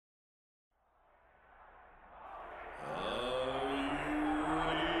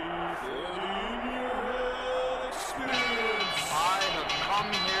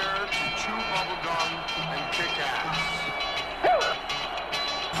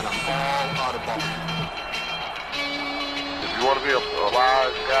and I'm all out of ball. If you want to be a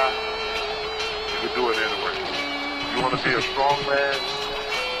wise guy, you can do it anywhere. If you want to be a strong man,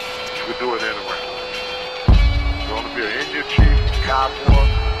 you can do it anywhere. If you want to be an Indian chief, cowboy,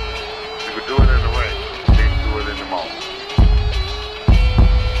 you can do it in the ring. You can't do it in the mall.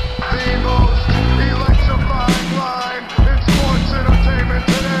 The most electrifying line in sports entertainment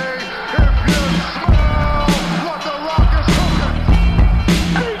today. If you smell what the Rock is cooking,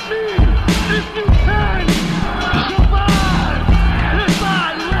 beat me if you can. Survive if I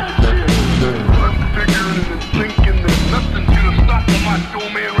let you. I'm figuring and thinking that nothing's gonna stop my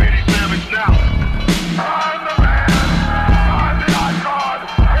showman Randy Savage now. I'm the man. I'm the icon.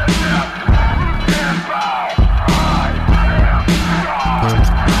 And yes, you can't bow. I am God.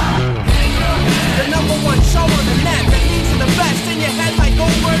 The number one show on the net that leads to the best in your head like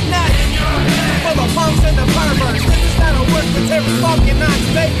Goldberg net. For the punks and the perverts, this is not a work for Terry Funk and Knox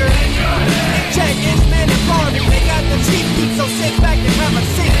Baker. Check Ishman and Barbie, they got the cheap heat, so sit back and have a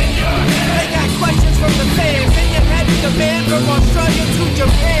seat. They got questions from the fans, and you had to demand from Australia to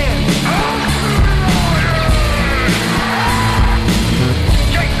Japan.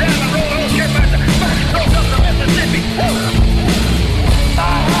 Shake down and roll on, get back up to Mississippi.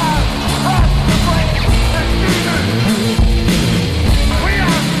 We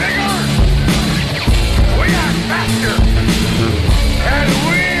are bigger, we are faster, and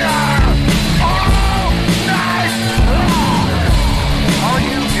we are all night long. All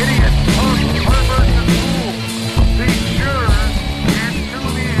you idiots, punks, perverts, and fools, be sure and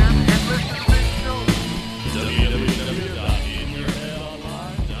tune in and listen to this show.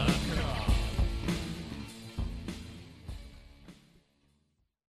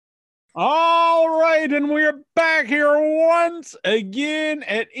 All right, and we're back here once again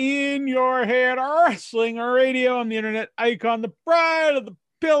at In Your Head Wrestling Radio on the internet icon, the pride of the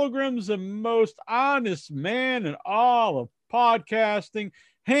pilgrims, the most honest man in all of podcasting,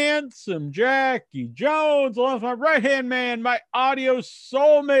 handsome Jackie Jones, along with my right-hand man, my audio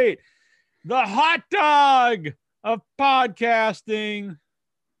soulmate, the hot dog of podcasting.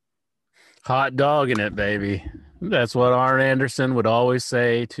 Hot dogging it, baby. That's what Arn Anderson would always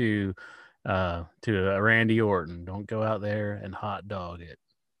say to Randy Orton. Don't go out there and hot dog it.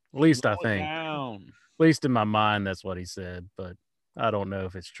 At least I think. Down. At least in my mind, that's what he said. But I don't know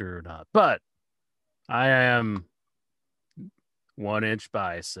if it's true or not. But I am 1-inch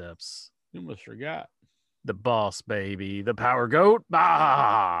biceps. You almost forgot. The boss, baby. The power goat.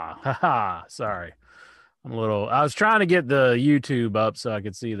 Ah, ha ha. Sorry. I was trying to get the YouTube up so I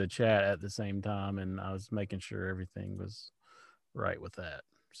could see the chat at the same time, and I was making sure everything was right with that.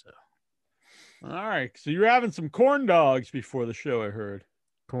 So, all right. So you're having some corn dogs before the show, I heard.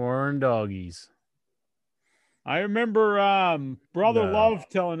 Corn doggies. I remember Brother Love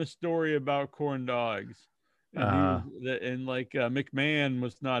telling a story about corn dogs. And McMahon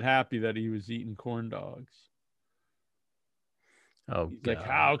was not happy that he was eating corn dogs. Oh, he's like,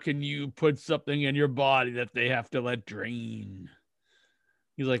 how can you put something in your body that they have to let drain?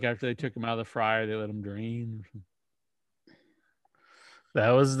 He's like, after they took him out of the fryer, they let him drain.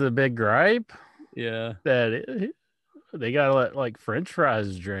 That was the big gripe. Yeah, they gotta let like French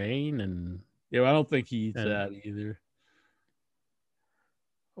fries drain, and yeah, well, I don't think he eats that either.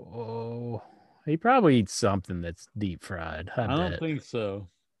 Oh, he probably eats something that's deep fried. I don't think so.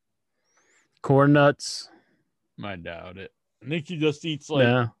 Corn nuts. I doubt it. I think he just eats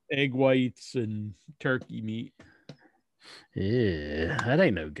like egg whites and turkey meat. Yeah, that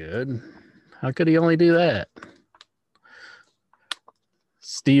ain't no good. How could he only do that?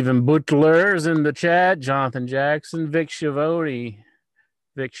 Stephen Butler's in the chat. Jonathan Jackson, Vic Schiavone.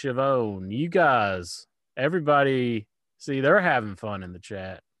 You guys, everybody, see, they're having fun in the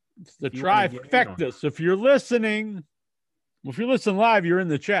chat. It's the trifecta. So if you're listening live, you're in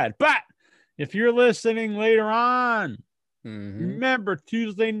the chat. But if you're listening later on, remember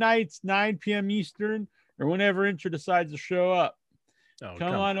Tuesday nights, 9 p.m. Eastern, or whenever Incher decides to show up.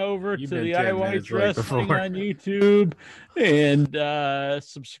 Come on over to the IYH Wrestling on YouTube and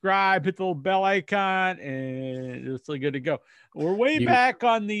subscribe, hit the little bell icon, and it's good to go. We're way back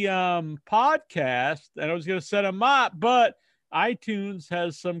on the podcast, and I was going to set them up, but iTunes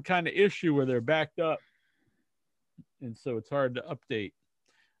has some kind of issue where they're backed up, and so it's hard to update.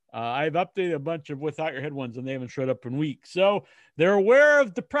 I've updated a bunch of Without Your Head ones, and they haven't showed up in weeks. So they're aware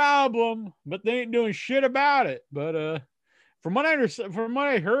of the problem, but they ain't doing shit about it. But from what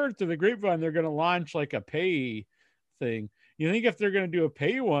I heard through the grapevine, they're going to launch like a pay thing. You think if they're going to do a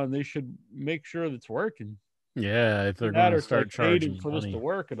pay one, they should make sure that's working. Yeah, if they're going to start charging for money. this to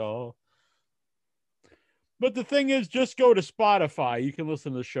work at all. But the thing is, just go to Spotify. You can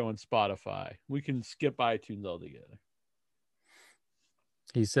listen to the show on Spotify. We can skip iTunes altogether.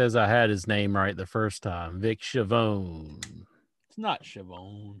 He says I had his name right the first time. Vic Schiavone. It's not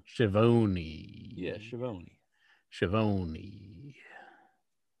Schiavone. Schiavone. Yeah, Schiavone. Schiavone.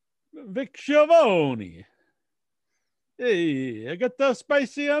 Vic Schiavone. Hey, I got the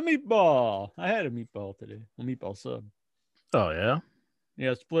spicy meatball. I had a meatball today. A meatball sub. Oh, yeah?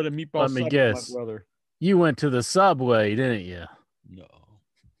 Yeah, split a meatball Let me sub guess. with my brother. You went to the Subway, didn't you? No,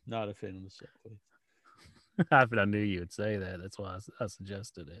 not a fan of the Subway. I knew you would say that. That's why I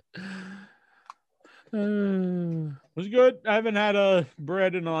suggested it. It was good. I haven't had a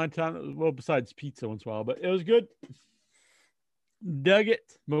bread in a long time. Well, besides pizza once in a while, but it was good. Dug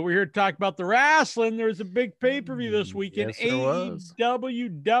it. But we're here to talk about the wrestling. There's a big pay-per-view this weekend. Yes, there was.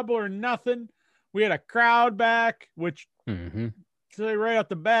 AEW Double or Nothing. We had a crowd back, which say right off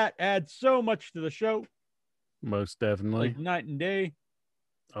the bat adds so much to the show. Most definitely. Like night and day.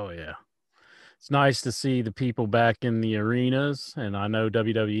 Oh, yeah. It's nice to see the people back in the arenas, and I know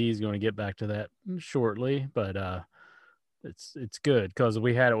WWE is going to get back to that shortly, but it's good because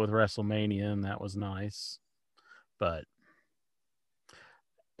we had it with WrestleMania, and that was nice. But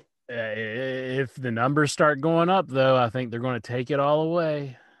if the numbers start going up, though, I think they're going to take it all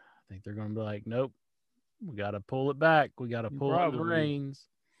away. I think they're going to be like, nope, we got to pull it back. We got to pull out the reins,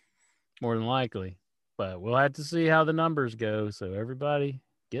 more than likely. But we'll have to see how the numbers go. So everybody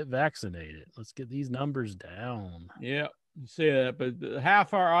get vaccinated. Let's get these numbers down. Yeah, you say that, but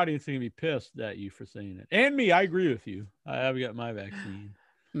half our audience is going to be pissed at you for saying it. And me, I agree with you. I have got my vaccine.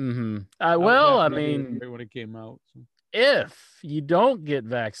 Well, I mean, when it came out. So. If you don't get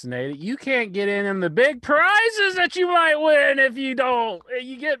vaccinated, you can't get in the big prizes that you might win if you don't.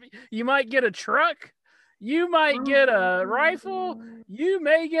 You might get a truck. You might get a rifle. You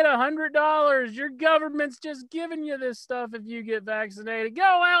may get $100. Your government's just giving you this stuff if you get vaccinated. Go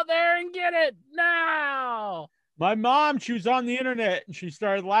out there and get it now. My mom, she was on the internet and she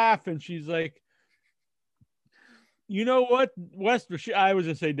started laughing. She's like, you know what? I was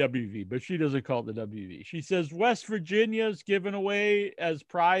going to say WV, but she doesn't call it the WV. She says West Virginia's given away as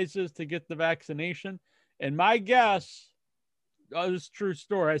prizes to get the vaccination. And my guess, this is a true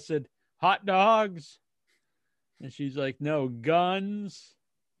story. I said, hot dogs. And she's like, no, guns,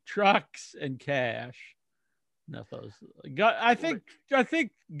 trucks, and cash. I think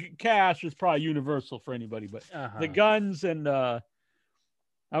cash is probably universal for anybody, but the guns and I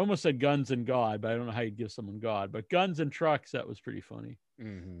almost said guns and God, but I don't know how you'd give someone God. But guns and trucks, that was pretty funny.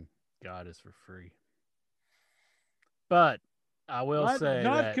 God is for free. But I will say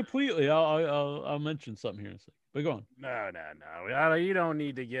not completely. I'll mention something here in a second. But go on. No. You don't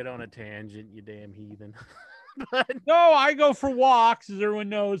need to get on a tangent, you damn heathen. No, I go for walks, as everyone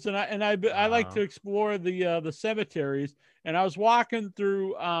knows, and I like to explore the cemeteries. And I was walking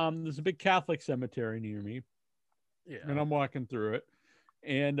through. There's a big Catholic cemetery near me, and I'm walking through it.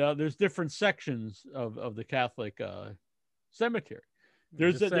 And there's different sections of the Catholic cemetery.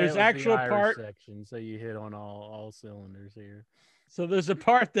 There's actual the part section, so you hit on all cylinders here. So there's a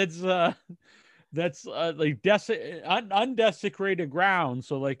part that's like undesecrated ground.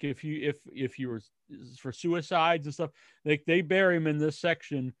 So like if you were for suicides and stuff, like they bury them in this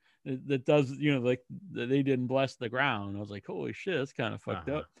section that does, like they didn't bless the ground. I was like, holy shit, that's kind of fucked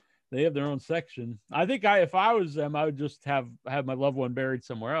up. They have their own section. I think if I was them, I would just have my loved one buried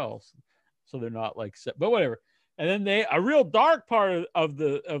somewhere else, so they're not like set. But whatever. And then a real dark part of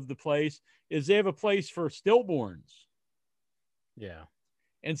the place is they have a place for stillborns. Yeah.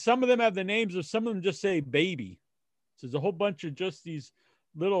 And some of them have the names of, some of them just say baby. So there's a whole bunch of just these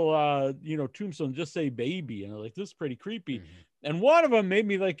little tombstones just say baby, and I'm like, this is pretty creepy. And one of them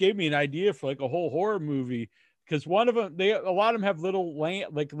gave me an idea for like a whole horror movie. Because one of them, a lot of them have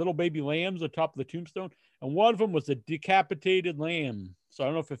little baby lambs on top of the tombstone, and one of them was a decapitated lamb. So I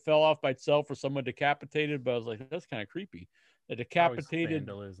don't know if it fell off by itself or someone decapitated, but I was like, that's kind of creepy. A decapitated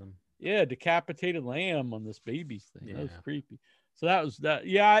lamb on this baby's thing. Yeah. That was creepy. So that was that.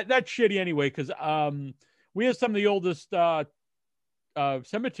 Yeah, that's shitty anyway. Because we have some of the oldest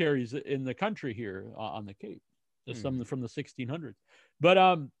cemeteries in the country here on the Cape. There's some from the 1600s.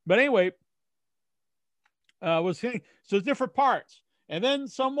 But anyway. So there's different parts, and then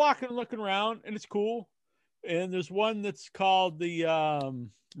some walking and looking around, and it's cool. And there's one that's called the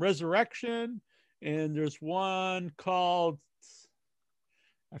Resurrection, and there's one called,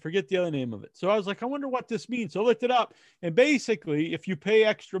 I forget the other name of it. So I was like, I wonder what this means. So I looked it up, and basically, if you pay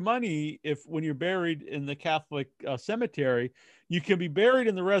extra money, when you're buried in the Catholic cemetery, you can be buried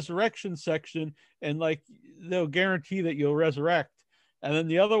in the resurrection section, and like they'll guarantee that you'll resurrect. And then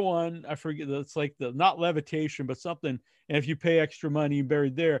the other one, I forget, it's like the not levitation, but something. And if you pay extra money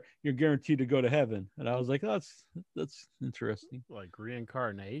buried there, you're guaranteed to go to heaven. And I was like, oh, that's interesting. Like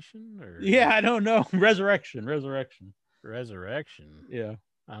reincarnation or Yeah, I don't know. Resurrection. resurrection. Yeah.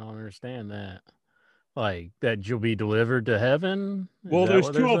 I don't understand that. Like that you'll be delivered to heaven? Well, there's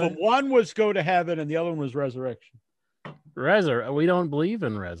two of them. One was go to heaven, and the other one was resurrection. We don't believe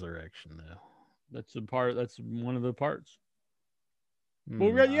in resurrection, though. That's a part. That's one of the parts.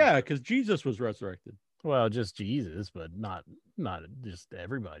 Well, yeah, because Jesus was resurrected. Well, just Jesus, but not just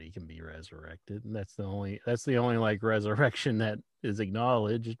everybody can be resurrected. And that's the only like resurrection that is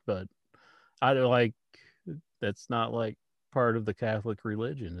acknowledged. But I don't like that's not like part of the Catholic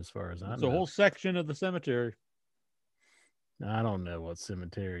religion, as far as I know. It's a whole section of the cemetery. I don't know what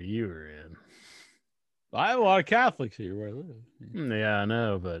cemetery you were in. I have a lot of Catholics here where I live. Yeah, I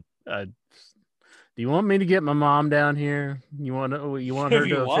know, but do you want me to get my mom down here? You want her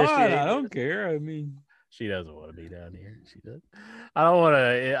to officiate? I don't care. I mean, she doesn't want to be down here. She does. I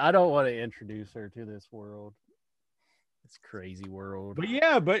don't want to introduce her to this world. It's crazy world. But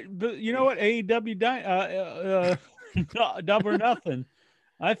yeah, but you know what? AEW Double or Nothing.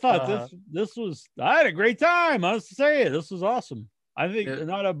 I thought this was. I had a great time. I was to say it. This was awesome. I think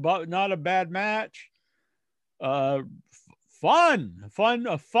not a bad match. A fun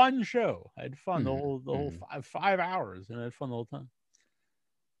show. I had fun the whole 5 hours, and I had fun the whole time.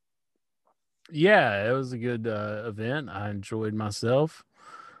 Yeah, it was a good event. I enjoyed myself.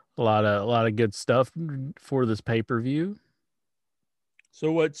 A lot of good stuff for this pay-per-view.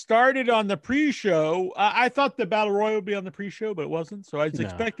 So what started on the pre-show, I thought the Battle Royal would be on the pre-show, but it wasn't. So I was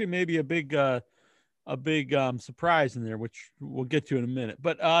expecting maybe a big surprise in there, which we'll get to in a minute.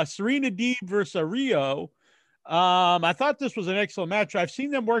 But Serena Deeb versus Rio. I thought this was an excellent match. I've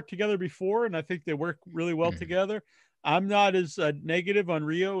seen them work together before, and I think they work really well together. I'm not as negative on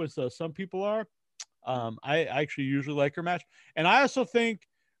Rio as some people are. I actually usually like her match. And I also think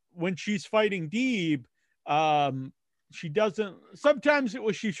when she's fighting Deeb, she doesn't, sometimes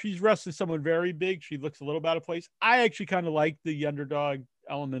she's wrestling someone very big. She looks a little out of place. I actually kind of like the underdog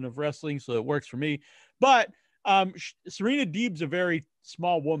element of wrestling, so it works for me. But Serena Deeb's a very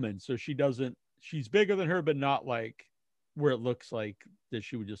small woman, so she's bigger than her, but not like where it looks like that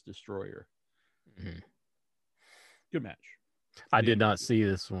she would just destroy her. Mm-hmm. Good match. I did not see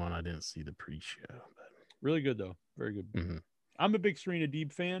this one. I didn't see the pre-show. But... Really good, though. Very good. Mm-hmm. I'm a big Serena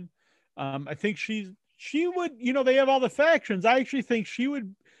Deeb fan. I think she would, they have all the factions. I actually think she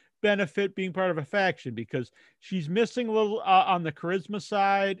would benefit being part of a faction because she's missing a little on the charisma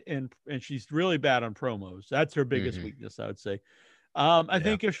side, and she's really bad on promos. That's her biggest weakness, I would say. I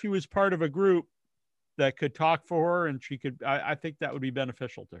think if she was part of a group that could talk for her, and she could, I think that would be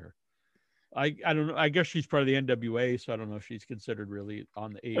beneficial to her. I don't know. I guess she's part of the NWA, so I don't know if she's considered really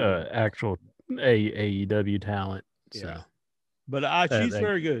on the actual AEW talent. So. Yeah, but she's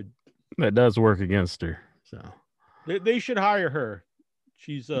very good. That does work against her. So they should hire her.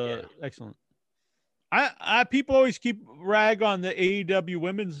 She's excellent. I people always keep rag on the AEW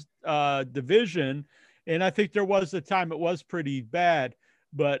women's division, and I think there was a time it was pretty bad,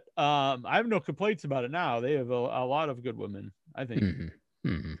 but I have no complaints about it now. They have a lot of good women, I think.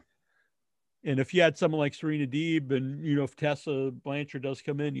 And if you had someone like Serena Deeb, and if Tessa Blanchard does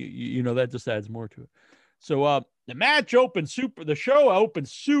come in, you know that just adds more to it. So the match opened the show opened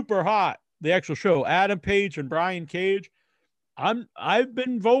super hot. The actual show, Adam Page and Brian Cage. I've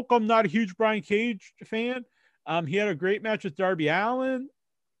been vocal. I'm not a huge Brian Cage fan. He had a great match with Darby Allin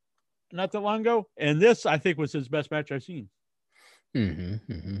not that long ago, and this I think was his best match I've seen.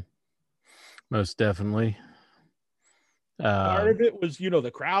 Most definitely. Part of it was,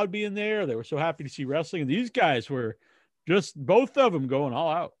 the crowd being there. They were so happy to see wrestling. And these guys were just, both of them going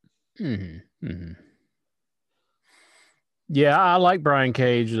all out. Yeah, I like Brian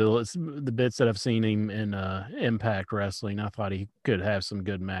Cage. The bits that I've seen him in Impact Wrestling, I thought he could have some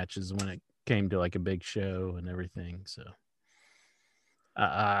good matches when it came to like a big show and everything. So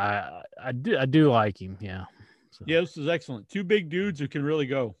I do like him. Yeah. So. Yeah, this is excellent. Two big dudes who can really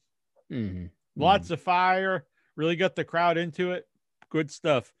go. Lots of fire. Really got the crowd into it. Good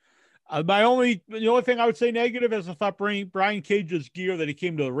stuff. The only thing I would say negative is I thought Brian Cage's gear that he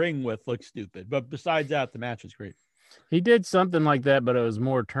came to the ring with looked stupid. But besides that, the match is great. He did something like that, but it was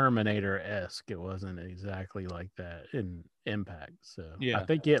more Terminator-esque. It wasn't exactly like that in Impact. So yeah. I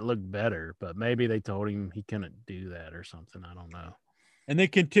think it looked better, but maybe they told him he couldn't do that or something. I don't know. And they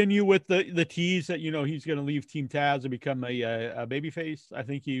continue with the tease that, he's going to leave Team Taz and become a babyface. I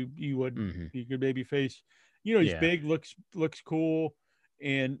think he would be a good babyface. He's big, looks cool,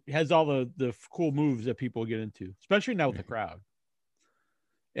 and has all the cool moves that people get into, especially now with the crowd.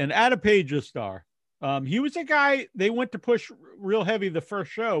 And Adam Page a star. He was a guy they went to push real heavy. The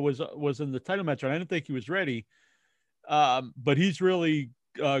first show was in the title match, and I didn't think he was ready. But he's really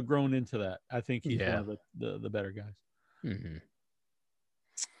grown into that. I think he's one of the better guys. Mm-hmm.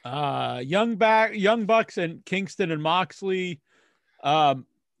 Young Bucks and Kingston and Moxley.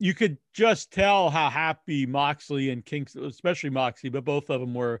 You could just tell how happy Moxley and Kingston, especially Moxley, but both of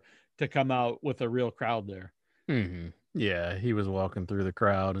them were to come out with a real crowd there. Mm-hmm. Yeah, he was walking through the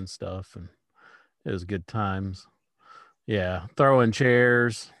crowd and stuff, and it was good times. Yeah, throwing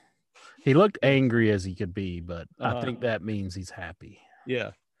chairs. He looked angry as he could be, but I think that means he's happy.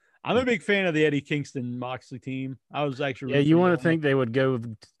 Yeah. I'm a big fan of the Eddie Kingston Moxley team. I was actually you want to think they would go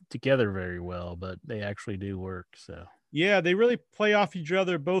together very well, but they actually do work. So yeah, they really play off each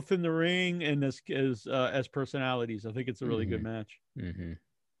other both in the ring and as personalities. I think it's a really good match.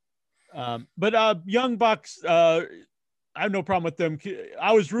 Mm-hmm. But Young Bucks, I have no problem with them.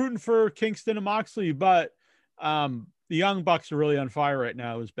 I was rooting for Kingston and Moxley, but the Young Bucks are really on fire right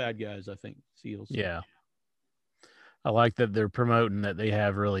now as bad guys, I think. Seals. Yeah. I like that they're promoting that they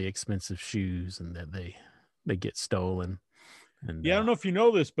have really expensive shoes and that they get stolen. And I don't know if you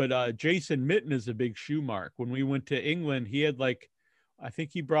know this, but Jason Mitten is a big shoe mark. When we went to England, he had I think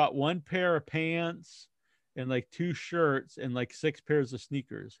he brought one pair of pants and 2 shirts and 6 pairs of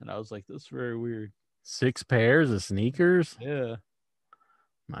sneakers. And I was like, this is very weird. 6 pairs of sneakers? Yeah.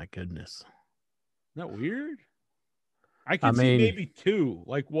 My goodness. Isn't that weird? I can see maybe 2,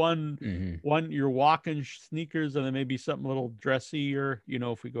 one you're walking sneakers and then maybe something a little dressy or,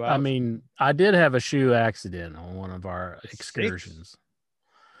 if we go out. I mean, I did have a shoe accident on one of our excursions. 6?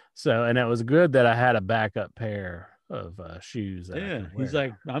 So, and it was good that I had a backup pair of shoes. Yeah. He's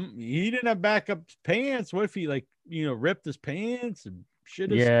like, he didn't have backup pants. What if he ripped his pants and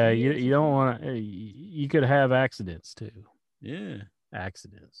shit? Yeah. You don't want to, you could have accidents too. Yeah.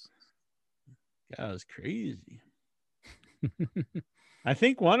 Accidents. That was crazy. I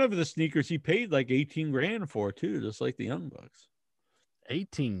think one of the sneakers he paid 18 grand for too, just like the Young Bucks.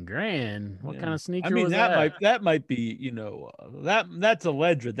 18 grand? What kind of sneaker? I mean, was that might be, that's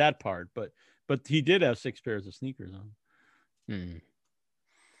alleged, that part, but he did have 6 pairs of sneakers on.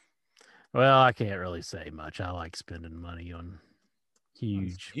 Well, I can't really say much. I like spending money on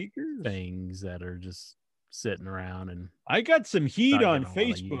huge things that are just sitting around. And I got some heat on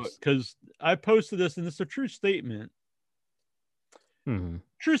Facebook because I posted this, and it's a true statement.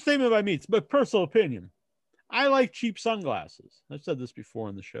 True statement by me, but personal opinion. I like cheap sunglasses. I've said this before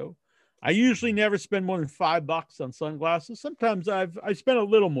on the show. I usually never spend more than $5 on sunglasses. Sometimes I spend a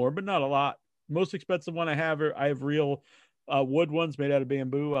little more, but not a lot. Most expensive one I have real wood ones made out of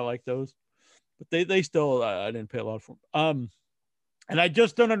bamboo. I like those, but they still I didn't pay a lot for them. And I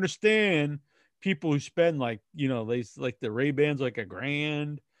just don't understand people who spend they the Ray-Bans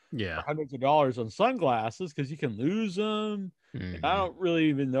 $1,000. Yeah, hundreds of dollars on sunglasses because you can lose them. I don't really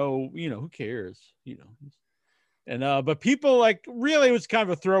even know, who cares, and but people really, it was kind of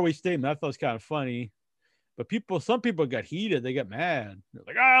a throwaway statement. I thought it was kind of funny, but some people got heated. They got mad. They're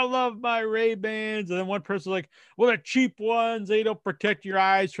like, I love my Ray-Bans. And then one person was like, well, they're cheap ones. They don't protect your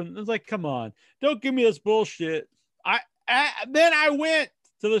eyes from, it's like, come on, don't give me this bullshit. Then I went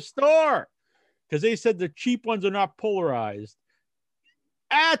to the store because they said the cheap ones are not polarized.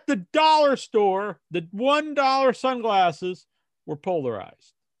 At the dollar store, the $1 sunglasses were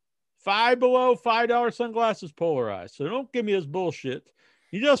polarized. $5 sunglasses polarized. So don't give me this bullshit.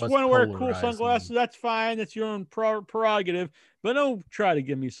 You just want to wear cool sunglasses. That's fine. That's your own prerogative. But don't try to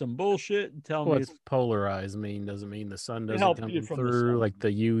give me some bullshit and tell me what's polarized mean. Doesn't mean the sun doesn't come through the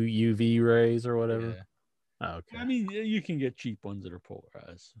UV rays or whatever. Yeah. Oh, okay. I mean, you can get cheap ones that are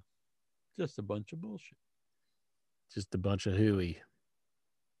polarized. Just a bunch of bullshit. Just a bunch of hooey.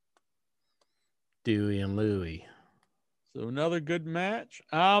 Dewey and Louie. So another good match.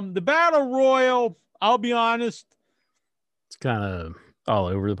 The Battle Royal, I'll be honest, it's kind of all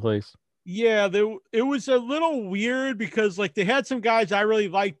over the place. Yeah, it was a little weird because they had some guys I really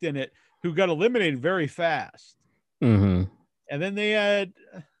liked in it who got eliminated very fast. And then they had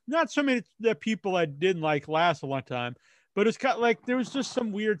not so many people I didn't last a long time, but it's kind of there was just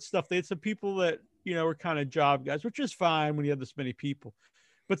some weird stuff. They had some people that, were kind of job guys, which is fine when you have this many people.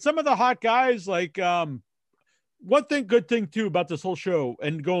 But some of the hot guys, good thing too about this whole show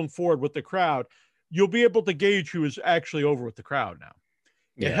and going forward with the crowd, you'll be able to gauge who is actually over with the crowd now.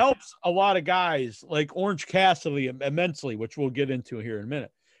 Yeah. It helps a lot of guys like Orange Cassidy immensely, which we'll get into here in a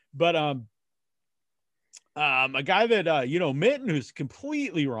minute. But a guy that Mitten, who's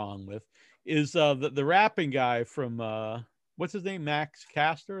completely wrong with, is the rapping guy from what's his name, Max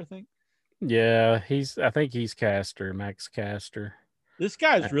Caster, I think. Yeah, I think he's Caster, Max Caster. This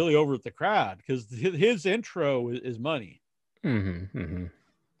guy's really over with the crowd because his intro is money. Mm-hmm, mm-hmm.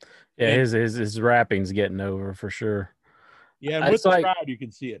 Yeah, and his rapping's getting over for sure. Yeah, and with the crowd, you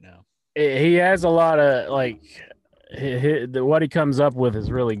can see it now. He has a lot of like what he comes up with is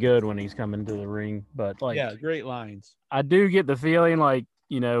really good when he's coming to the ring. But like, yeah, great lines. I do get the feeling like,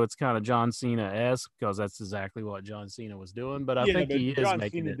 you know, it's kind of John Cena-esque because that's exactly what John Cena was doing. But I think he is John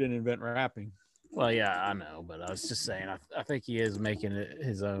making Cena it. didn't invent rapping. Well, yeah, I know, but I was just saying, I think he is making it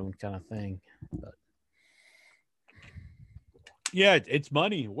his own kind of thing. But yeah, it's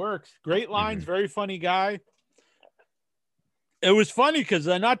money. It works. Great lines. Very funny guy. It was funny because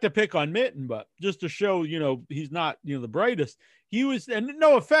not to pick on Mitten, but just to show, you know, he's not, you know, the brightest. He was, and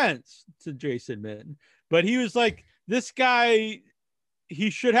no offense to Jason Mitten, but he was like, this guy, he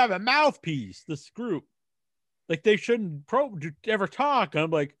should have a mouthpiece, this group. Like they shouldn't ever talk. And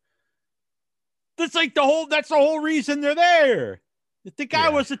I'm like, that's the whole reason they're there. If the guy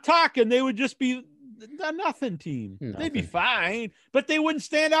wasn't talking, they would just be a nothing team. They'd be fine, but they wouldn't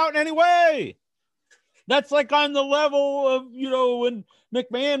stand out in any way. That's like on the level of, you know, when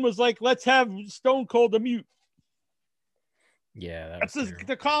McMahon was like, let's have Stone Cold a mute. Yeah, that's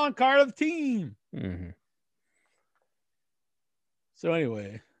the calling card of the team. Mm-hmm. So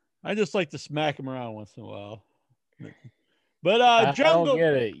anyway, I just like to smack him around once in a while. But I Jungle, don't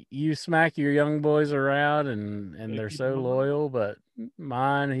get it. You smack your young boys around and they're so loyal, but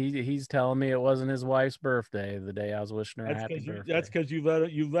mine, he's telling me it wasn't his wife's birthday the day I was wishing her a happy birthday. That's because you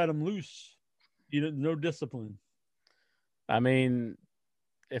let him loose. You didn't, no discipline. I mean,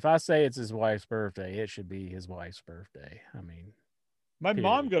 if I say it's his wife's birthday, it should be his wife's birthday. I mean, my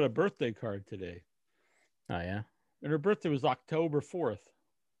mom got a birthday card today. Oh yeah, and her birthday was October 4th.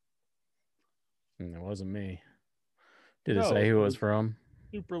 And it wasn't me. Did it say who it was from?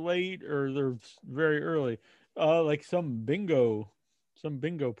 Super late, or they're very early. Like some bingo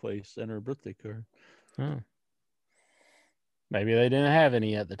place sent her birthday card. Oh. Maybe they didn't have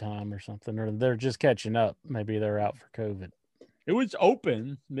any at the time or something, or they're just catching up. Maybe they're out for COVID. It was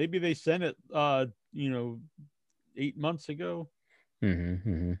open. Maybe they sent it, 8 months ago. Mm-hmm,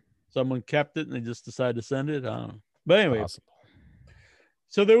 mm-hmm. Someone kept it and they just decided to send it. I don't know. But anyway. Possible.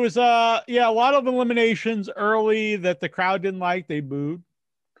 So there was a lot of eliminations early that the crowd didn't like. They booed,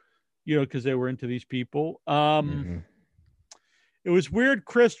 because they were into these people. It was weird.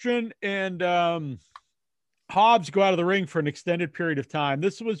 Christian and Hobbs go out of the ring for an extended period of time.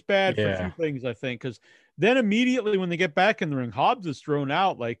 This was bad for a few things, I think, because then immediately when they get back in the ring, Hobbs is thrown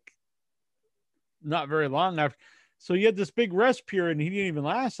out like not very long after. So you had this big rest period and he didn't even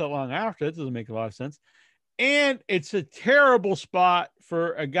last that long after. That doesn't make a lot of sense. And it's a terrible spot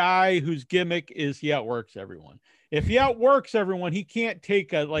for a guy whose gimmick is he outworks everyone. If he outworks everyone, he can't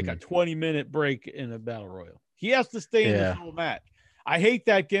take a 20-minute break in a battle royal. He has to stay in this whole match. I hate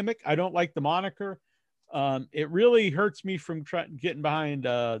that gimmick. I don't like the moniker. It really hurts me from getting behind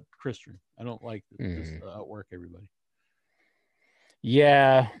Christian. I don't like just outwork everybody.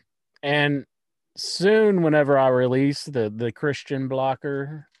 Yeah. And soon, whenever I release the Christian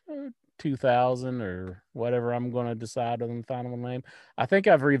blocker 2000 or whatever I'm going to decide on the final name, I think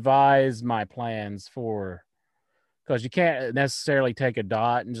I've revised my plans for, because you can't necessarily take a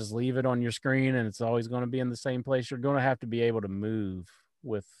dot and just leave it on your screen and it's always going to be in the same place. You're going to have to be able to move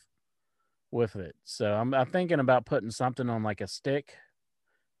with it. So I'm thinking about putting something on like a stick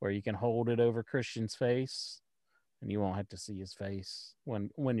where you can hold it over Christian's face and you won't have to see his face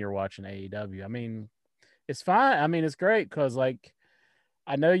when you're watching AEW. I mean, it's fine. I mean, it's great because like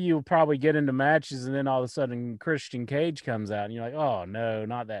I know you'll probably get into matches and then all of a sudden Christian Cage comes out and you're like, oh no,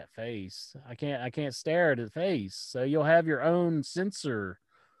 not that face. I can't stare at his face. So you'll have your own censor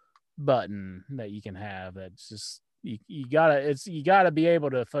button that you can have. That's just you gotta be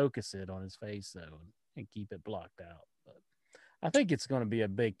able to focus it on his face though and keep it blocked out. But I think it's going to be a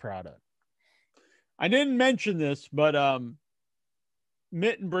big product. I didn't mention this, but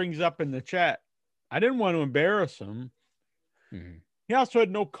Mitten brings up in the chat, I didn't want to embarrass him. Mm-hmm. He also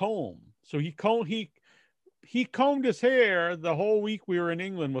had no comb, so he combed his hair the whole week we were in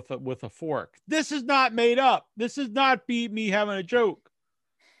England with a fork. This is not made up. This is not me having a joke.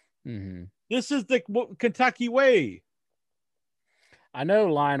 Mm-hmm. This is the Kentucky way. I know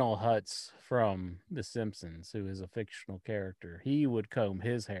Lionel Hutz from The Simpsons, who is a fictional character. He would comb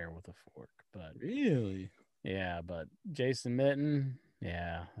his hair with a fork, but really, yeah. But Jason Mitten,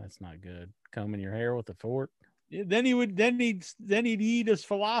 yeah, that's not good. Combing your hair with a fork. Yeah, then he'd eat his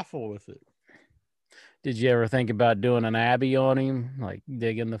falafel with it. Did you ever think about doing an Abby on him, like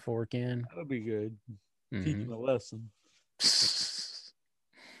digging the fork in? That would be good. Mm-hmm. Teach him a lesson.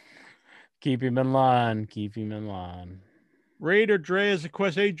 Keep him in line. Keep him in line. Raider Dre has a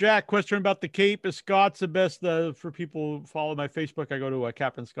question. Hey, Jack, question about the Cape. Is Scott's the best? For people who follow my Facebook, I go to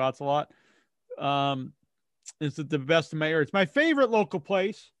Captain Scott's a lot. Is it the best in my area? It's my favorite local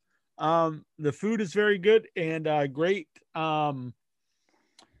place. The food is very good and great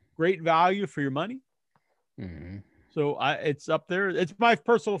value for your money. Mm-hmm. So it's up there. It's my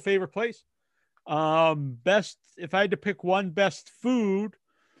personal favorite place. Best, if I had to pick one best food,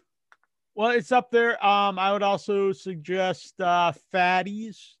 well, it's up there. I would also suggest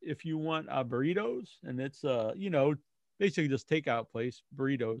Fatty's if you want burritos, and it's basically just takeout place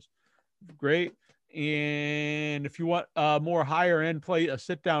burritos, great. And if you want a more higher end plate, a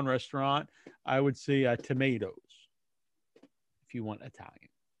sit down restaurant, I would say Tomatoes. If you want Italian,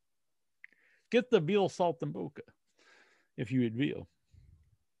 get the veal saltimbocca. If you eat veal,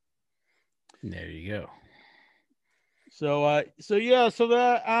 there you go. So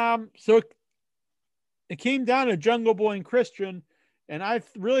it came down to Jungle Boy and Christian, and I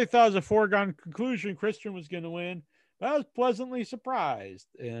really thought it was a foregone conclusion Christian was going to win, but I was pleasantly surprised,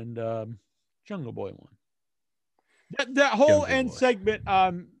 and Jungle Boy won. That whole end segment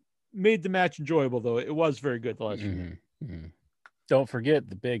made the match enjoyable, though. It was very good the last few minutes. Mm-hmm. Don't forget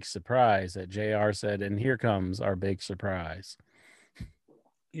the big surprise that JR said, and here comes our big surprise.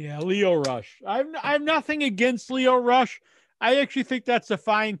 Yeah, Leo Rush. I have nothing against Leo Rush. I actually think that's a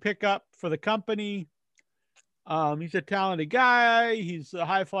fine pickup for the company. He's a talented guy. He's a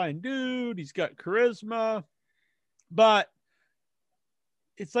high-flying dude. He's got charisma. But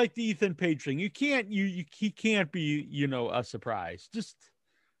it's like the Ethan Page thing. He can't be, a surprise. Just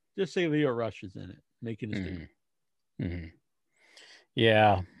say Leo Rush is in it, making his debut. Mm-hmm.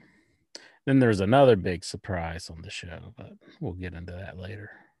 Yeah. Then there's another big surprise on the show, but we'll get into that later.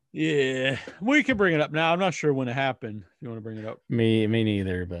 Yeah, we can bring it up now. I'm not sure when it happened. If you want to bring it up, me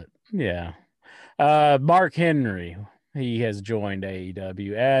neither. But yeah, Mark Henry, he has joined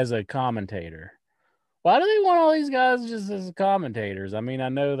AEW as a commentator. Why do they want all these guys just as commentators? I mean, I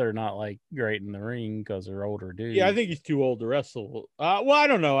know they're not like great in the ring because they're older dudes. Yeah, I think he's too old to wrestle. Well, I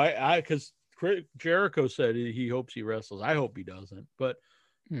don't know. I because Jericho said he hopes he wrestles. I hope he doesn't. But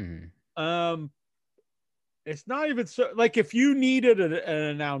it's not even so. Like if you needed an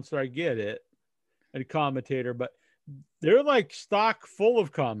announcer, I get it, a commentator. But they're like stock full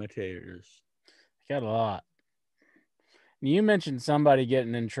of commentators. Got a lot. You mentioned somebody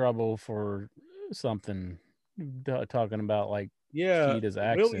getting in trouble for something, talking about like Sheeta's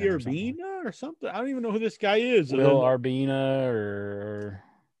accent. Will Urbina or something. I don't even know who this guy is. Will Arbina or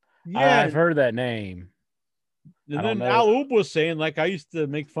yeah, I've heard that name. And then Al Oop was saying, like, I used to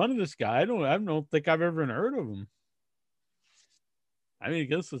make fun of this guy. I don't think I've ever heard of him. I mean, I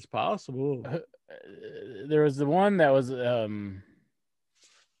guess it's possible. There was the one that was who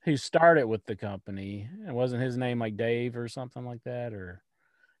started with the company. It wasn't his name like Dave or something like that, or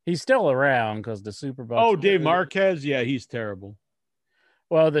he's still around because the Super Bucks. Oh, Dave Marquez, yeah, he's terrible.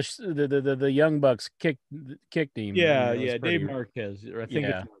 Well, the Young Bucks kicked him. Yeah, Dave Marquez. I think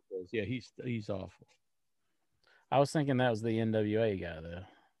it's Marquez. Yeah, he's awful. I was thinking that was the NWA guy though.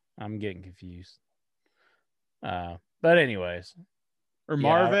 I'm getting confused. But anyways. Or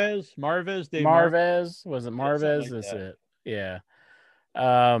Marvez, Dave Marvez. Was it Marvez? That's it. Yeah.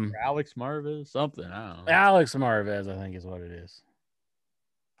 Alex Marvez, something. I don't know. Alex Marvez, I think is what it is.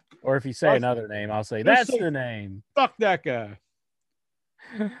 Or if you say another name, I'll say that's the name. Fuck that guy.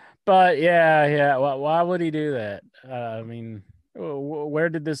 But yeah. Why would he do that? I mean, where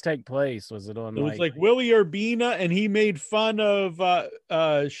did this take place? Was it on? It was like Willie Urbina, and he made fun of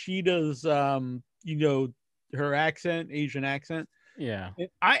Sheeta's, her accent, Asian accent. Yeah.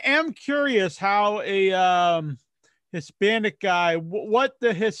 I am curious how a Hispanic guy, what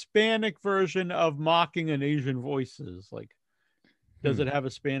the Hispanic version of mocking an Asian voice is like. Does it have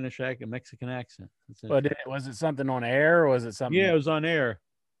a Spanish accent, a Mexican accent? But was it something on air, or was it something? Yeah, it was on air.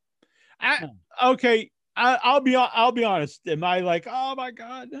 Okay, I'll be honest. Am I like, oh my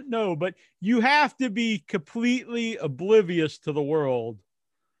God, no? But you have to be completely oblivious to the world.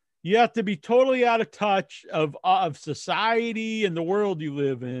 You have to be totally out of touch of society and the world you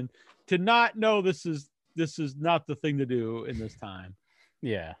live in to not know this is not the thing to do in this time.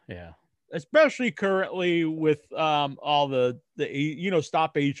 Yeah. Especially currently with all the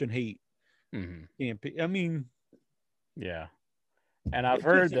Stop Asian Hate campaign. I mean, yeah. And I've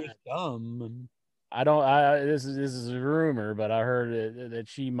heard that dumb. This is a rumor, but I heard that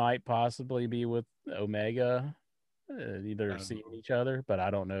she might possibly be with Omega, either seeing each other, but I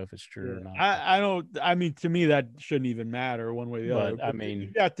don't know if it's true or not. I don't. I mean, to me, that shouldn't even matter one way or the other. But I mean,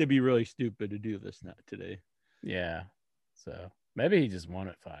 you have to be really stupid to do this not today. Yeah. So maybe he just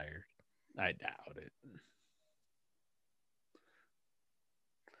wanted fired. I doubt it.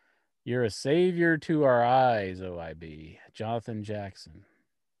 You're a savior to our eyes, OIB. Jonathan Jackson.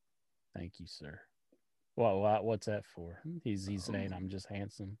 Thank you, sir. What's that for? He's saying I'm just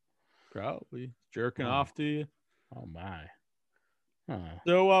handsome. Probably jerking off to you. Oh my. Huh.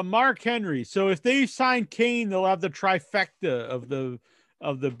 So Mark Henry. So if they sign Kane, they'll have the trifecta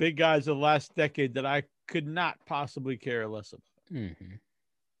of the big guys of the last decade that I could not possibly care less about. Mm-hmm.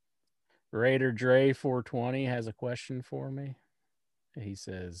 Raider Dre 420 has a question for me. He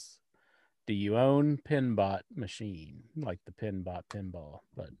says, do you own Pinbot machine, like the Pinbot pinball?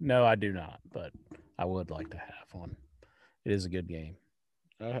 But no, I do not, but I would like to have one. It is a good game.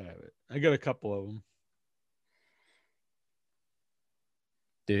 I have it. I got a couple of them.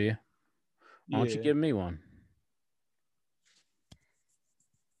 Do you? Why don't you give me one?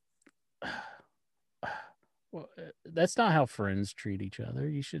 Well, that's not how friends treat each other.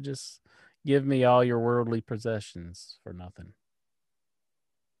 You should just give me all your worldly possessions for nothing.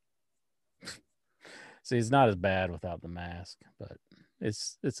 See, it's not as bad without the mask, but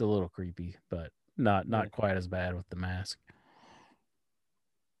it's a little creepy, but not quite as bad with the mask.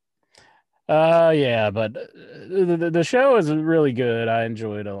 Yeah, but the show is really good. I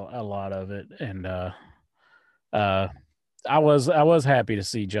enjoyed a lot of it, and I was happy to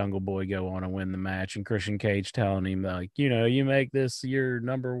see Jungle Boy go on and win the match, and Christian Cage telling him, like, you make this your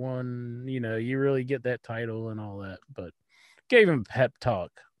number one, you really get that title and all that, but gave him a pep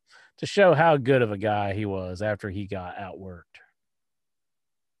talk to show how good of a guy he was after he got outworked.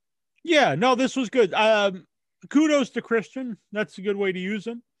 Yeah, no, this was good. Kudos to Christian. That's a good way to use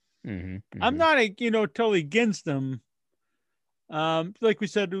him. Mm-hmm, mm-hmm. I'm not, totally against him. Like we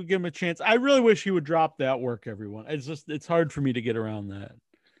said, we'll give him a chance. I really wish he would drop the outwork everyone. It's hard for me to get around that.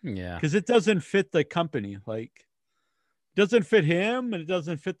 Yeah. Because it doesn't fit the company. Like, it doesn't fit him and it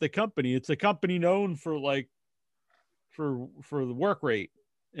doesn't fit the company. It's a company known for for the work rate.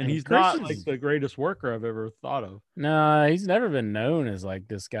 And he's not like the greatest worker I've ever thought of. No, he's never been known as like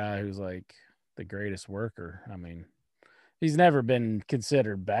this guy who's like the greatest worker. I mean, he's never been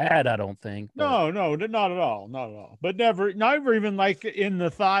considered bad, I don't think. But... No, not at all. Not at all. But never even like in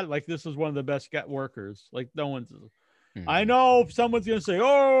the thought, like this is one of the best workers. Like no one's. Mm-hmm. I know someone's going to say,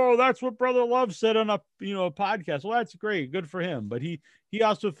 oh, that's what Brother Love said on a podcast. Well, that's great. Good for him. But he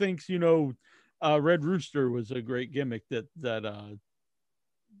also thinks, Red Rooster was a great gimmick that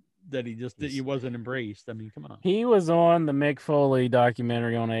he wasn't embraced. I mean, come on. He was on the Mick Foley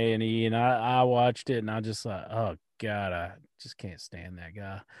documentary on A&E, and I watched it, and I just thought, oh God, I just can't stand that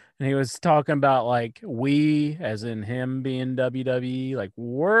guy. And he was talking about like we, as in him being WWE, like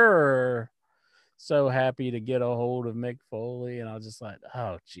we're so happy to get a hold of Mick Foley, and I was just like,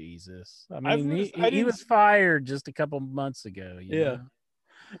 oh Jesus. I mean, he was fired just a couple months ago. You know?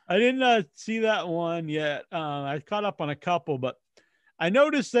 I didn't see that one yet. I caught up on a couple, but I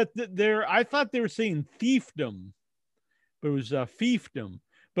noticed that I thought they were saying thiefdom, but it was fiefdom.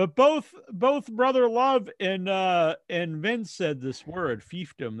 But both Brother Love and Vince said this word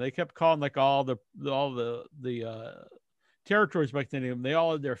fiefdom. They kept calling like all the territories back then. They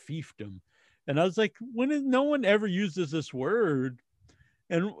all had their fiefdom, and I was like, no one ever uses this word,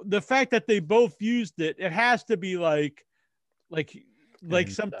 and the fact that they both used it, it has to be like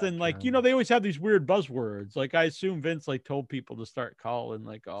something like, they always have these weird buzzwords. Like I assume Vince like told people to start calling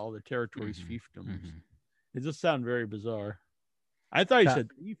like all the territories fiefdoms. Mm-hmm. It just sounded very bizarre. I thought he said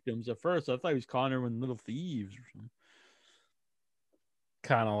fiefdoms at first. I thought he was calling everyone little thieves or something.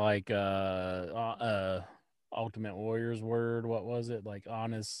 Kind of like Ultimate Warrior's word. What was it? Like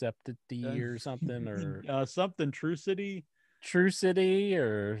honest septity or something, or something True City. True City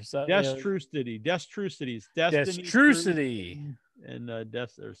or something. True City. True Cities. True City. And I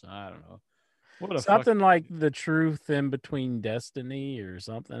don't know. Something like the truth in between destiny or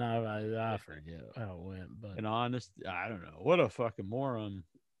something. I forget how it went, but an honest, I don't know. What a fucking moron.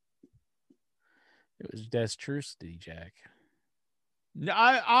 It was Destrucity, Jack.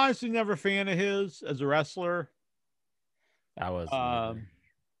 I honestly never a fan of his as a wrestler. I wasn't.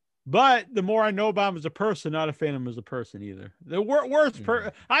 But the more I know about him as a person, not a fan of him as a person either. The worst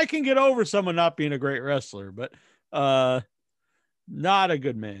I can get over someone not being a great wrestler, but not a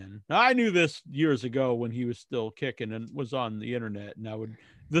good man. Now, I knew this years ago when he was still kicking and was on the internet, and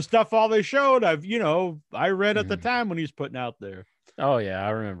the stuff all they showed, I read at the time when he was putting out there. Oh yeah,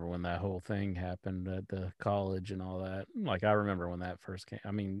 I remember when that whole thing happened at the college and all that. Like I remember when that first came.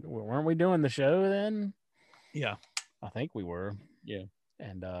 I mean, weren't we doing the show then? Yeah, I think we were. Yeah,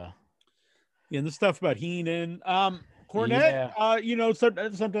 and and the stuff about Heenan, Cornette. Yeah.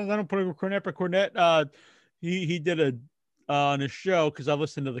 Sometimes I don't put it with Cornette, but Cornette, he did on his show, because I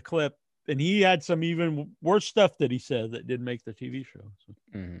listened to the clip, and he had some even worse stuff that he said that didn't make the TV show. So.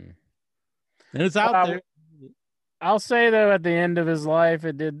 Mm-hmm. And it's out there. I'll say though, at the end of his life,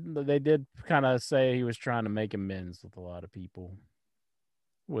 they did kind of say he was trying to make amends with a lot of people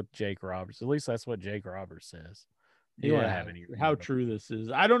with Jake Roberts. At least that's what Jake Roberts says. He won't have any. How true this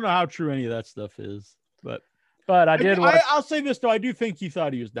is. I don't know how true any of that stuff is, but I did. I'll say this though. I do think he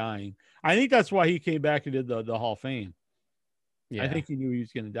thought he was dying. I think that's why he came back and did the Hall of Fame. Yeah. I think he knew he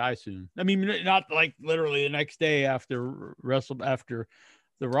was going to die soon. I mean, not like literally the next day after the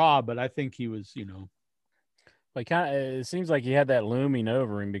Raw, but I think he was, Like, it seems like he had that looming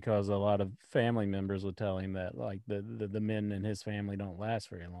over him because a lot of family members would tell him that, like, the men in his family don't last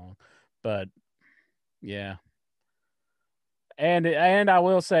very long. But yeah, and I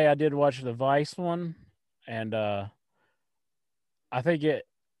will say I did watch the Vice one, and I think it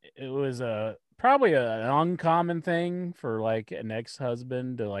was probably an uncommon thing for like an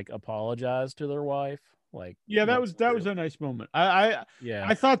ex-husband to like apologize to their wife. Like, yeah, that was a nice moment. I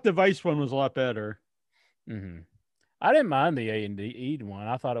thought the Vice one was a lot better. Mm-hmm. I didn't mind the A&E one.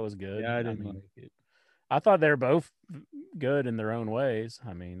 I thought it was good. Yeah, I didn't like it. I thought they're both good in their own ways.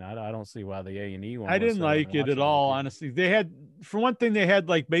 I mean, I don't see why the A&E one. I didn't like it at all, honestly. They had, for one thing, they had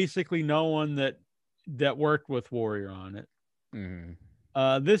like basically no one that worked with Warrior on it.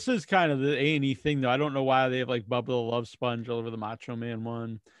 Mm-hmm. This is kind of the A&E thing, though. I don't know why they have like Bubba the Love Sponge all over the Macho Man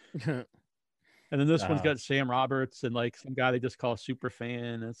one. And then this one's got Sam Roberts and like some guy they just call a super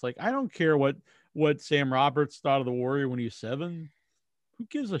fan. It's like, I don't care what Sam Roberts thought of the Warrior when he was 7. Who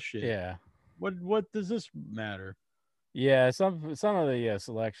gives a shit? Yeah. What does this matter? Yeah, some of the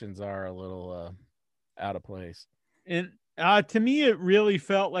selections are a little out of place. And to me, it really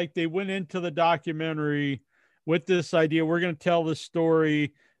felt like they went into the documentary with this idea: we're going to tell the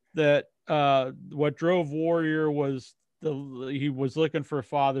story that what drove Warrior was he was looking for a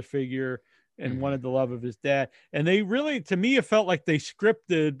father figure and wanted the love of his dad. And they really, to me, it felt like they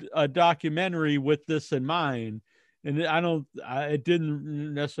scripted a documentary with this in mind. And it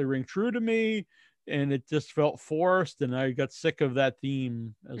didn't necessarily ring true to me. And it just felt forced. And I got sick of that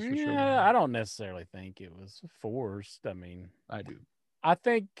theme. Yeah, I don't necessarily think it was forced. I mean, I do. I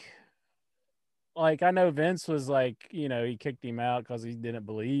think, like, I know Vince was like, he kicked him out because he didn't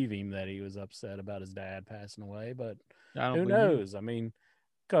believe him that he was upset about his dad passing away. But who knows? I mean,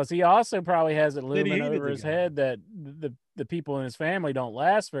 because he also probably has it looming over his head that the people in his family don't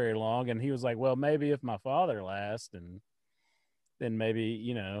last very long. And he was like, well, maybe if my father lasts, and then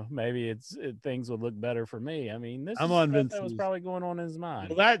maybe, maybe things would look better for me. I mean, this that was probably going on in his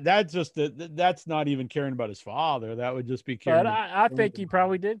mind. Well, that's not even caring about his father. That would just be caring. But I think he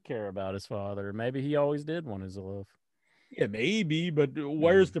probably did care about his father. Maybe he always did want his love. Yeah, maybe, but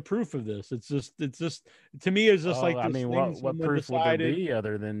where's the proof of this? It's just to me, it's just like this. I mean, what proof would there be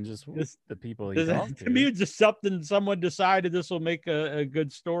other than just the people he talked to? To me, it's just something someone decided this will make a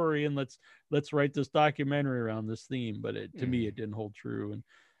good story, and let's write this documentary around this theme. But to me, it didn't hold true. And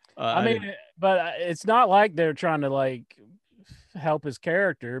I mean, but it's not like they're trying to like help his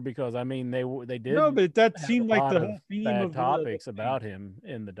character, because I mean they did. No, but that seemed like the whole theme of topics about him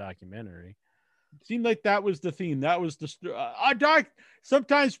in the documentary. It seemed like that was the theme. That was the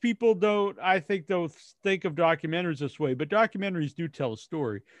sometimes people don't think of documentaries this way, but documentaries do tell a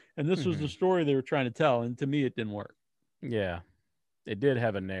story, and this was the story they were trying to tell, and to me it didn't work. Yeah, it did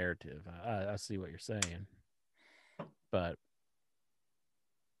have a narrative. I see what you're saying, but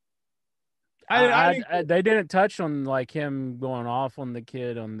they didn't touch on like him going off on the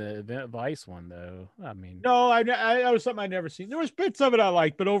kid on the Event Vice one, though. I mean, no, that was something I'd never seen. There was bits of it I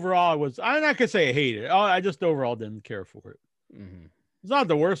liked, but overall, I'm not gonna say I hate it. I just overall didn't care for it. It's not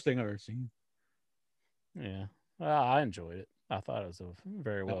the worst thing I've ever seen. Yeah, well, I enjoyed it. I thought it was a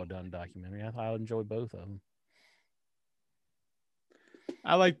very well done documentary. I enjoyed both of them.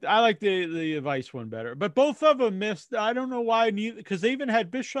 I like the Vice one better, but both of them missed. I don't know why, neither, because they even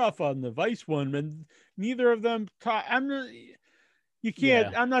had Bischoff on the Vice one, and neither of them. You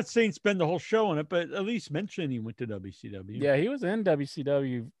can't. Yeah. I'm not saying spend the whole show on it, but at least mention he went to WCW. Yeah, he was in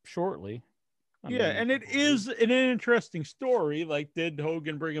WCW shortly. I mean, and it is an interesting story. Like, did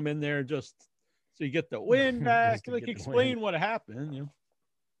Hogan bring him in there just so you get the win back? Like, explain what happened. You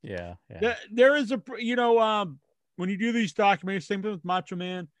know? Yeah. There is a when you do these documentaries, same thing with Macho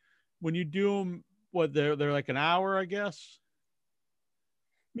Man, when you do them, they're like an hour, I guess.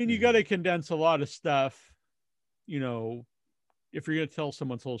 I mean, you got to condense a lot of stuff, if you're going to tell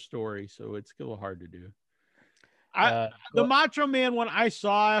someone's whole story. So it's a little hard to do. The Macho Man one I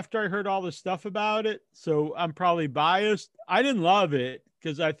saw after I heard all this stuff about it, so I'm probably biased. I didn't love it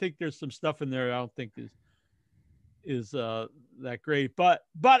because I think there's some stuff in there I don't think is that great, but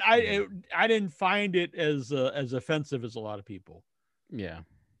I didn't find it as offensive as a lot of people. Yeah,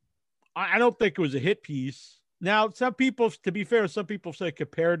 I don't think it was a hit piece. Now, some people, to be fair, some people say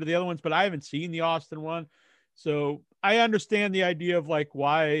compared to the other ones, but I haven't seen the Austin one. So I understand the idea of like,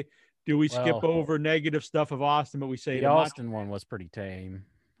 why do we skip Well, over negative stuff of Austin, but we say the the Macho? Austin one was pretty tame.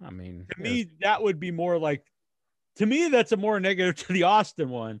 I mean, To me, that would be more like, to me, that's a more negative to the Austin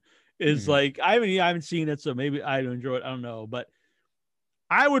one. Is like, I haven't seen it, so maybe I'd enjoy it. I don't know, but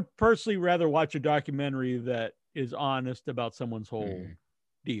I would personally rather watch a documentary that is honest about someone's whole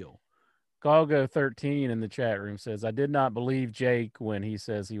deal. Galgo 13 in the chat room says, I did not believe Jake when he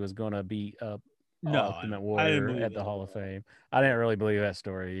says he was going to beat up Ultimate I didn't Warrior believe at the that. Hall of Fame. I didn't really believe that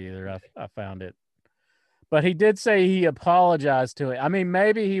story either. I found it. But he did say he apologized to it. I mean,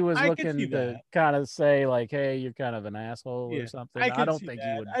 maybe he was I can see looking to that. kind of say, like, hey, you're kind of an asshole or something. I can don't see think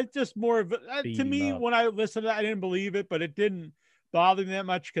that. he would. I just more of beat to him me up. when I listened to that, I didn't believe it, but it didn't bother me that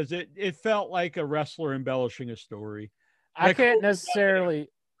much because it felt like a wrestler embellishing a story. I Like can't necessarily.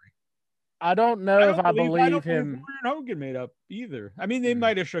 I don't I know if don't I believe believe Warrior him. and Hogan made up either. I mean, they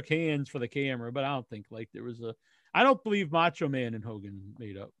might have shook hands for the camera, but I don't think like there was a. I don't believe Macho Man and Hogan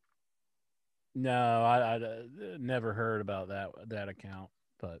made up. No, I never heard about that account,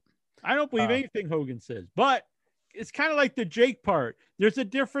 but I don't believe anything Hogan says, but it's kind of like the Jake part. There's a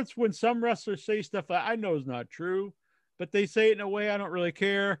difference when some wrestlers say stuff that I know is not true, but they say it in a way I don't really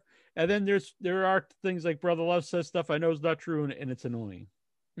care. And then there are things like Brother Love says stuff I know is not true, and it's annoying.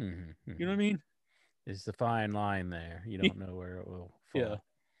 You know what I mean? It's the fine line there. You don't know where it will fall. Yeah.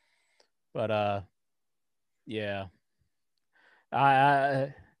 But yeah.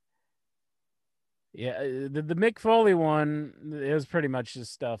 I yeah, the Mick Foley one, it was pretty much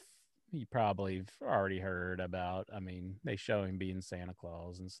just stuff you probably have already heard about. I mean, they show him being Santa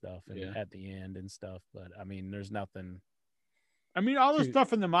Claus and stuff and at the end and stuff, but I mean, there's nothing. I mean, all the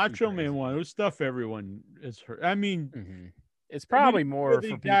stuff in the Macho crazy. Man one, it was stuff everyone has heard. I mean, it's probably more the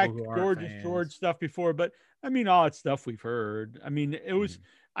for exact people who aren't Gorgeous fans. George stuff before, but I mean, all that stuff we've heard. I mean, it was.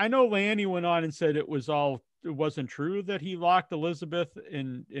 I know Lanny went on and said it wasn't true that he locked Elizabeth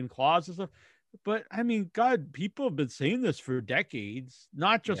in closets, but I mean, God, people have been saying this for decades.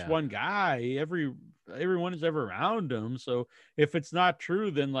 Not just one guy. Everyone is ever around him. So if it's not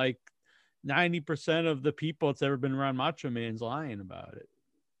true, then like 90% of the people that's ever been around Macho Man's lying about it.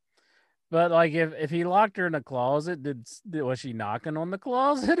 But like, if he locked her in a closet, was she knocking on the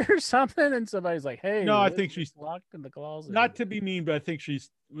closet or something? And somebody's like, "Hey, no, I think she's locked in the closet." Not to be mean, but I think she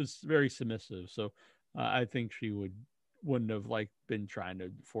was very submissive. So I think she wouldn't have like been trying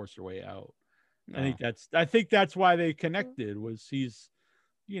to force her way out. No. I think that's why they connected. Was he's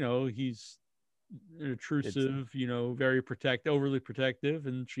intrusive, very overly protective,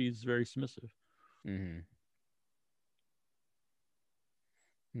 and she's very submissive.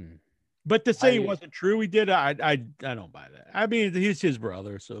 But to say it wasn't true, he did. I don't buy that. I mean, he's his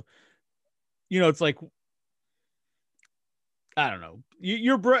brother, so it's like, I don't know.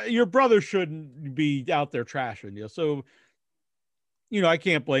 Your brother shouldn't be out there trashing you. So, I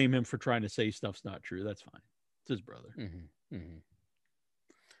can't blame him for trying to say stuff's not true. That's fine. It's his brother.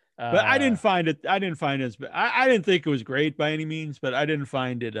 But I didn't find it. I didn't think it was great by any means, but I didn't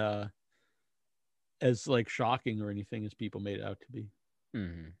find it as like shocking or anything as people made it out to be.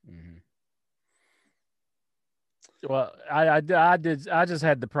 Well, I just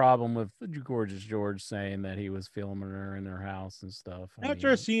had the problem with Gorgeous George saying that he was filming her in her house and stuff.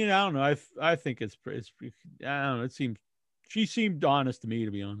 After seeing it, I don't know. I think it's I don't know. She seemed honest to me,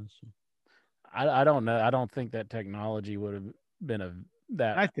 to be honest. I don't know. I don't think that technology would have been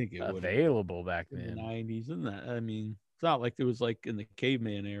I think it available back in then. The 90s, isn't that? I mean, it's not like it was like in the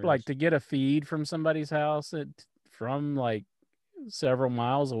caveman era. Like to get a feed from somebody's house from like several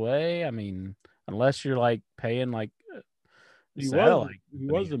miles away. I mean, unless you're like paying like he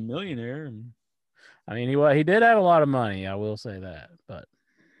was a millionaire. I mean, he did have a lot of money. I will say that, but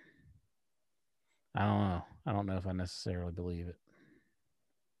I don't know. I don't know if I necessarily believe it.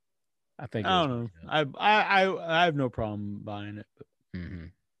 I think I don't know. I have no problem buying it. But...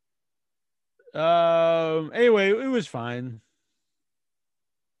 Anyway, it was fine.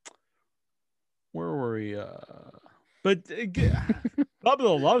 Where were we? But Bubba the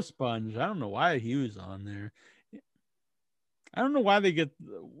Love Sponge, I don't know why he was on there. I don't know why they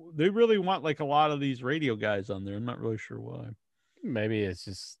really want like a lot of these radio guys on there. I'm not really sure why. Maybe it's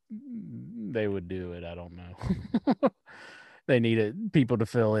just they would do it. I don't know. They needed people to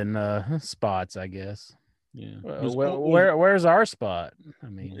fill in spots, I guess. Yeah. Where's our spot? I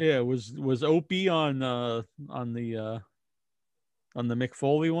mean, yeah, was Opie on the Mick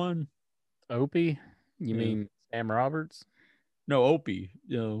Foley one? Opie? You mean Sam Roberts? No, Opie.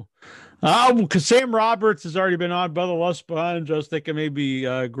 Because Sam Roberts has already been on Bubba Love Sponge. I was thinking maybe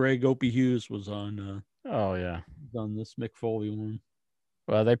Greg Opie Hughes was on. Oh yeah, on this Mick Foley one.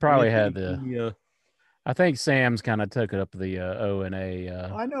 Well, they probably had Anthony, I think Sam's kind of took it up the O and A.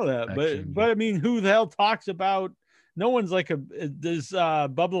 I know that, section. but I mean, who the hell talks about? No one's like does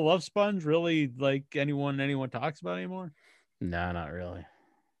Bubba Love Sponge really like anyone talks about anymore? No, not really.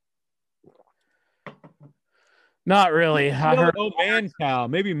 Not really. I heard. Oh, Man Cow.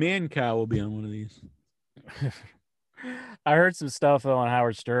 Maybe Man Cow will be on one of these. I heard some stuff on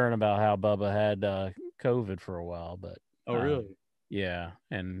Howard Stern about how Bubba had COVID for a while, but really? Yeah,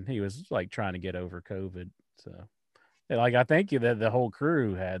 and he was like trying to get over COVID. So, like, I think that the whole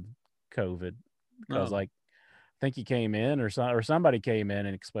crew had COVID because, like, I think he came in or somebody came in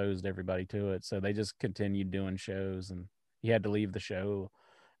and exposed everybody to it. So they just continued doing shows, and he had to leave the show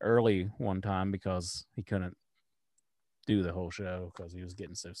early one time because he couldn't do the whole show because he was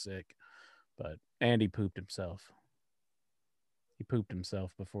getting so sick. But Andy pooped himself. He pooped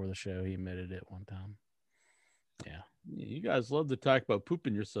himself before the show. He admitted it one time. Yeah. You guys love to talk about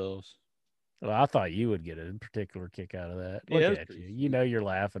pooping yourselves. Well, I thought you would get a particular kick out of that. Look at you. You know you're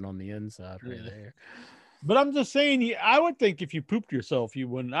laughing on the inside right there. But I'm just saying, I would think if you pooped yourself, you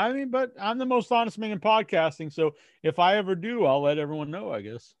wouldn't. I mean, but I'm the most honest man in podcasting. So if I ever do, I'll let everyone know, I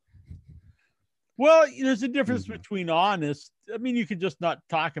guess. Well, there's a difference between honest. I mean, you could just not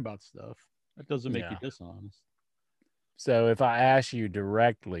talk about stuff. That doesn't make you dishonest. So if I ask you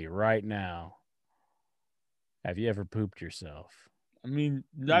directly right now, have you ever pooped yourself? I mean,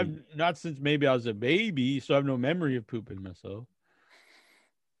 not since maybe I was a baby, so I have no memory of pooping myself.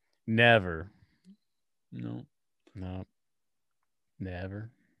 Never. No. Never.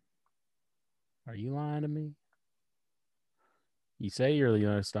 Are you lying to me? You say you're the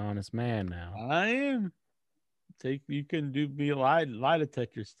most honest man now. I am. You can do me a lie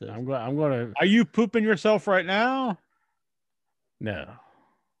detector stuff. I'm gonna. Are you pooping yourself right now? No.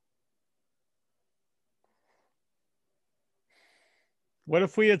 What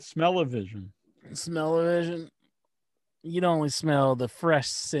if we had smell-o-vision? Smell-o-vision? You'd only smell the fresh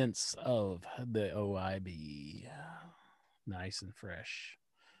scents of the OIB. Nice and fresh.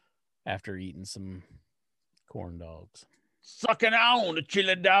 After eating some corn dogs. Sucking on the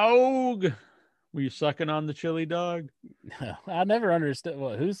chili dog. Were you sucking on the chili dog? No, I never understood.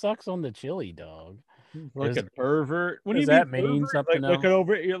 Who sucks on the chili dog? Like a pervert. What does that mean? Something like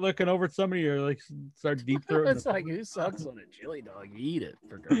you're looking over at somebody, you're like start deep throating. It's like, who sucks on a chili dog? You eat it,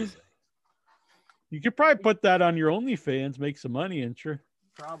 for Christ's sake. You could probably put that on your OnlyFans, make some money, ain't you?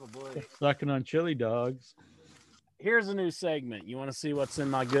 Probably. Sucking on chili dogs. Here's a new segment. You want to see what's in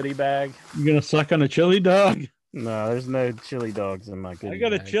my goodie bag? You gonna suck on a chili dog? No, there's no chili dogs in my goodie bag. I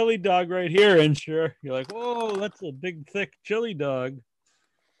got a chili dog right here, and sure. You're like, whoa, that's a big, thick chili dog.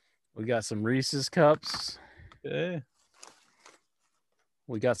 We got some Reese's cups. Okay.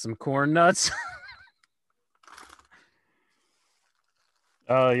 We got some corn nuts.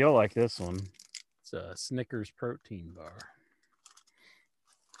 Oh, you'll like this one. It's a Snickers protein bar.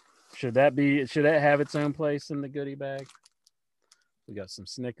 Should that have its own place in the goodie bag? We got some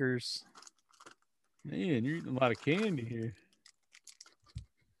Snickers. Man, you're eating a lot of candy here.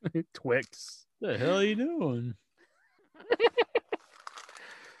 Twix. What the hell are you doing?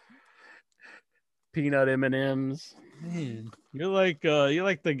 Peanut M&Ms. Man, you're like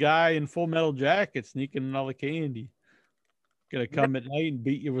the guy in Full Metal Jacket sneaking in all the candy. Gonna come at night and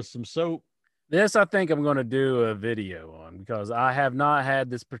beat you with some soap. This I think I'm going to do a video on because I have not had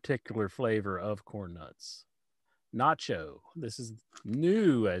this particular flavor of corn nuts. Nacho. This is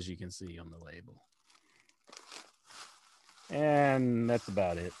new, as you can see on the label. And that's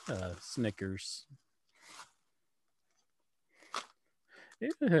about it. Snickers.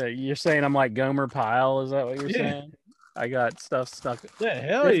 You're saying I'm like Gomer Pyle? Is that what you're saying? I got stuff stuck. The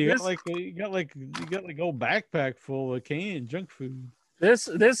hell, you got like old backpack full of canned junk food. This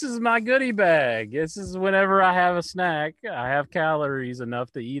is my goodie bag. This is whenever I have a snack, I have calories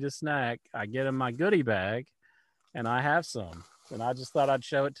enough to eat a snack. I get in my goodie bag, and I have some. And I just thought I'd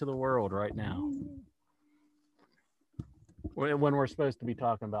show it to the world right now. When we're supposed to be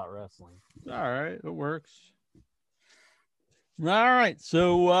talking about wrestling. All right, it works. All right,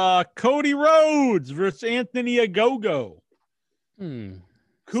 so Cody Rhodes versus Anthony Ogogo.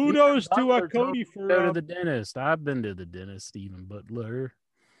 Kudos to Cody for go to the dentist. I've been to the dentist, Stephen Butler.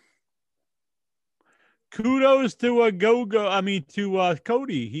 Kudos to Ogogo. I mean, to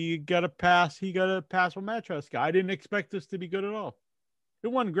Cody. He got a pass. He got a pass from Match guy. I didn't expect this to be good at all. It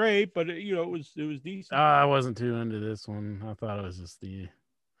wasn't great, but it was decent. I wasn't too into this one. I thought it was just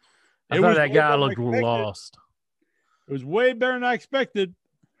I thought that guy looked lost. It was way better than I expected.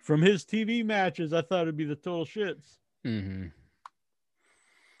 From his TV matches, I thought it'd be the total shits. Mm-hmm.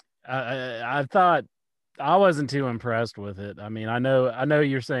 I thought I wasn't too impressed with it. I mean, I know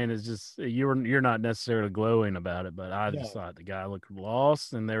you're saying it's just you're not necessarily glowing about it, but I just thought the guy looked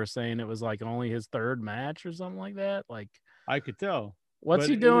lost, and they were saying it was like only his third match or something like that. Like I could tell. What's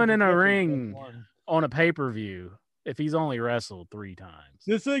he doing in a ring on a pay-per-view if he's only wrestled 3 times?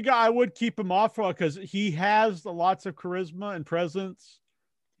 This is a guy I would keep him off for because he has lots of charisma and presence.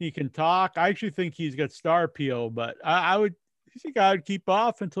 He can talk. I actually think he's got star appeal, but he's a guy I'd keep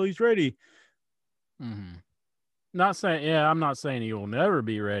off until he's ready. Mm-hmm. I'm not saying he will never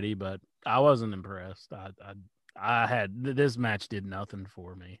be ready, but I wasn't impressed. I had this match did nothing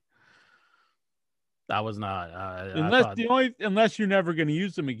for me. I was not. Unless you're never going to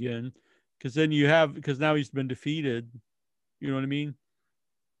use him again, because now he's been defeated. You know what I mean?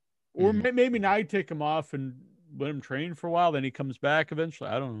 Or maybe now you take him off and let him train for a while, then he comes back eventually.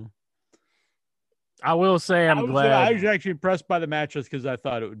 I don't know. I will say I'm glad. I was actually impressed by the matches because I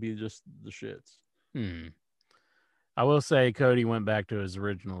thought it would be just the shits. I will say Cody went back to his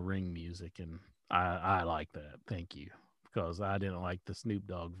original ring music, and I like that. Thank you, because I didn't like the Snoop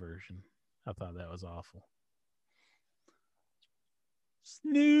Dogg version. I thought that was awful.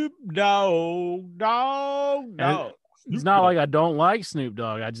 Snoop Dogg, dog. It's not like I don't like Snoop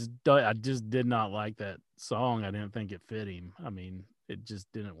Dogg. I just did not like that song. I didn't think it fit him. I mean, it just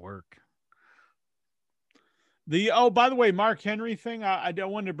didn't work. By the way, Mark Henry thing. I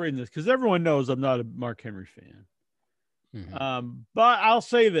don't want to bring this because everyone knows I'm not a Mark Henry fan. Mm-hmm. But I'll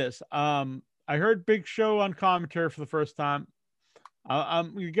say this. I heard Big Show on commentary for the first time.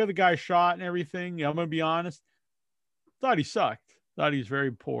 You give the guy a shot and everything. I'm going to be honest. Thought he sucked. Thought he was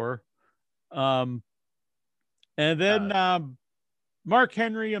very poor. And then Mark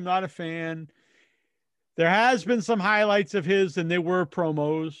Henry, I'm not a fan. There has been some highlights of his, and they were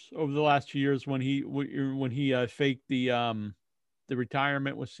promos over the last few years when he faked the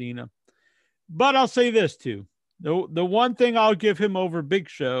retirement with Cena. But I'll say this too: the one thing I'll give him over Big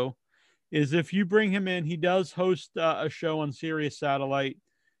Show is if you bring him in, he does host a show on Sirius Satellite,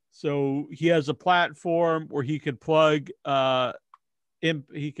 so he has a platform where he could plug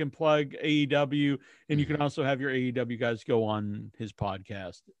he can plug AEW, and you can also have your AEW guys go on his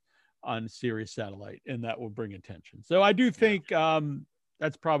podcast on Sirius Satellite, and that will bring attention. So I do think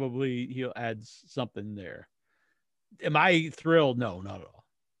that's probably he'll add something there. Am I thrilled? No, not at all.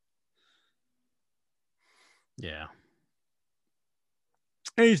 Yeah.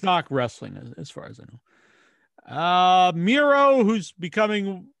 And he's not wrestling as far as I know. Miro, who's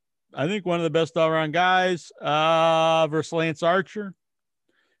becoming, I think, one of the best all-around guys, versus Lance Archer.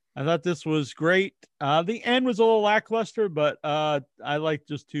 I thought this was great. The end was a little lackluster, but I like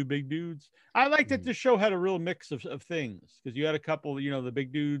just 2 big dudes. I like that this show had a real mix of things because you had a couple, the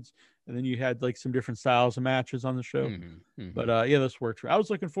big dudes, and then you had like some different styles of matches on the show. But yeah, this worked. I was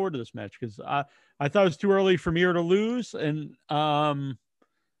looking forward to this match because I thought it was too early for Miro to lose, and I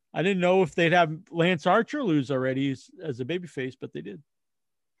didn't know if they'd have Lance Archer lose already as a babyface, but they did.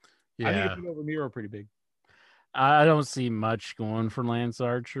 Yeah. I think it put over Miro pretty big. I don't see much going for Lance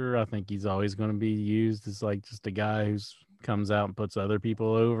Archer. I think he's always going to be used as like just a guy who comes out and puts other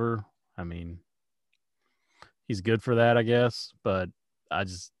people over. I mean, he's good for that, I guess, but I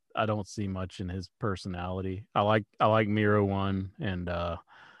don't see much in his personality. I like Miro one, and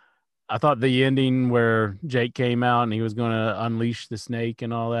I thought the ending where Jake came out and he was going to unleash the snake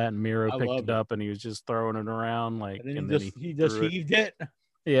and all that, and Miro picked it up and he was just throwing it around like, and then he just heaved it.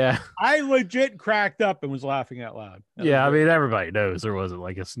 Yeah, I legit cracked up and was laughing out loud. Yeah, I mean, everybody knows there wasn't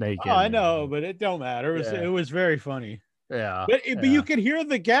like a snake. Oh, I know, but it don't matter. It was very funny. Yeah, but you could hear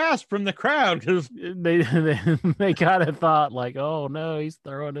the gasp from the crowd because they kind of thought like, oh no, he's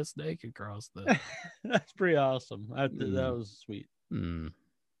throwing a snake across the. That's pretty awesome. That was sweet.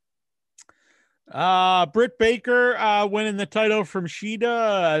 Britt Baker winning the title from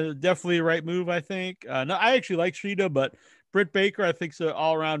Shida, definitely the right move, I think. No, I actually like Shida, but Britt Baker, I think, is an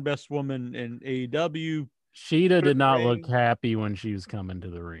all-around best woman in AEW. Shida did not look happy when she was coming to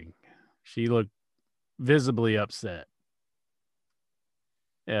the ring. She looked visibly upset.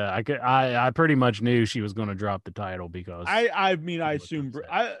 Yeah, I pretty much knew she was going to drop the title because I assume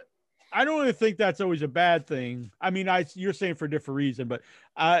I don't really think that's always a bad thing. I mean, you're saying for a different reason, but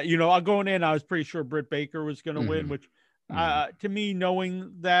I'll going in, I was pretty sure Britt Baker was going to win, which to me,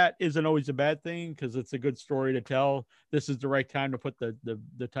 knowing that isn't always a bad thing because it's a good story to tell. This is the right time to put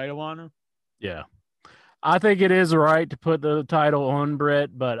the title on her. Yeah. I think it is right to put the title on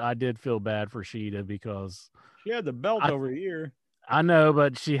Britt, but I did feel bad for Shida because she had the belt over here. I know,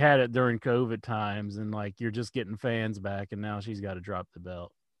 but she had it during COVID times, and like you're just getting fans back, and now she's got to drop the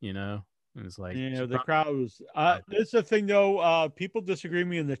belt. And it's like The crowd was. This is the thing, though. People disagree with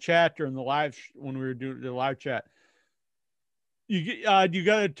me in the chat during the live when we were doing the live chat. You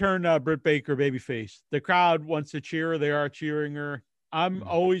got to turn Britt Baker babyface. The crowd wants to cheer her. They are cheering her. I'm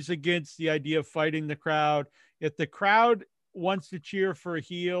always against the idea of fighting the crowd. If the crowd wants to cheer for a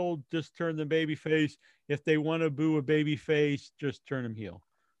heel, just turn them babyface. If they want to boo a babyface, just turn them heel.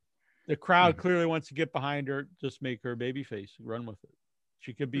 The crowd clearly wants to get behind her. Just make her babyface. Run with it.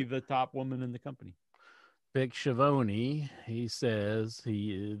 She could be the top woman in the company. Vic Schiavone, he says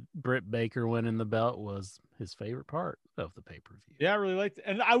Britt Baker winning the belt was his favorite part of the pay-per-view. Yeah, I really liked it.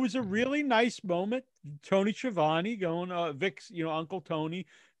 And it was a really nice moment. Tony Schiavone going, Vic's, Uncle Tony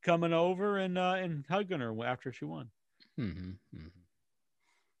coming over and hugging her after she won.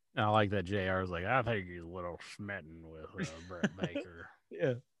 I like that JR was like, I think he's a little smitten with Britt Baker.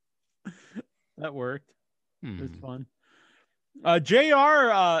 Yeah, that worked. It was fun.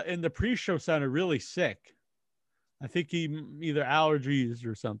 JR in the pre-show sounded really sick. I think he either allergies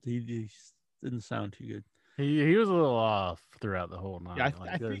or something. He didn't sound too good. He was a little off throughout the whole night. Yeah,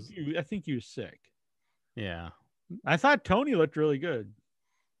 I think he was sick. Yeah, I thought Tony looked really good.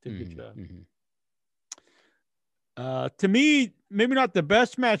 Did a good job. To me, maybe not the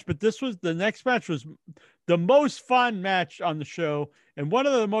best match, but the next match was the most fun match on the show, and one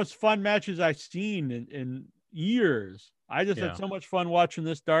of the most fun matches I've seen in years. I just had so much fun watching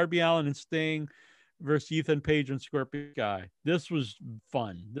this. Darby Allin and Sting versus Ethan Page and Scorpion Sky. This was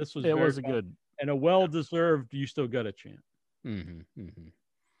fun. It was a good and a well-deserved "You Still Got a Chance."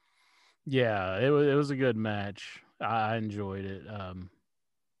 Yeah, it was a good match. I enjoyed it.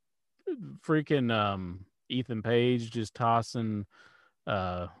 Ethan Page just tossing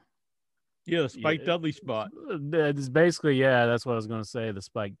the Spike Dudley spot. It's basically, that's what I was going to say, the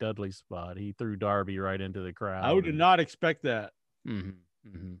Spike Dudley spot. He threw Darby right into the crowd. I did not expect that.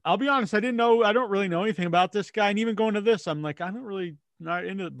 I'll be honest, I don't really know anything about this guy, and even going to this, I'm like, I don't really not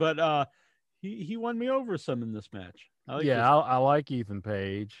into it, but he won me over some in this match. I like Ethan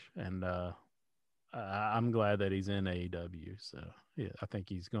Page, and I'm glad that he's in AEW. So yeah, I think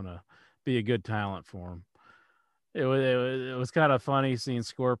he's gonna be a good talent for him. It was kind of funny seeing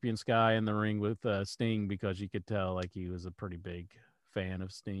Scorpion Sky in the ring with Sting, because you could tell like he was a pretty big fan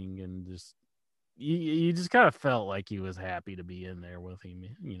of Sting, and just you just kind of felt like he was happy to be in there with him,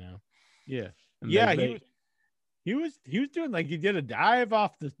 Yeah, he was doing, like, he did a dive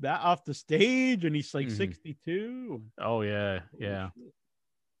off the stage, and he's like 62. Oh yeah.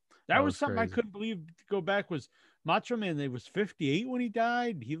 That was something crazy. I couldn't believe. To go back, was Macho Man. They was 58 when he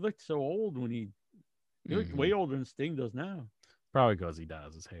died. He looked so old when he looked way older than Sting does now. Probably because he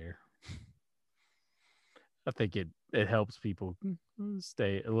dyes his hair. I think it helps people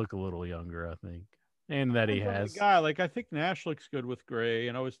look a little younger, I think. And that he has guy, like, I think Nash looks good with gray,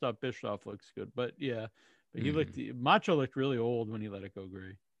 and I always thought Bischoff looks good, but yeah, but he Macho looked really old when he let it go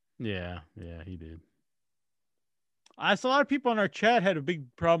gray. Yeah, he did. I saw a lot of people in our chat had a big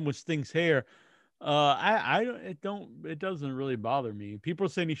problem with Sting's hair. It doesn't really bother me. People are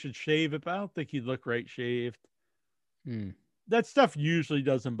saying he should shave it, but I don't think he'd look right shaved. That stuff usually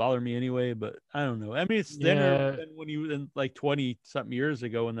doesn't bother me anyway, but I don't know. I mean, it's thinner than when he was in, like, 20 something years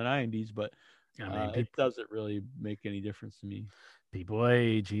ago in the 90s, but it doesn't really make any difference to me. People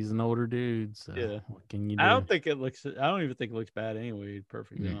age. He's an older dude, so what can you do? I don't even think it looks bad anyway,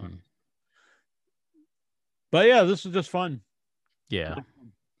 perfectly honest. But yeah, this was just fun. Yeah.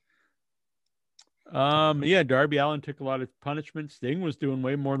 Darby Allin took a lot of punishment. Sting was doing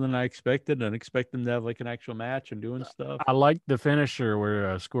way more than I expected, and expect him to have like an actual match and doing stuff. I liked the finisher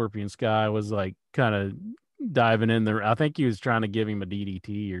where Scorpion Sky was like kind of diving in there. I think he was trying to give him a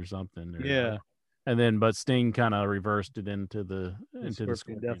DDT or something. And then, but Sting kind of reversed it into the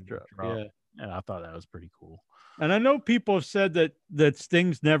Scorpion Death Drop. Yeah. And I thought that was pretty cool. And I know people have said that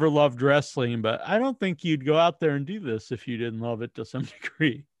Sting's never loved wrestling, but I don't think you'd go out there and do this if you didn't love it to some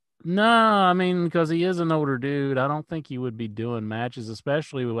degree. No, I mean, because he is an older dude, I don't think he would be doing matches,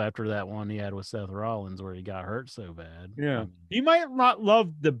 especially after that one he had with Seth Rollins where he got hurt so bad. Yeah. He might not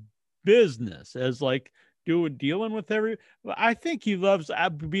love the business as like dealing with I think he loves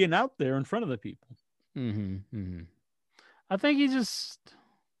being out there in front of the people. I think he just...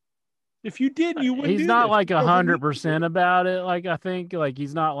 If you didn't, you wouldn't. He's not like 100% about it. Like, I think, like,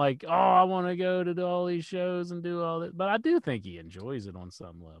 he's not like, oh, I want to go to all these shows and do all that. But I do think he enjoys it on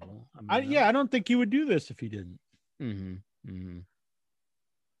some level. I don't think he would do this if he didn't.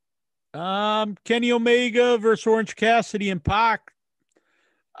 Kenny Omega versus Orange Cassidy and Pac.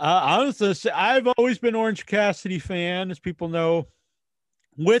 I was gonna say, I've always been Orange Cassidy fan, as people know.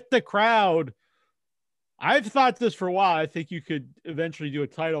 With the crowd, I've thought this for a while. I think you could eventually do a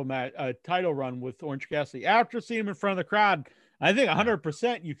title run with Orange Cassidy. After seeing him in front of the crowd, I think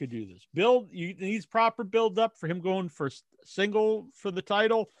 100% you could do this. Needs proper build up for him going for single for the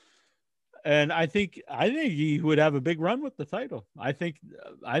title, and I think he would have a big run with the title. I think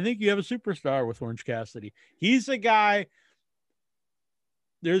you have a superstar with Orange Cassidy. He's a guy.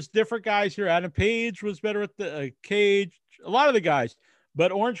 There's different guys here. Adam Page was better at the cage. A lot of the guys.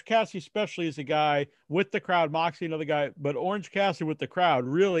 But Orange Cassidy especially is a guy with the crowd. Moxley, another guy. But Orange Cassidy with the crowd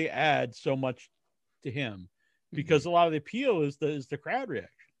really adds so much to him because a lot of the appeal is the crowd reaction.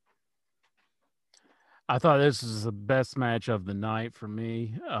 I thought this was the best match of the night for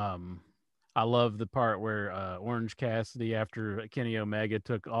me. I love the part where Orange Cassidy, after Kenny Omega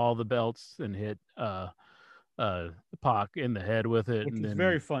took all the belts and hit Pac in the head with it. Which and is then,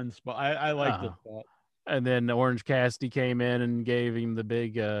 very fun spot. I like this spot. And then Orange Cassidy came in and gave him the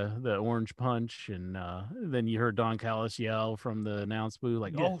big the orange punch, and then you heard Don Callis yell from the announce booth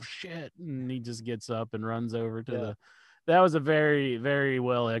like, "Oh shit!" and he just gets up and runs over to the. That was a very, very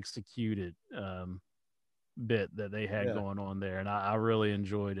well executed bit that they had going on there, and I really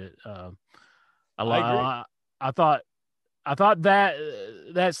enjoyed it. I thought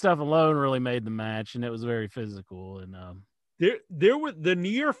that stuff alone really made the match, and it was very physical. And there were the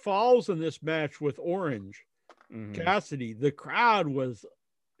near falls in this match with Orange Cassidy. The crowd was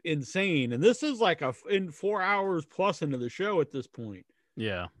insane, and this is like in 4 hours plus into the show at this point.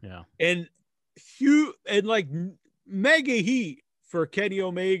 Yeah, and like mega heat for Kenny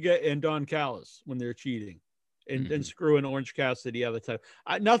Omega and Don Callis when they're cheating and screwing Orange Cassidy out of the time.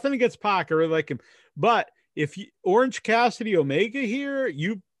 Nothing against Pac, I really like him, but if Orange Cassidy Omega here,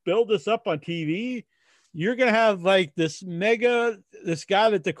 you build this up on TV, you're going to have like this guy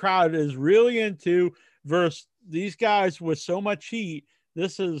that the crowd is really into versus these guys with so much heat.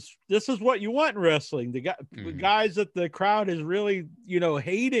 This is what you want in wrestling. The guys that the crowd is really,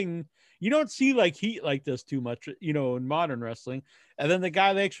 hating. You don't see like heat like this too much, in modern wrestling. And then the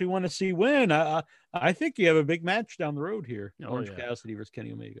guy they actually want to see win. I think you have a big match down the road here. Orange Cassidy versus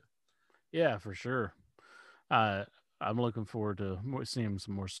Kenny Omega. Yeah, for sure. I'm looking forward to seeing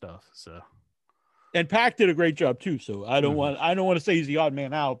some more stuff. So, and Pac did a great job too. So I don't want to say he's the odd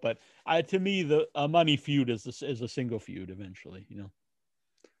man out, but to me the money feud is a single feud eventually.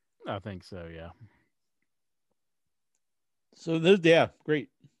 I think so. Yeah. So great.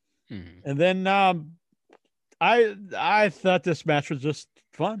 And then I thought this match was just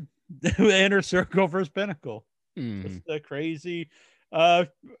fun. Inner Circle versus Pinnacle. Just a crazy.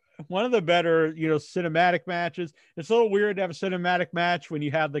 One of the better, cinematic matches. It's a little weird to have a cinematic match when you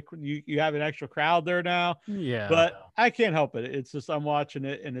have you have an actual crowd there now. Yeah, but I can't help it. It's just I'm watching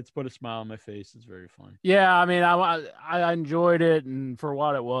it and it's put a smile on my face. It's very fun. Yeah, I mean, I enjoyed it and for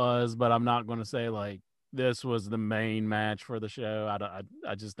what it was, but I'm not going to say like this was the main match for the show.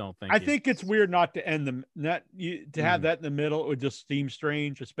 I just don't think. I think it's weird not to end to have that in the middle. It would just seem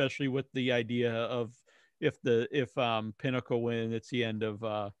strange, especially with the idea of if Pinnacle win, it's the end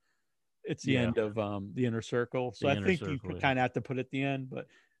of. It's the end of the Inner Circle. So I think you kind of have to put it at the end, but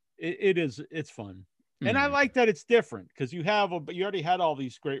it's fun. And I like that it's different because you already had all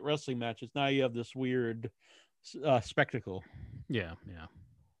these great wrestling matches. Now you have this weird spectacle. Yeah.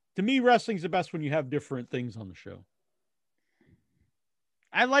 To me, wrestling's the best when you have different things on the show.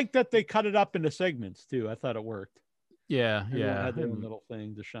 I like that they cut it up into segments too. I thought it worked. Yeah. Had their own little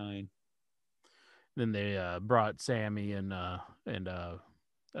thing to shine. Then they brought Sammy and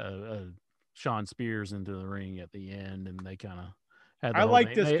Sean Spears into the ring at the end, and they kind of had. I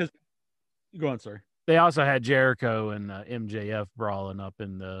like this because. Go on, sorry. They also had Jericho and MJF brawling up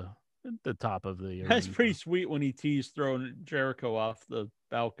in the top of the. That's pretty sweet when he teased throwing Jericho off the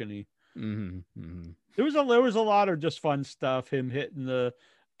balcony. There was a lot of just fun stuff. Him hitting the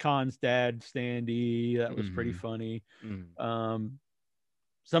Khan's dad, Standy, that was pretty funny. Some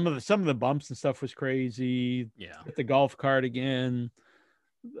of the bumps and stuff was crazy. Yeah, with the golf cart again.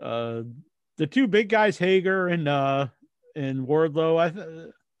 The two big guys, Hager and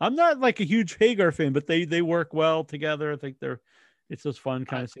Wardlow. I'm not like a huge Hager fan, but they work well together. I think it's just fun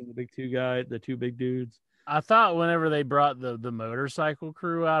kind of seeing the two big dudes. I thought whenever they brought the motorcycle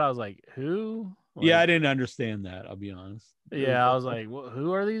crew out, I was like, who? Like, I didn't understand that. I'll be honest. I was like,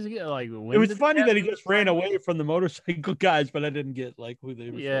 who are these guys? Like, it was funny that he just ran away from the motorcycle guys, but I didn't get like who they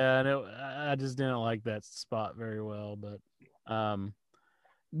were. Yeah, I just didn't like that spot very well, but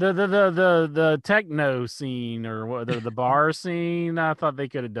the techno scene or the bar scene, I thought they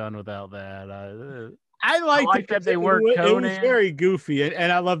could have done without that. I liked like it that 'cause they worked it was Conan. very goofy,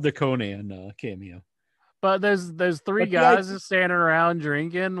 and I love the Conan cameo. But there's three But guys just standing around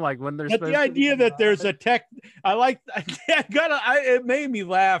drinking, like when they're But the supposed to be idea that there's a vibing. tech, it made me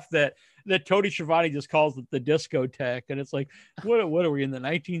laugh that Tony Schiavone just calls it the discotheque, and it's like, what are we in the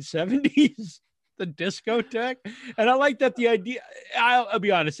 1970s? The discotheque, and I like that the idea. I'll be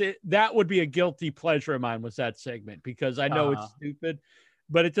honest, that would be a guilty pleasure of mine was that segment because I know it's stupid,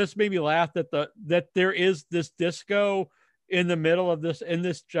 but it just made me laugh that there is this disco in the middle of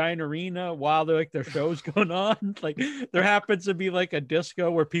this giant arena while their show's going on. Like there happens to be like a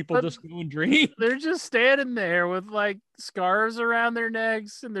disco where people just go and drink. They're just standing there with like scarves around their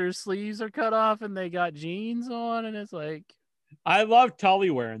necks and their sleeves are cut off and they got jeans on, and it's like, I love Tully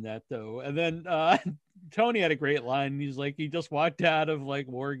wearing that though. And then Tony had a great line. He's like, he just walked out of like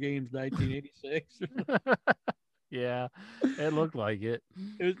War Games 1986. yeah, it looked like it.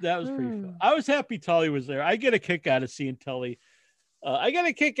 That was pretty fun. I was happy Tully was there. I get a kick out of seeing Tully. I get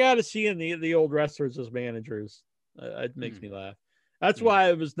a kick out of seeing the old wrestlers as managers. It makes me laugh. That's why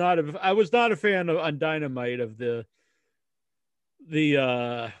I was not a fan of on Dynamite of the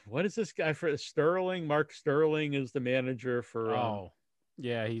what is this guy for Sterling? Mark Sterling is the manager for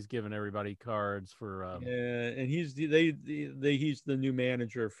yeah, he's giving everybody cards for and he's he's the new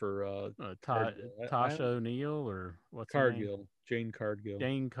manager for Tasha O'Neil or what's Cargill, Jane Cargill.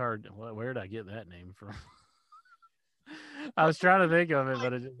 Where did I get that name from? I was trying to think of it,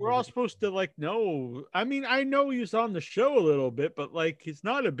 but we're all supposed to like know. I mean, I know he's on the show a little bit, but like it's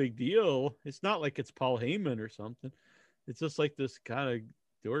not a big deal. It's not like it's Paul Heyman or something. It's just like this kind of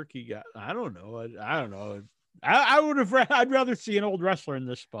dorky guy. I don't know. I don't know. I'd rather see an old wrestler in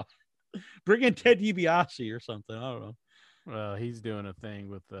this spot. Bring in Ted DiBiase or something. I don't know. Well, he's doing a thing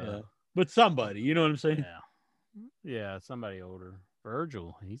with but somebody, you know what I'm saying? Yeah, somebody older.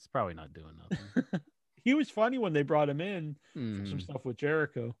 Virgil, he's probably not doing nothing. He was funny when they brought him in for some stuff with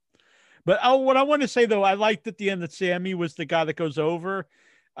Jericho. But what I want to say though, I liked at the end that Sammy was the guy that goes over.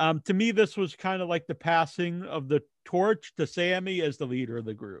 To me, this was kind of like the passing of the torch to Sammy as the leader of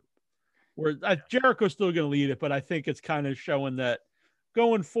the group. Where Jericho's still going to lead it, but I think it's kind of showing that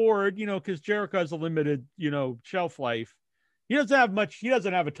going forward, because Jericho has a limited, shelf life. He doesn't have much. He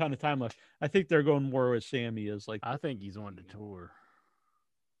doesn't have a ton of time left. I think they're going more with Sammy as like. I think he's wanting to tour.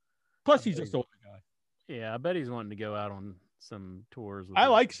 Plus, he's just an older guy. Yeah, I bet he's wanting to go out on some tours. I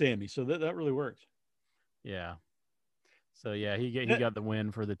like Sammy, so that really works. Yeah. So yeah, he got the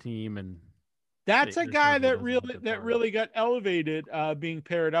win for the team, and that's a guy that really got elevated, being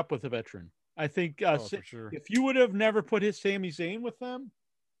paired up with a veteran. I think for sure. If you would have never put his Sami Zayn with them,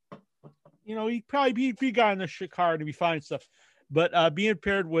 he'd probably be a guy in the shit card to be fine and stuff. But being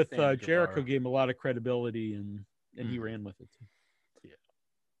paired with Jericho gave him a lot of credibility, and he ran with it too. Yeah.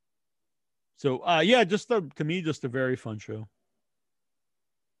 So just to me, just a very fun show.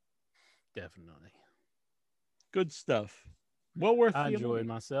 Definitely. Good stuff. Well worth. I enjoyed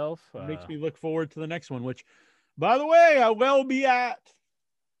myself. Makes me look forward to the next one, which, by the way, I will be at.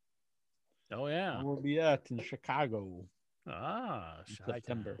 Oh yeah, I will be at in Chicago. In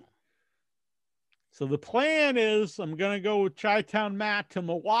September. So the plan is I'm gonna go with Chi-Town Matt to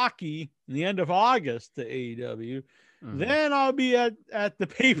Milwaukee in the end of August to AEW. Then I'll be at the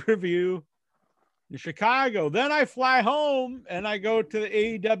pay-per-view in Chicago. Then I fly home and I go to the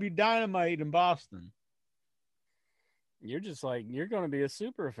AEW Dynamite in Boston. You're going to be a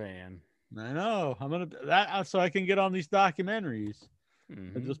super fan. I know. I'm going to that so I can get on these documentaries.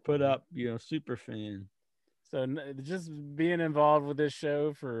 I just put up, super fan. So just being involved with this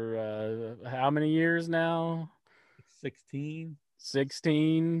show for how many years now? 16.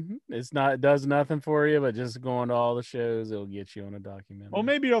 16. It does nothing for you, but just going to all the shows, it'll get you on a documentary. Well,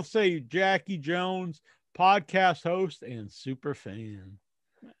 maybe they'll say Jackie Jones, podcast host, and super fan.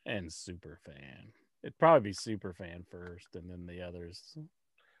 It'd probably be super fan first, and then the others.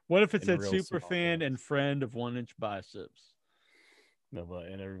 What if it said super fan and friend of 1 inch biceps? No,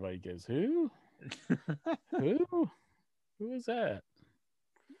 and everybody goes, who? Who is that?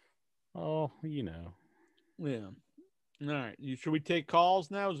 Oh, Yeah. All right. Should we take calls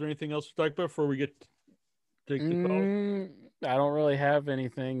now? Is there anything else to talk about before we take the calls? I don't really have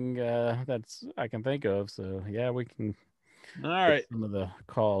anything that's I can think of. So yeah, we can. All right. Some of the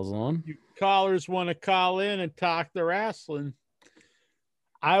calls on. You callers want to call in and talk the wrestling.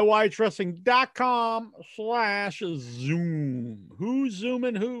 iWatchWrestling.com/Zoom. Who's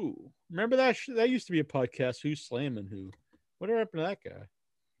zooming who? Remember that? That used to be a podcast. Who's slamming who? Whatever happened to that guy?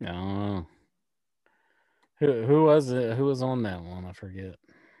 No. Who was it? Who was on that one? I forget.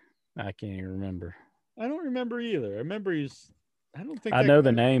 I can't even remember. I don't remember either. I remember I don't think I know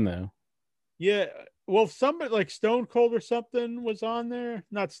the name though. Yeah, Well, somebody like Stone Cold or something was on there.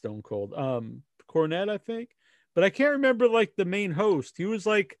 Not Stone Cold. Cornette, I think. But I can't remember like the main host. He was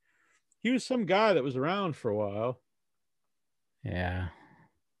some guy that was around for a while. Yeah.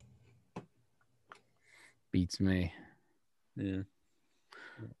 Beats me. Yeah.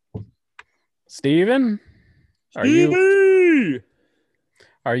 Steven? Are you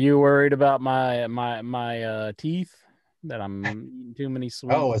worried about my teeth? That I'm eating too many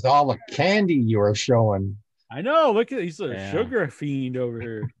sweets? Oh, it's all the candy you were showing. I know. Look at he's a sugar fiend over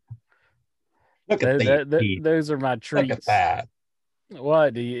here. Look at those are my treats. Look at that.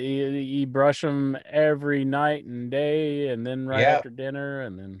 What do you brush them every night and day, and then after dinner,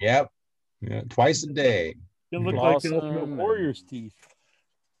 and then yeah, twice a day. It looked like the Ultimate Warrior's teeth.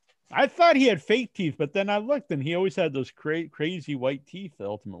 I thought he had fake teeth, but then I looked and he always had those crazy white teeth. The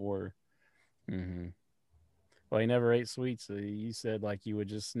Ultimate Warrior. Mm-hmm. Well, he never ate sweets. So you said like you would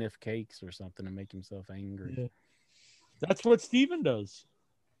just sniff cakes or something and make himself angry. Yeah. That's what Steven does.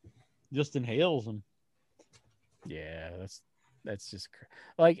 Just inhales them. Yeah, that's just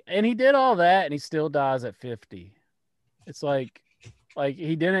like, and he did all that and he still dies at 50. It's like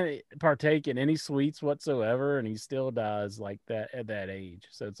he didn't partake in any sweets whatsoever and he still dies like that at that age.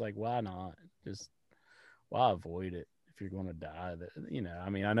 So it's like, why not? Just why avoid it if you're going to die? I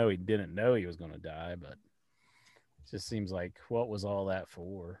mean, I know he didn't know he was going to die, but it just seems like, what was all that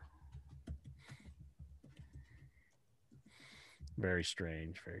for? Very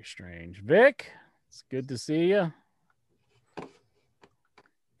strange, very strange. Vic, it's good to see you.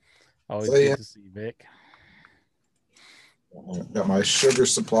 Always good to see Vic. Got my sugar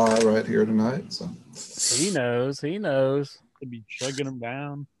supply right here tonight. So he knows. To be chugging them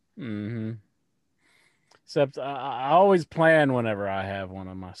down. Mm-hmm. Except I always plan whenever I have one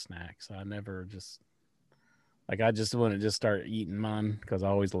of my snacks. I never just I just want to just start eating mine because I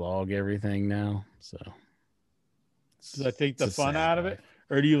always log everything now. So does that take the fun out of it?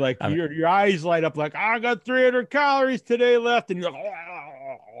 Or do you your eyes light up like, I got 300 calories today left, and you're like,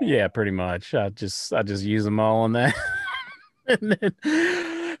 oh. Yeah, pretty much. I just use them all on that. and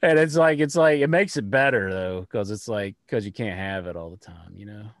it's like it makes it better though, because you can't have it all the time, It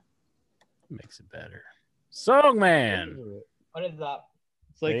makes it better. Songman. What is up?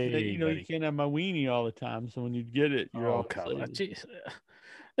 It's like you can't have my weenie all the time, so when you get it, you're all excited.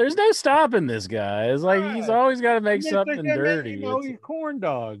 There's no stopping this guy. It's like he's always got to make something dirty. Corn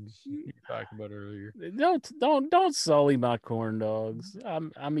dogs you were talking about earlier. Don't sully my corn dogs.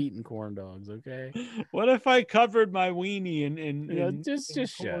 I'm eating corn dogs. Okay. What if I covered my weenie in just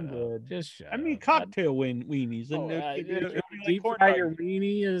shut up. Just shut up. I mean cocktail weenies. Deep fry your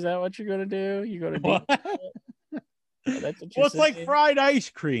weenie? Is that what you're gonna do? You're gonna do? It's like fried ice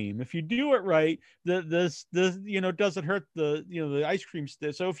cream. If you do it right, this doesn't hurt the ice cream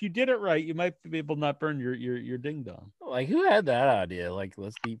stick. So if you did it right, you might be able to not burn your ding dong. Like, who had that idea? Like,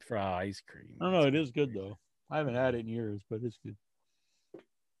 let's deep fry ice cream. I don't know. It is good though. I haven't had it in years, but it's good.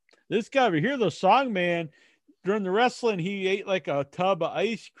 This guy over here, the song man, during the wrestling, he ate like a tub of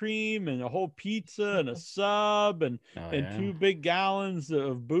ice cream and a whole pizza and a sub and 2 big gallons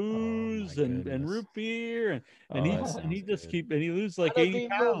of booze and root beer and he loses like 80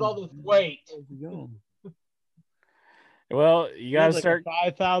 pounds. All this weight. Well, you gotta start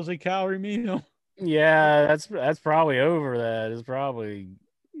 5,000 calorie meal. Yeah, that's probably over that. It's probably,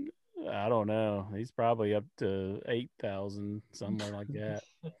 I don't know. He's probably up to 8,000, somewhere like that.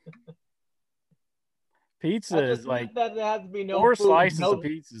 Pizza is like that there has to be 4 slices of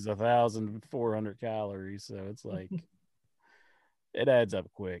pizza is 1,400 calories, so it's like it adds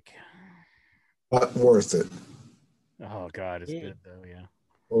up quick. But worth it. Oh God, it's good though. Yeah,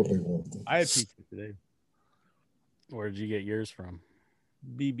 totally worth it. I had pizza today. Where did you get yours from?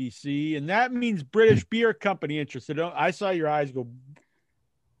 BBC, and that means British Beer Company interested. I saw your eyes go.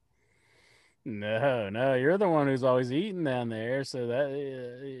 No, you're the one who's always eating down there, so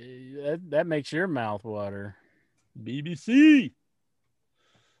that makes your mouth water. BBC,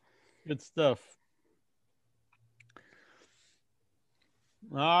 good stuff.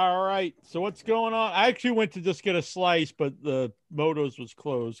 All right, so what's going on? I actually went to just get a slice, but the Moto's was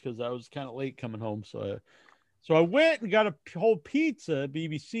closed because I was kind of late coming home. So I went and got a whole pizza at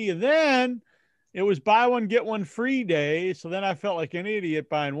BBC, and then it was buy one, get one free day. So then I felt like an idiot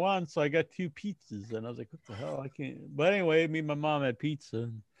buying one. So I got 2 pizzas and I was like, what the hell? I can't. But anyway, me and my mom had pizza.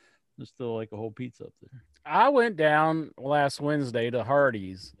 And there's still like a whole pizza up there. I went down last Wednesday to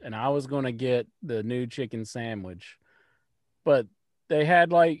Hardee's and I was going to get the new chicken sandwich. But they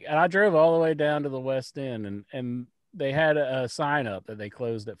had and I drove all the way down to the West End and they had a sign up that they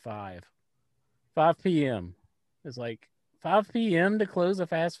closed at 5 p.m. It's like 5 p.m. to close a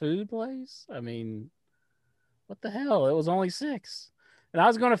fast food place? I mean, what the hell? It was only 6. And I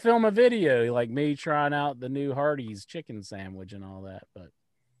was going to film a video, like me trying out the new Hardee's chicken sandwich and all that, but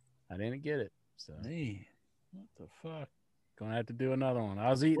I didn't get it. So, Man, what the fuck? gonna have to do another one. I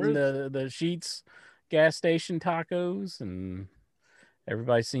was eating the Sheets gas station tacos, and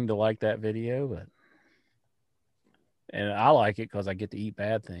everybody seemed to like that video, and I like it because I get to eat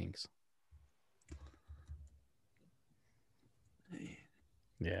bad things.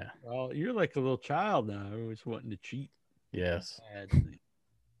 Yeah. Well, you're like a little child now, always wanting to cheat. Yes.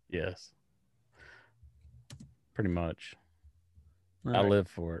 Yes. Pretty much. All I right. live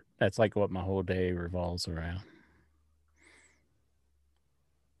for it. That's like what my whole day revolves around.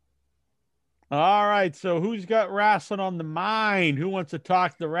 All right. So who's got wrestling on the mind? Who wants to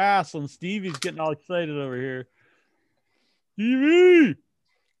talk the wrestling? Stevie's getting all excited over here. Stevie!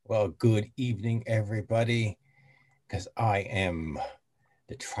 Well, good evening, everybody, because I am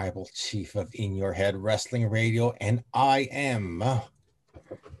the tribal chief of In Your Head Wrestling Radio, and I am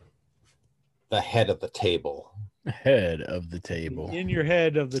the head of the table. Head of the table. In your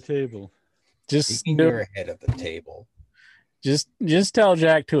head of the table. Just In your head of the table. Just tell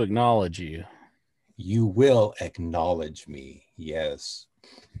Jack to acknowledge you. You will acknowledge me, yes.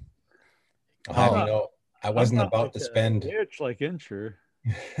 I'll have you know, I wasn't about to spend. It's like Incher.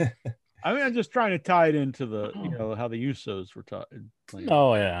 I mean, I'm just trying to tie it into the, how the Usos were playing.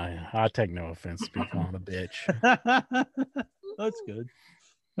 Oh yeah, I take no offense to be called a bitch. That's good.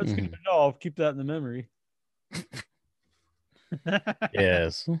 That's good to know. I'll keep that in the memory.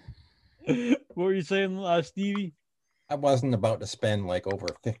 Yes. What were you saying, Stevie? I wasn't about to spend like over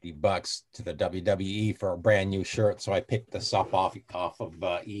 $50 to the WWE for a brand new shirt, so I picked this up off of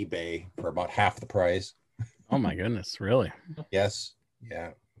eBay for about half the price. Oh my goodness, really? Yes.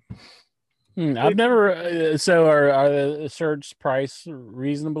 Yeah. I've never. So are the shirts priced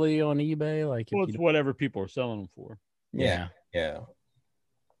reasonably on eBay? Like, well, it's whatever people are selling them for. Yeah.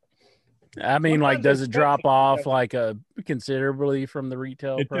 I mean, Sometimes like, does it's it drop off like considerably from the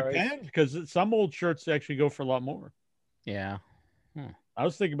retail price? It depends, because some old shirts actually go for a lot more. Yeah. I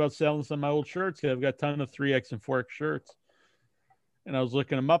was thinking about selling some of my old shirts. I've got a ton of 3X and 4X shirts, and I was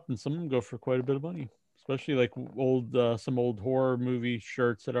looking them up, and some of them go for quite a bit of money, especially like some old horror movie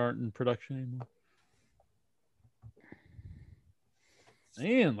shirts that aren't in production anymore.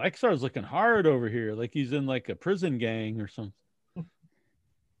 Man, Lexar's looking hard over here, like he's in like a prison gang or something.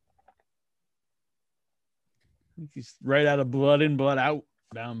 He's right out of Blood In, Blood Out,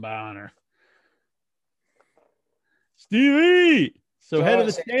 Bound by Honor. Stevie! So head of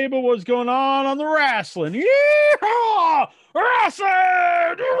the table, what's going on the wrestling? Yeehaw! Wrestling!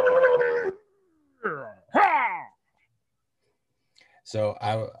 So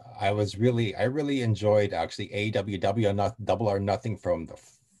I really enjoyed actually AEW Double or Nothing from the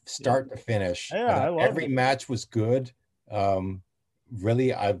start to finish. Yeah, I love every it. match was good.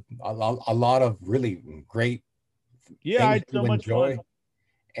 Really, a lot of really great things to enjoy.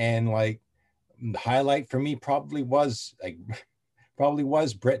 And like the highlight for me probably was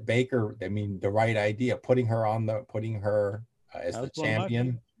Britt Baker. I mean, the right idea, putting her as the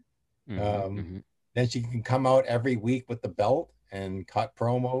champion. Then she can come out every week with the belt and cut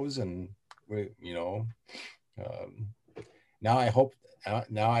promos, and now I hope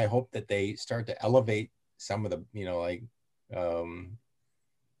that they start to elevate some of the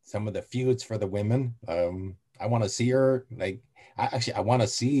some of the feuds for the women. I want to see her I want to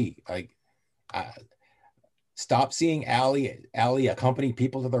see stop seeing Allie accompany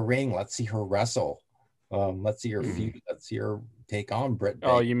people to the ring. Let's see her wrestle. Let's see her feud. Let's see her take on Britt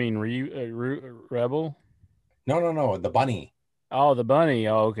Baker. Oh, you mean Rebel? No, the bunny. Oh, the bunny.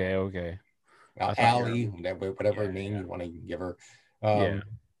 Oh, okay. Allie, whatever name you want to give her.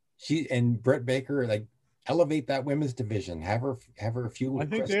 She and Britt Baker, like, elevate that women's division. Have her feud. I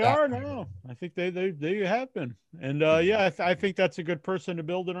think they are now. I think they have been, and I think that's a good person to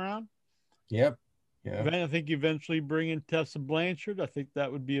build it around. Yep. Yeah. I think eventually bring in Tessa Blanchard. I think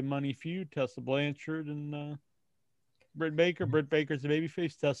that would be a money feud. Tessa Blanchard and Britt Baker. Britt Baker's a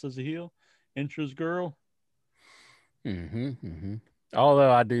babyface. Tessa's a heel. Intra's girl.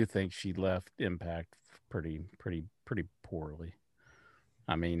 Although I do think she left Impact pretty poorly.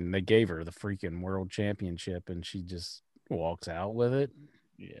 I mean, they gave her the freaking world championship, and she just walks out with it.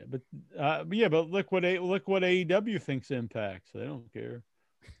 Yeah, but look what AEW thinks Impact. So they don't care.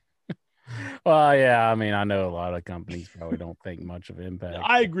 Well, yeah, I mean, I know a lot of companies probably don't think much of Impact.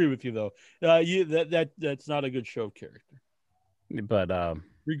 I agree with you though. That's not a good show character. But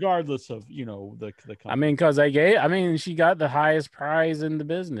regardless of the company. I mean, because she got the highest prize in the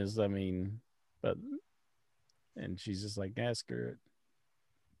business. I mean, but And she's just like, yeah, screw it.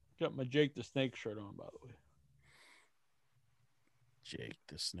 Got my Jake the Snake shirt on, by the way. Jake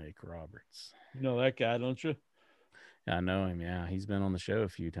the Snake Roberts. You know that guy, don't you? I know him. Yeah, he's been on the show a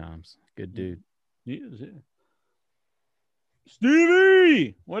few times. Good dude. He is. Yeah.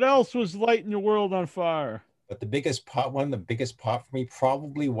 Stevie, what else was lighting your world on fire? But the biggest pop for me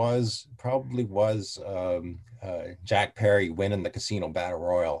probably was Jack Perry winning the Casino Battle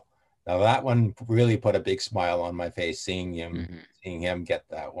Royal. Now that one really put a big smile on my face seeing him get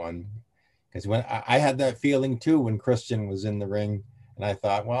that one. Because when I had that feeling too when Christian was in the ring, and I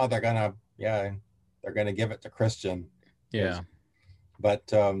thought, well, they're gonna give it to Christian. Yeah. But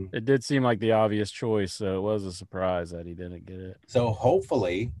it did seem like the obvious choice, so it was a surprise that he didn't get it. So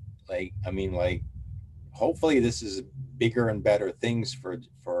hopefully, hopefully this is bigger and better things for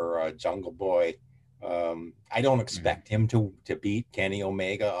Jungle Boy. I don't expect him to beat Kenny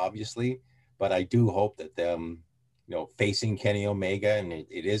Omega, obviously, but I do hope that facing Kenny Omega, and it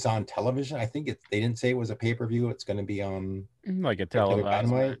is on television. I think they didn't say it was a pay-per-view. It's going to be on like a televised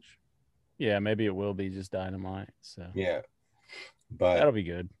match. Yeah, maybe it will be just Dynamite. So yeah, but that'll be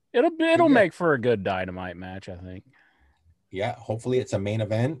good. It'll make for a good Dynamite match, I think. Yeah, hopefully it's a main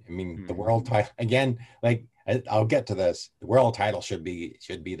event. I mean, the world title again. Like I'll get to this. The world title should be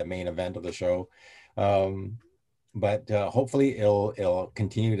the main event of the show. But hopefully it'll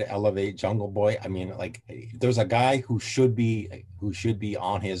continue to elevate Jungle Boy. I mean, like there's a guy who should be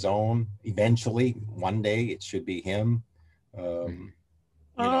on his own eventually. One day it should be him.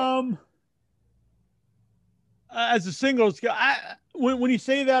 As a singles guy, when you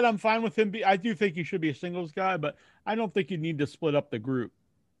say that, I'm fine with him. I do think he should be a singles guy, but I don't think you need to split up the group.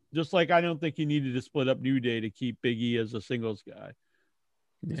 Just like I don't think you needed to split up New Day to keep Big E as a singles guy.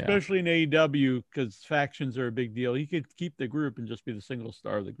 Yeah. Especially in AEW, because factions are a big deal. He could keep the group and just be the single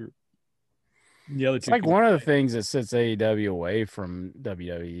star of the group. The other it's like one of the things that sets AEW away from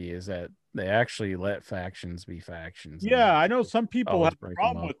WWE is that they actually let factions be factions. Yeah, I know some people have a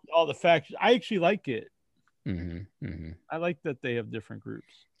problem with all the factions. I actually like it. I like that they have different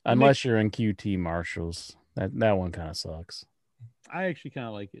groups. Unless you're in QT Marshals. That one kind of sucks. I actually kind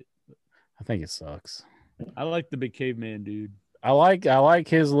of like it. I think it sucks. I like the big caveman dude. I like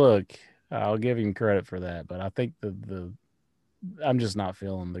his look. I'll give him credit for that, but I think I'm just not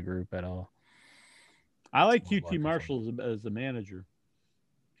feeling the group at all. I like QT Marshall as the manager.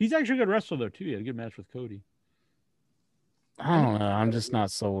 He's actually a good wrestler though too. He had a good match with Cody. I don't know. I'm just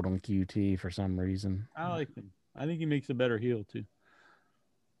not sold on QT for some reason. I like him. I think he makes a better heel too.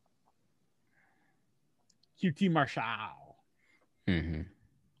 QT Marshall.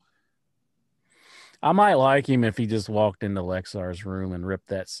 I might like him if he just walked into Lexar's room and ripped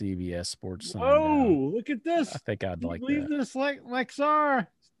that CBS Sports sign down. Look at this. I think I'd like that. This Lexar.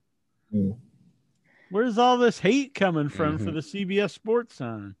 Where's all this hate coming from for the CBS Sports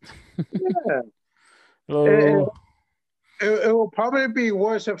sign? Yeah. It will probably be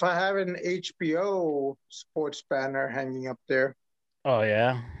worse if I have an HBO sports banner hanging up there. Oh,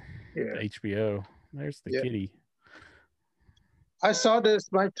 yeah? Yeah. HBO. There's the kitty. I saw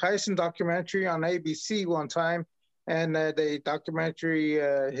this Mike Tyson documentary on ABC one time, and they documentary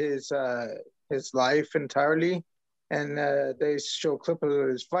his life entirely, and they show clips of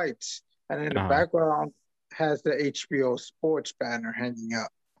his fights, and in the background has the HBO Sports banner hanging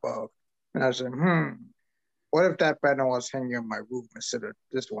up above. And I was like, what if that banner was hanging in my room instead of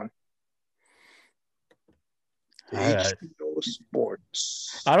this one? HBO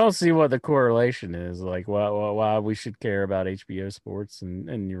Sports. I don't see what the correlation is. Like, why we should care about HBO Sports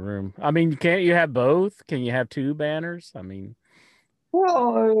in your room? I mean, can't you have both? Can you have two banners? I mean,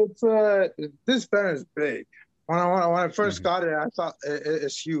 well, it's this banner is big. When I first got it, I thought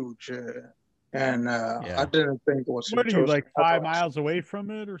it's huge, and I didn't think it was. What are you like 5 miles away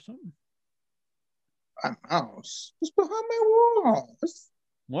from it or something? I don't know. It's behind my wall.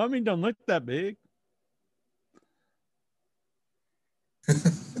 Well, I mean, don't look that big.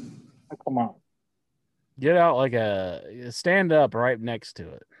 Come on. Get out like stand up right next to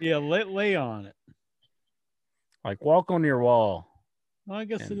it. Yeah, lay on it. Like walk on your wall. Well, I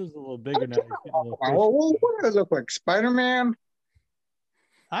guess it is a little bigger now. What does it look like? Spider-Man?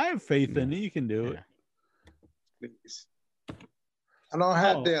 I have faith in it. You can do it. Please. I don't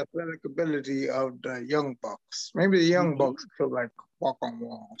have the athletic ability of the Young Bucks. Maybe the Young Bucks could like walk on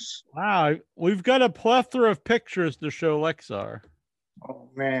walls. Wow, we've got a plethora of pictures to show Lexar. Oh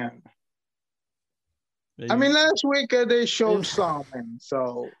man! I mean, last week they showed Solomon.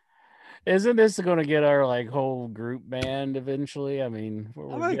 So, isn't this going to get our like whole group banned eventually? I mean,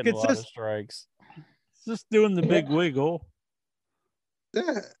 we're getting a lot of strikes. It's just doing the big wiggle.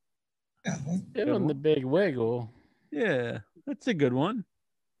 Yeah. Doing the big wiggle. Yeah, that's a good one.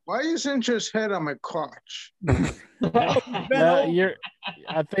 Why is Intra's head on my crotch? No,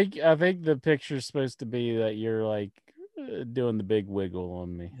 I think the picture's supposed to be that you're like doing the big wiggle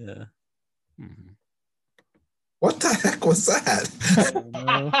on me. Yeah. Mm-hmm. What the heck was that?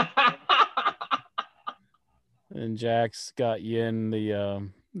 And Jack's got you in the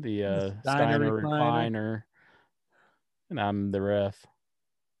Steiner recliner, and I'm the ref.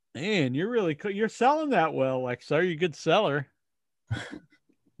 Man, you're selling that well, Lexar. You're a good seller.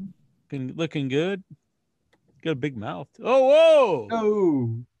 Looking good. Got a big mouth. Oh,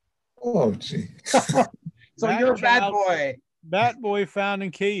 whoa! Oh, gee. So you're a bad boy. Bat boy found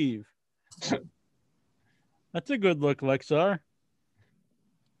in cave. That's a good look, Lexar.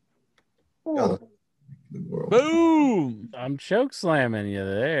 Oh. Boom! I'm choke slamming you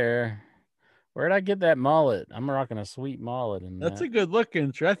there. Where'd I get that mullet? I'm rocking a sweet mullet in That's that. a good look,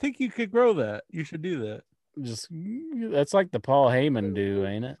 Intra. I think you could grow that. You should do that. That's like the Paul Heyman do,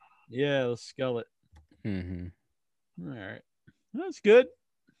 ain't it? Yeah, the skillet. Mm-hmm. All right. That's good.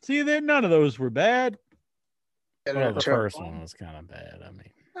 See, none of those were bad. Well, the first one was kind of bad. I mean,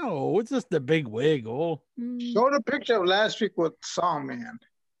 no, it's just a big wiggle. Show the picture of last week with Songman.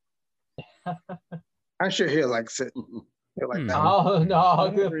 I'm sure he likes it. Like that. Oh no, I I'll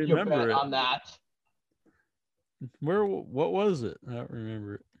don't give you a bet remember it. on that. What was it? I don't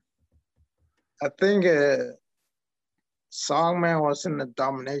remember it. I think Songman was in the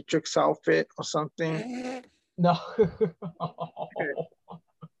dominatrix outfit or something. No.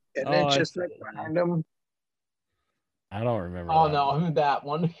 And then just like behind him. I don't remember. Oh no, that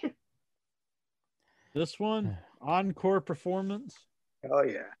one. This one, encore performance. Oh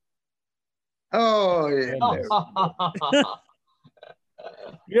yeah. Oh yeah.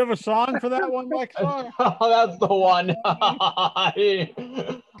 You have a song for that one, Lexar? Oh, that's the one. I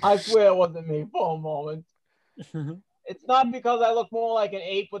swear it wasn't me for a moment. It's not because I look more like an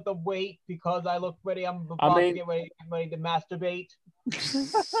ape with the weight, because I look ready. I'm about to get ready to masturbate.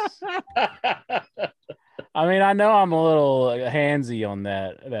 I mean, I know I'm a little handsy on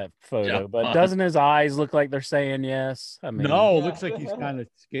that photo, but doesn't his eyes look like they're saying yes? I mean, no, it looks like he's kind of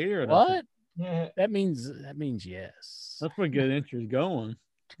scared. What? That means yes. That's what good Intra's going.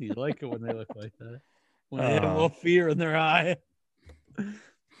 You like it when they look like that. When they have a little fear in their eye.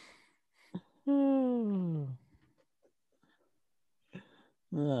 All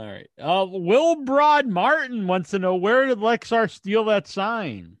right. Will Broad Martin wants to know, where did Lexar steal that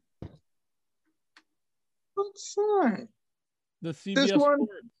sign? What sign? The CBS This one?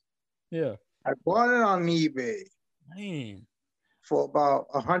 Sports. Yeah. I bought it on eBay. Man. For about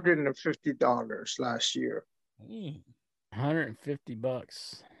 $150 last year.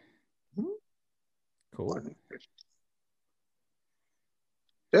 $150. Cool.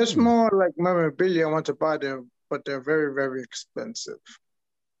 There's more like memorabilia I want to buy them, but they're very, very expensive.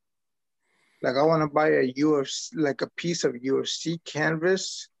 Like I want to buy a UFC, like a piece of UFC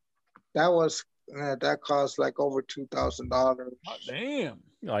canvas. That cost like over $2,000. Oh, damn.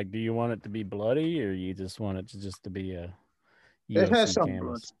 Like, do you want it to be bloody, or you just want it to be a UFC it has some canvas?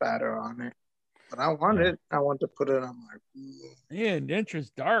 blood spatter on it, but I want it. I want to put it on my. Man, the entrance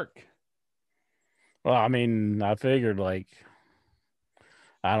dark. Well, I mean, I figured like,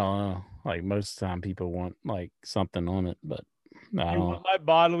 I don't know, like most of the time people want like something on it, but I don't want my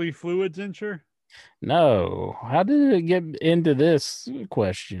bodily fluids, Intra? No. How did it get into this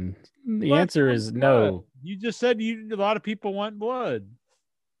question? The answer is no. You just said a lot of people want blood.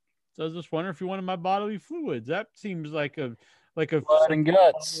 So I was just wondering if you wanted my bodily fluids. That seems like a blood and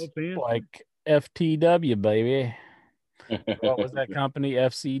guts, like FTW, baby. What was that company?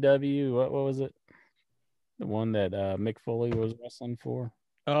 FCW. What was it? The one that Mick Foley was wrestling for.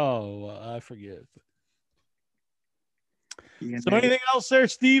 Oh, I forget. So anything else there,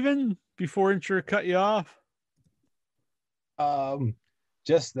 Steven, before Intra cut you off?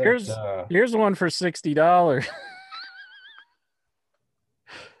 Just that here's one for $60.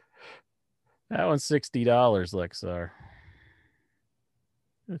 That one's $60, Lexar.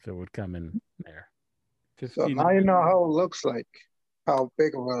 If it would come in there. So now you know how it looks like. How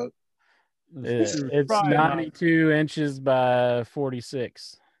big of a it's 92 inches by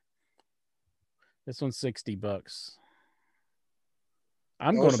 46. This one's $60.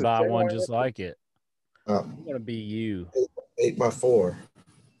 I'm going to buy one just like it. I'm going to be you. 8x4.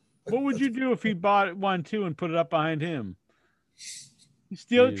 What would you do if he bought one too and put it up behind him? He's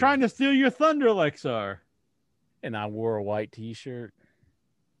trying to steal your thunder, Lexar. And I wore a white t-shirt.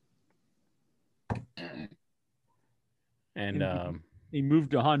 And he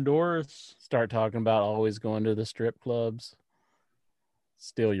moved to Honduras. Start talking about always going to the strip clubs.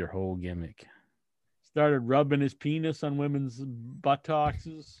 steal your whole gimmick. Started rubbing his penis on women's buttocks.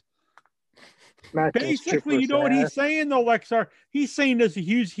 Matching Basically, you know what strippers' he's saying though, Lexar? He's saying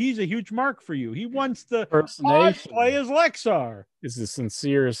he's a huge mark for you. He wants to Impersonation. play as Lexar. It's the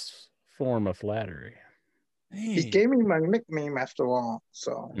sincerest form of flattery. He gave me my nickname after all,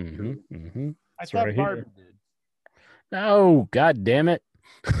 so. I thought right Barbie did. No, God damn it.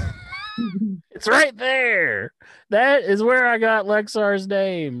 It's right there. That is where I got Lexar's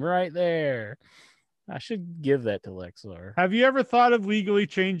name, right there. I should give that to Lexar. Have you ever thought of legally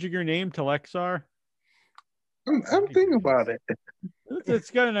changing your name to Lexar? I'm thinking about it.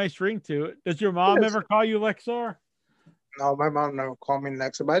 It's got a nice ring to it. Does your mom ever call you Lexar? No, my mom never called me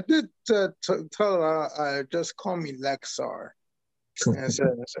Lexar, but I did tell her, just call me Lexar. And I said,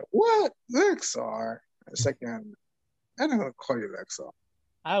 what? Lexar? I said, I'm not going to call you Lexar.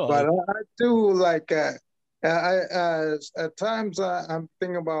 But I do like, at times I'm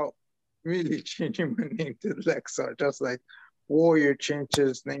thinking about really changing my name to Lexar, just like Warrior changed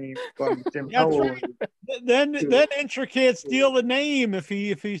his name from Jim Howard. Then Intra can't steal the name if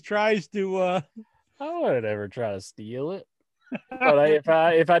he tries to. I wouldn't ever try to steal it. But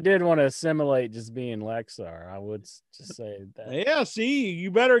if I did want to assimilate just being Lexar, I would just say that. Yeah, see,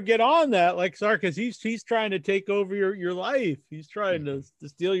 you better get on that, Lexar, because he's trying to take over your life. He's trying to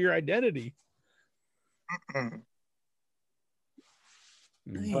steal your identity. Man,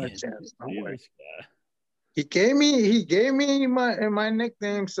 he gave me my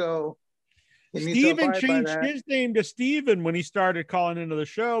nickname, so Steven changed his name to Steven when he started calling into the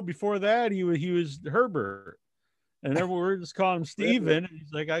show. Before that, he was Herbert, and then we're just calling him Steven. And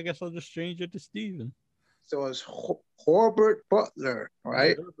he's like, I guess I'll just change it to Steven. So it's Herbert Butler,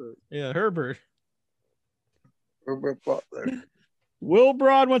 right? Herbert. Herbert Butler. Will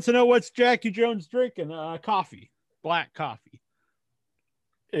Broad wants to know what's Jackie Jones drinking. Coffee, black coffee.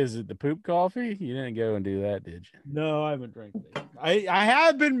 Is it the poop coffee? You didn't go and do that, did you? No, I haven't drank it. I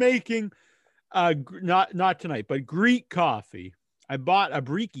have been making, not tonight, but Greek coffee. I bought a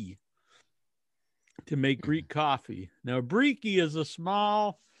Briki to make Greek coffee. Now, a Briki is a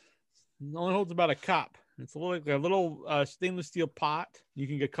small, it only holds about a cup. It's a little stainless steel pot. You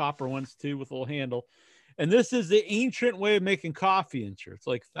can get copper ones too with a little handle. And this is the ancient way of making coffee. It's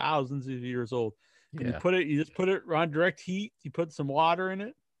like thousands of years old. And you just put it on direct heat. You put some water in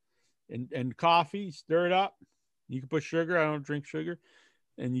it and coffee, stir it up. You can put sugar. I don't drink sugar.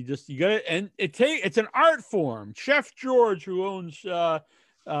 And you got it. And it's an art form. Chef George, who owns,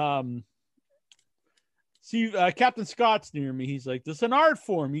 Captain Scott's near me. He's like, this is an art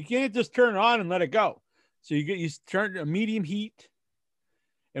form. You can't just turn it on and let it go. So you turn a medium heat.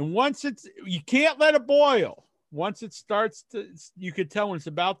 And you can't let it boil. Once it starts you could tell when it's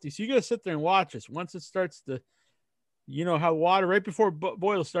about to. So you got to sit there and watch this. Once it starts to, you know how water right before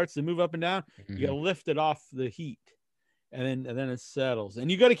boil starts to move up and down, you got to lift it off the heat, and then it settles.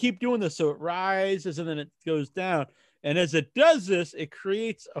 And you got to keep doing this so it rises and then it goes down. And as it does this, it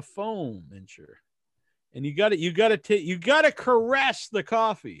creates a foam, and you got to caress the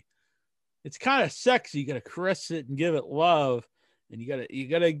coffee. It's kind of sexy. You got to caress it and give it love. And you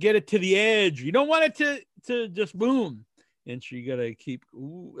gotta get it to the edge. You don't want it to just boom. And so you gotta keep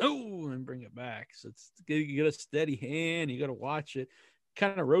and bring it back. So you got a steady hand. You gotta watch it,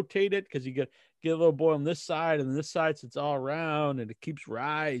 kind of rotate it because you get a little boil on this side and this side, so it's all around and it keeps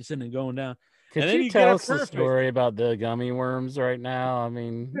rising and going down. Could and then you tell us the story about the gummy worms right now? I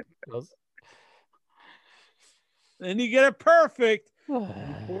mean, then you get it perfect. You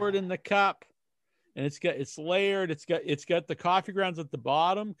pour it in the cup. And it's layered. It's got the coffee grounds at the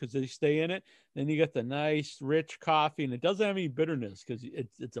bottom because they stay in it. Then you got the nice rich coffee, and it doesn't have any bitterness because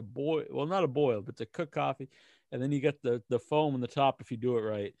it's a boil. Well, not a boil, but it's a cooked coffee. And then you got the foam on the top if you do it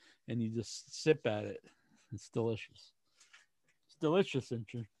right, and you just sip at it. It's delicious. It's delicious,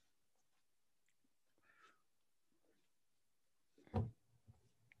 Incher.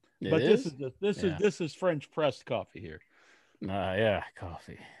 But this is French pressed coffee here.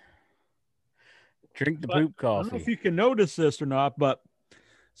 Coffee. Drink the poop coffee. I don't know if you can notice this or not, but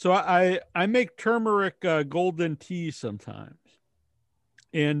so I make turmeric golden tea sometimes,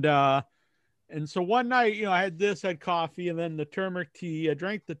 and so one night, I had coffee and then the turmeric tea. I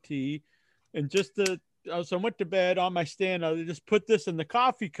drank the tea, and so I went to bed on my stand. I just put this in the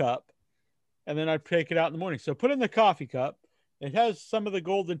coffee cup, and then I'd take it out in the morning. So I put it in the coffee cup. It has some of the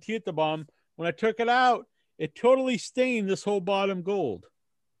golden tea at the bottom. When I took it out, it totally stained this whole bottom gold.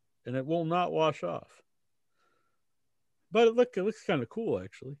 And it will not wash off. But it looks kind of cool,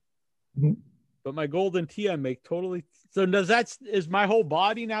 actually. Mm-hmm. But my golden tea I make totally. So is my whole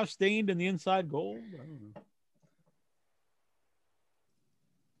body now stained in the inside gold? I don't know.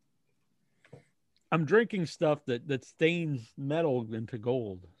 I'm drinking stuff that stains metal into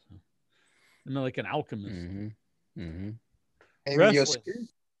gold. So. I'm like an alchemist. Mm-hmm. Mm-hmm. Maybe your skin.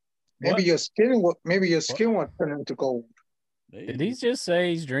 Maybe your skin. Maybe your skin will turn into gold. Did he just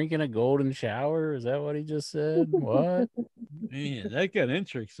say he's drinking a golden shower? Is that what he just said? What? Man, that got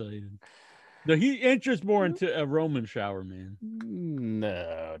Incher excited. No, he interests more into a Roman shower, man.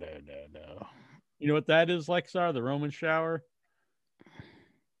 No. You know what that is, Lexar? The Roman shower?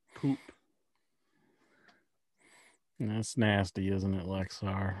 Poop. That's nasty, isn't it,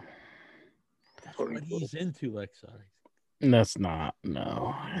 Lexar? That's what he's into, Lexar. That's not.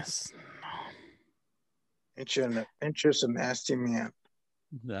 No. Incher's a nasty man.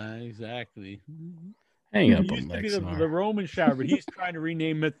 Nah, exactly. Hang up it on used to be Lexar. the Roman shower, but he's trying to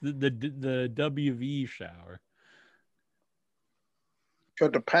rename it the WV shower.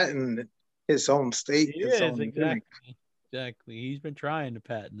 Trying to patent his own state. He is, exactly. He's been trying to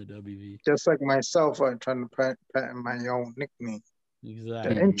patent the WV. Just like myself, I'm trying to patent my own nickname.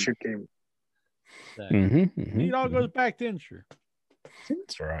 Exactly. The Incher game. Exactly. It all goes back to Incher.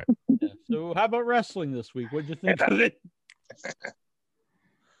 That's right. Yeah. So how about wrestling this week? What'd you think of it?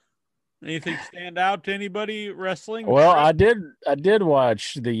 Anything stand out to anybody wrestling? Well, I did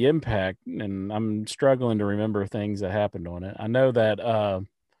watch the Impact, and I'm struggling to remember things that happened on it. I know that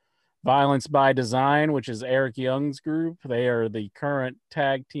Violence by Design, which is Eric Young's group, they are the current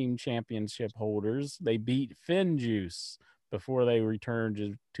tag team championship holders. They beat Finn Juice before they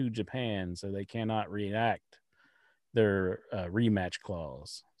returned to Japan, so they cannot reenact their rematch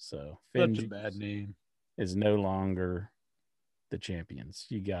clause. So Finn Such a bad name is no longer the champions.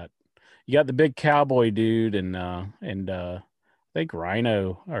 You got the big cowboy dude and I think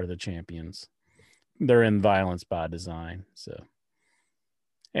Rhino are the champions. They're in Violence by Design. So,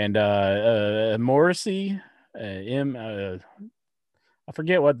 and Morrissey, I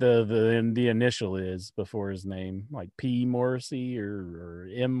forget what the initial is before his name, like P Morrissey or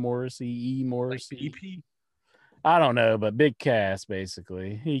M Morrissey, E Morrissey. Like EP? I don't know, but Big Cass,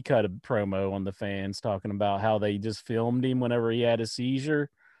 basically. He cut a promo on the fans talking about how they just filmed him whenever he had a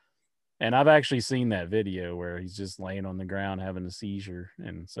seizure. And I've actually seen that video where he's just laying on the ground having a seizure.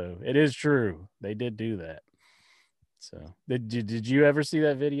 And so it is true. They did do that. So did you ever see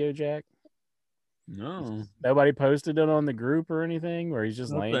that video, Jack? No. Nobody posted it on the group or anything where he's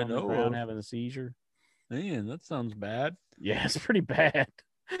just laying on the ground having a seizure? Man, that sounds bad. Yeah, it's pretty bad.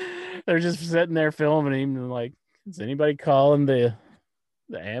 They're just sitting there filming him and like, is anybody calling the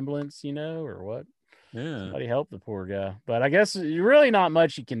ambulance, or what? Yeah. Somebody help the poor guy. But I guess really not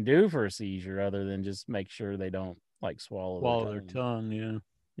much you can do for a seizure other than just make sure they don't like swallow their tongue. Yeah.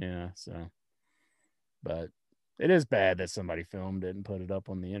 Yeah. So, but it is bad that somebody filmed it and put it up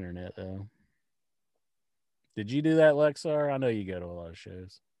on the internet, though. Did you do that, Lexar? I know you go to a lot of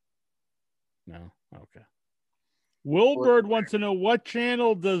shows. No? Okay. Wilbert wants to know, what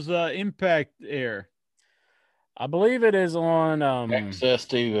channel does Impact air? I believe it is on Access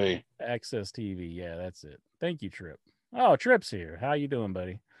TV. Access TV. Yeah, that's it. Thank you, Trip. Oh, Trip's here. How you doing,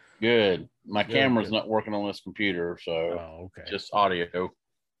 buddy? Good. My camera's not working on this computer, so okay. Just audio.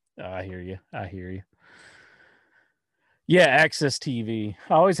 I hear you. Yeah, Access TV.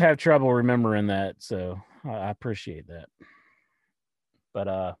 I always have trouble remembering that, so I appreciate that.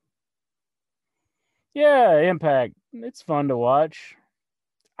 But yeah, Impact. It's fun to watch.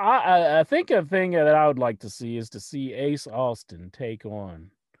 I think a thing that I would like to see is to see Ace Austin take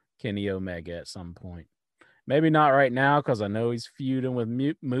on Kenny Omega at some point. Maybe not right now because I know he's feuding with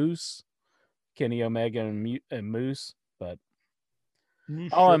Moose, Kenny Omega and Moose. But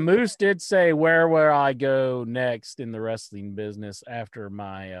and Moose did say, "Where will I go next in the wrestling business after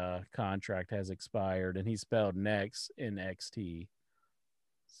my contract has expired?" And he spelled next in NXT.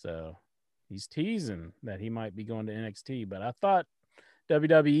 So he's teasing that he might be going to NXT. But I thought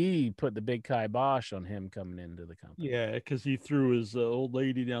WWE put the big kibosh on him coming into the company. Yeah, because he threw his old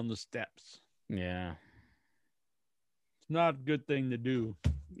lady down the steps. Yeah. It's not a good thing to do.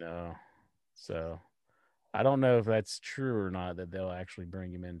 No. So I don't know if that's true or not that they'll actually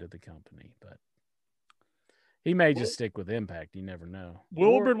bring him into the company, but he may just stick with Impact. You never know.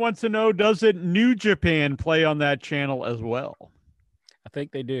 Wilbert wants to know, does it New Japan play on that channel as well? I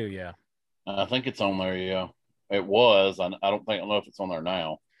think they do, yeah. I think it's on there, yeah. It was. I don't know if it's on there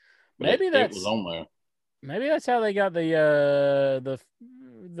now. Maybe it was on there. Maybe that's how they got the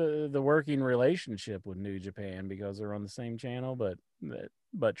working relationship with New Japan, because they're on the same channel.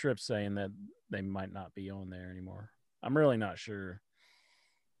 But Tripp's saying that they might not be on there anymore. I'm really not sure.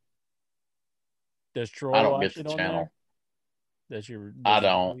 Does Troy? I don't get the channel. I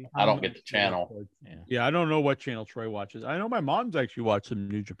don't get the channel. Yeah, I don't know what channel Troy watches. I know my mom's actually watched some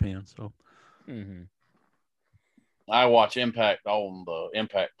New Japan, so. Mm-hmm. I watch Impact on the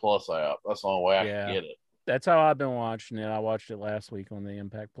Impact Plus app. That's the only way I can get it. That's how I've been watching it. I watched it last week on the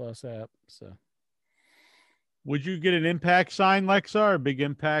Impact Plus app. So, would you get an Impact sign, Lexar? A big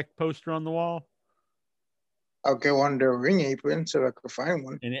Impact poster on the wall? I'll get one of the ring aprons if I could find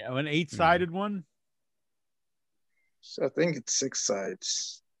one. An 8-sided one? So I think it's 6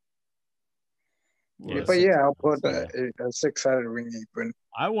 sides. Yeah, but yeah, I'll put a 6-sided ring apron.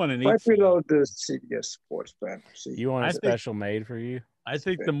 I want an right 8-sided. below the CBS Sports banner. You want a special made for you? I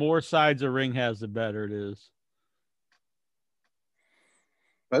think the more sides a ring has, the better it is.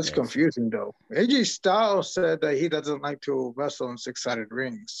 That's confusing, though. AJ Styles said that he doesn't like to wrestle in 6-sided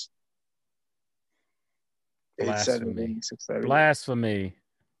rings. Blasphemy. Blasphemy.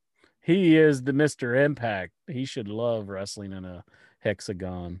 He is the Mr. Impact. He should love wrestling in a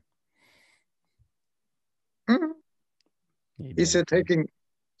hexagon. Mm-hmm. He said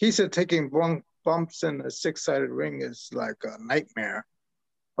taking bumps in a 6-sided ring is like a nightmare.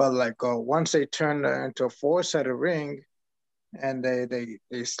 But like once they turn into a 4-sided ring, and they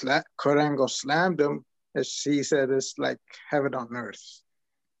Kurt Angle slammed him, he said it's like heaven on earth.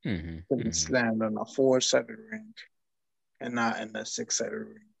 Mm-hmm. Slammed on a 4-sided ring, and not in a 6-sided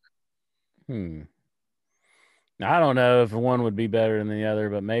ring. I don't know if one would be better than the other,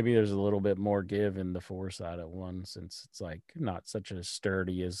 but maybe there's a little bit more give in the 4-sided one since it's like not such as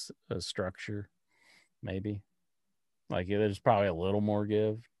sturdy as a structure. Maybe like there's probably a little more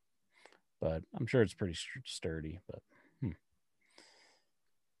give, but I'm sure it's pretty sturdy. But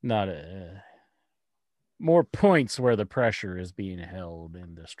not more points where the pressure is being held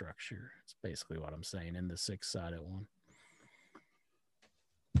in the structure. It's basically what I'm saying in the 6-sided one.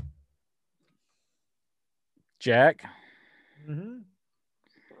 Jack,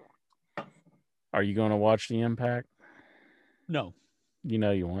 are you going to watch the Impact? No. You know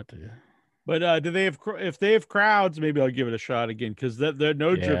you want to. But do they have? If they have crowds, maybe I'll give it a shot again because they're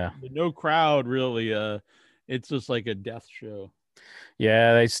no crowd really. It's just like a death show.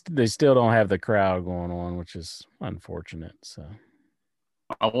 Yeah, they still don't have the crowd going on, which is unfortunate. So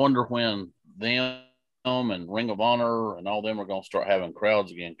I wonder when them and Ring of Honor and all them are going to start having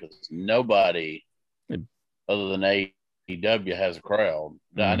crowds again because nobody other than AEW has a crowd.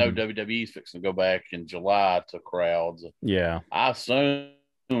 Mm-hmm. I know WWE's fixing to go back in July to crowds. Yeah, I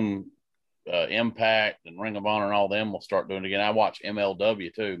assume Impact and Ring of Honor and all them will start doing it again. I watch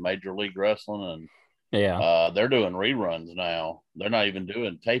MLW too, Major League Wrestling, and they're doing reruns now. They're not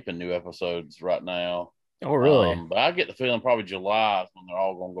even taping new episodes right now. Oh, really? But I get the feeling probably July is when they're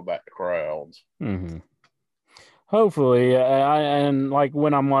all going to go back to crowds. Mm-hmm. Hopefully, and like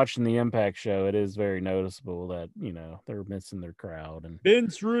when I'm watching the Impact show, it is very noticeable that they're missing their crowd. And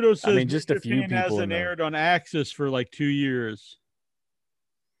Vince Rudo says just a few people hasn't aired on Axis for like 2 years.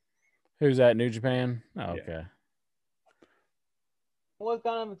 Who's that? New Japan? Oh, okay. It was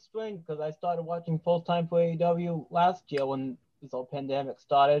kind of strange because I started watching full time for AEW last year when this whole pandemic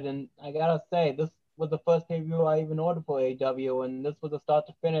started, and I gotta say this was the first pay-per-view I even ordered for AEW, and this was a start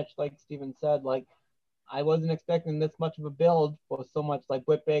to finish, like Steven said. Like I wasn't expecting this much of a build for so much. Like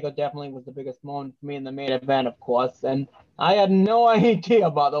Whit Baker definitely was the biggest moment for me in the main event, of course, and I had no idea,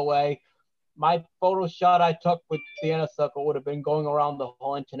 by the way. My photo shot I took with the inner circle would have been going around the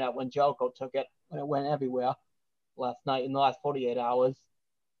whole internet when Jericho took it, when it went everywhere last night in the last 48 hours.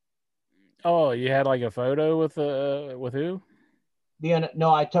 Oh, you had like a photo with who?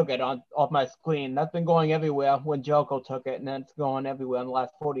 No, I took it off my screen. That's been going everywhere when Jericho took it, and then it's going everywhere in the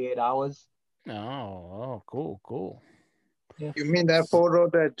last 48 hours. Oh, cool. Yeah. You mean that photo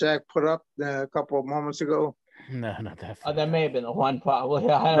that Jack put up a couple of moments ago? No, not that photo. That may have been the one, probably.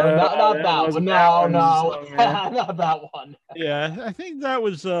 Not that one. No, not that one. Yeah, I think that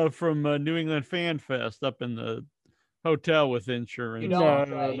was from New England Fan Fest up in the hotel with insurance. No.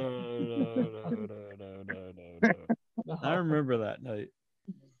 I remember that night.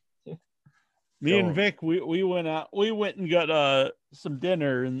 Me and Vic, we went out. We went and got some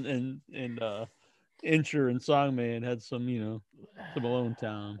dinner and Insurance Songman had some some alone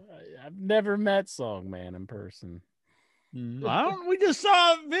time. I've never met Songman in person. We just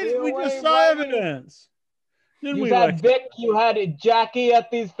saw evidence. You had Vic, you had Jackie at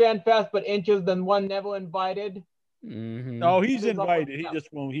these fan fests, but Inches then one never invited. Mm-hmm. Oh, he's invited. He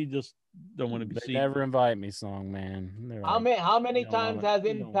just won't. He just don't want to be seen. Never invite me, Songman. How many times has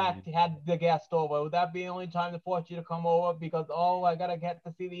Impact had the guest over? Would that be the only time to force you to come over? Because I gotta get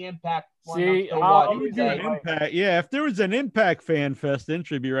to see the Impact. Impact. Yeah, if there was an Impact fan fest, Inch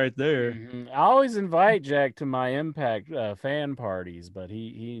would be right there. Mm-hmm. I always invite Jack to my Impact fan parties, but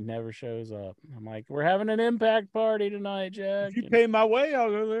he never shows up. I'm like, we're having an Impact party tonight, Jack. If you pay my way, I'll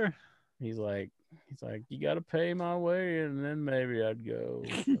go there. He's like, you got to pay my way, and then maybe I'd go.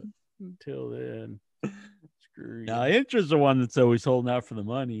 But until then, screw you. Now, Intra's the one that's always holding out for the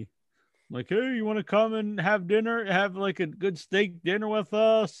money. Like, hey, you want to come and have dinner, have like a good steak dinner with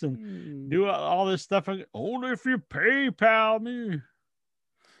us and do all this stuff? Only if you PayPal me.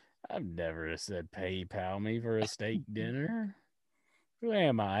 I've never said PayPal me for a steak dinner. Who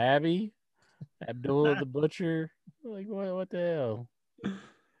am I, Abby? Abdullah the Butcher? Like, what the hell?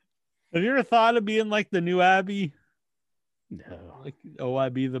 Have you ever thought of being like the new Abby? No. Like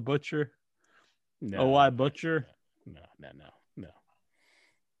OIB the Butcher? No. OI Butcher? No.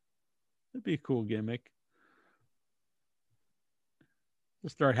 That'd be a cool gimmick.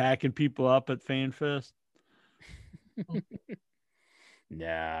 Just start hacking people up at FanFest.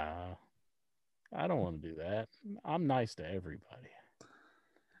 Nah. I don't want to do that. I'm nice to everybody.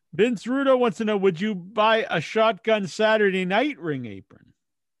 Vince Rudo wants to know, would you buy a Shotgun Saturday Night ring apron?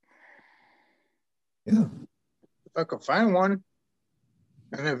 Yeah. If I could find one.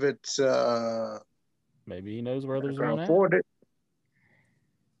 And if it's maybe he knows where there's I can one afford it.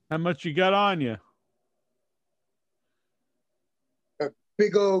 How much you got on you? A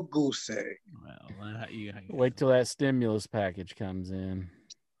big old goose egg. Well, wait till that stimulus package comes in.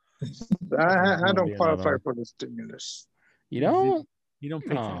 I don't qualify for the stimulus. You don't? You don't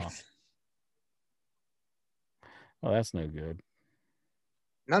pay tax. Well, that's no good.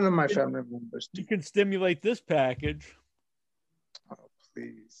 None of my family members do. You can stimulate this package. Oh,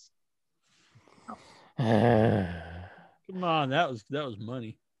 please. Come on, that was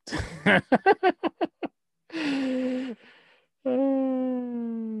money.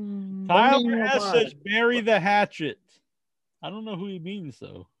 Tyler S says bury the hatchet. I don't know who he means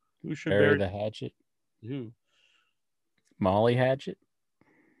though. Who should bury the hatchet? Who? Molly Hatchet.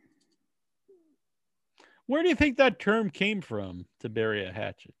 Where do you think that term came from, to bury a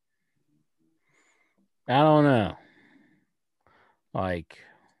hatchet? I don't know. Like,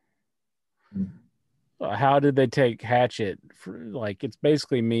 how did they take hatchet? Like, it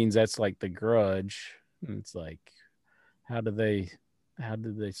basically means that's like the grudge. And it's like, how did they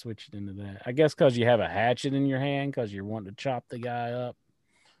switch it into that? I guess because you have a hatchet in your hand because you're wanting to chop the guy up.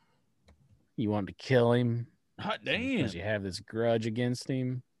 You want to kill him. Hot damn. Because you have this grudge against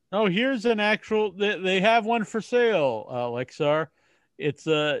him. Oh, here's an actual. They have one for sale, Lexar. It's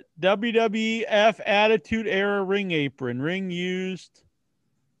a WWF Attitude Era ring apron. Ring used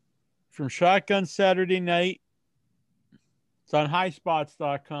from Shotgun Saturday Night. It's on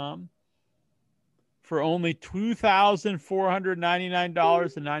highspots.com for only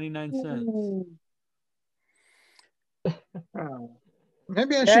 $2,499.99.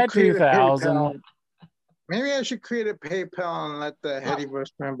 Maybe I should create a PayPal. 2,000. Maybe I should create a PayPal and let the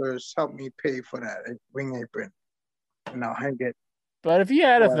Headyverse members help me pay for that ring apron. And I'll hang it. But if you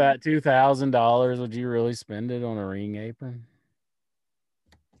had that $2,000, would you really spend it on a ring apron?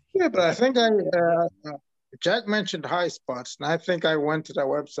 Yeah, but I think Jack mentioned High Spots, and I think I went to that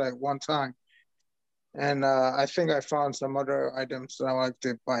website one time. And I think I found some other items that I like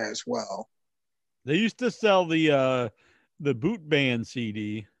to buy as well. They used to sell the Boot Band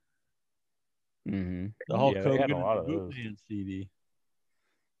CD. Mm-hmm. The Hulk Hogan and the Boot Band CD.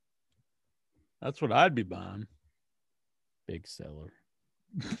 That's what I'd be buying. Big seller.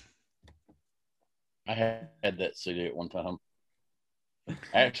 I had that CD at one time.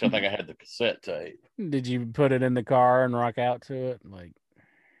 Actually, I think I had the cassette tape. Did you put it in the car and rock out to it? Like,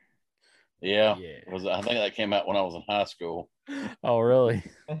 yeah. I think that came out when I was in high school. Oh, really?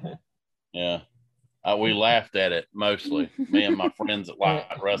 Yeah. We laughed at it mostly. Me and my friends that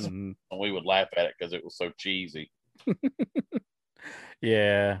like wrestling, we would laugh at it because it was so cheesy.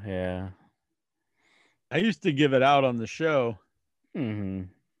 Yeah. I used to give it out on the show. Mm-hmm.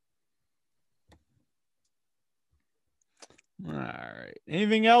 All right.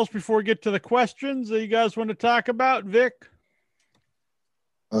 Anything else before we get to the questions that you guys want to talk about, Vic?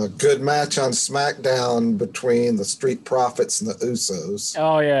 A good match on SmackDown between the Street Profits and the Usos.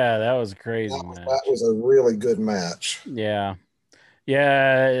 Oh, yeah. That was a crazy match. That was a really good match. Yeah.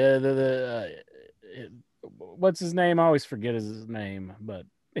 What's his name? I always forget his name, but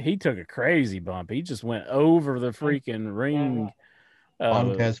he took a crazy bump. He just went over the freaking ring.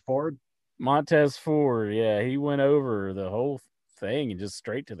 Montez Ford. Yeah, he went over the whole thing and just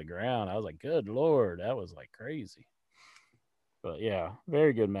straight to the ground. I was like, good Lord, that was like crazy. But yeah,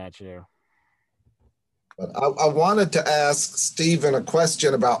 very good match there. But I wanted to ask Steven a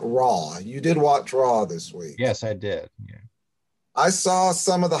question about Raw. You did watch Raw this week. Yes, I did. Yeah. I saw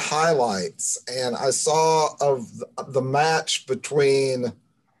some of the highlights, and I saw of the match between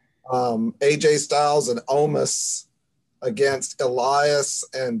AJ Styles and Omos against Elias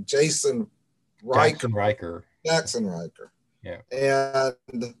and Jackson Riker. Yeah.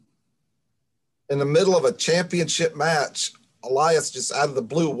 And in the middle of a championship match, Elias just out of the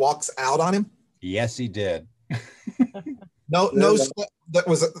blue walks out on him. Yes, he did. No,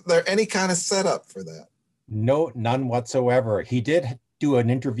 was there any kind of setup for that? No, none whatsoever. He did do an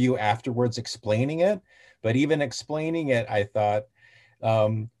interview afterwards explaining it, but even explaining it, I thought,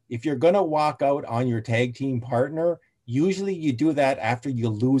 if you're going to walk out on your tag team partner, usually you do that after you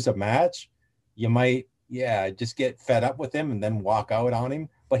lose a match. You might, just get fed up with him and then walk out on him.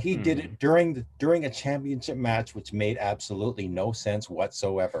 But he did it during a championship match, which made absolutely no sense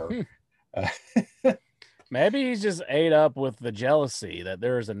whatsoever. Maybe he's just ate up with the jealousy that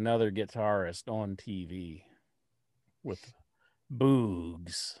there is another guitarist on TV with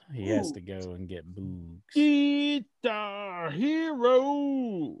Boogs. He has to go and get Boogs. Guitar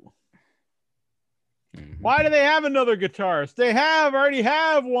Hero. Why do they have another guitarist? They already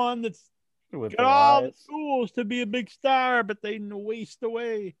have one that's got all the tools to be a big star, but they waste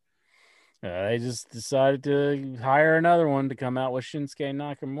away. They just decided to hire another one to come out with Shinsuke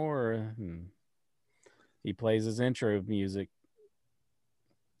Nakamura. He plays his intro music.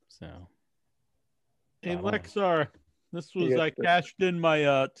 So, hey, Lexar, this was I cashed in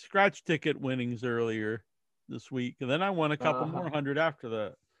my scratch ticket winnings earlier this week, and then I won a couple more hundred after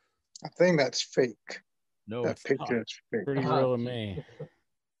that. I think that's fake. No, that picture is fake. Pretty real to me.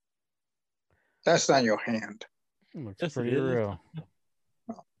 That's not your hand. Looks pretty real.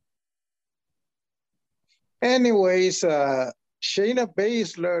 Anyways, Shayna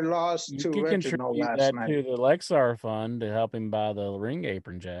Baszler lost to Reginald last night. To the Lexar Fund to help him buy the ring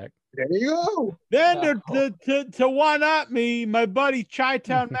apron, Jack. There you go. Then to one up me, my buddy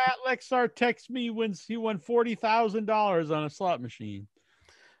Chi-Town Matt Lexar texts me when he won $40,000 on a slot machine.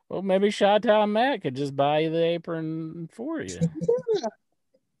 Well, maybe Chi-Town Matt could just buy you the apron for you.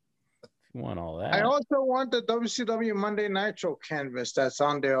 You want all that. I also want the WCW Monday Nitro canvas that's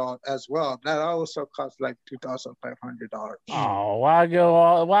on there as well. That also costs like $2,500. Oh, why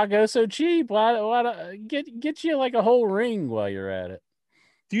go so cheap? Why get you like a whole ring while you're at it?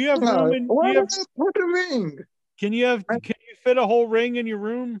 Do you have room in put a ring? Can you fit a whole ring in your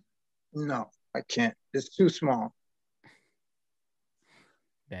room? No, I can't. It's too small.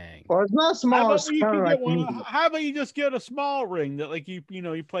 Dang. Well, it's not small. How about you just get a small ring that like you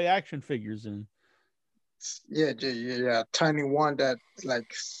play action figures in? Yeah, tiny one that like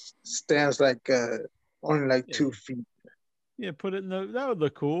stands like only like 2 feet. Yeah, put it in that would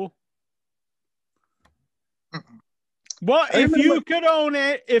look cool. Well, if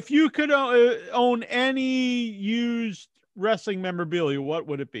you could own any used wrestling memorabilia, what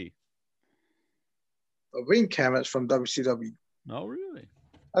would it be? A ring canvas from WCW. Oh, really?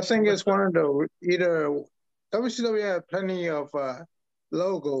 I think it's one of the either WCW had plenty of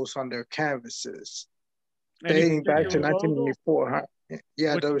logos on their canvases dating back to 1984. Huh?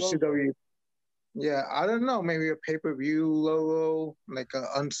 Yeah, which WCW. Logo? Yeah, I don't know. Maybe a pay-per-view logo, like a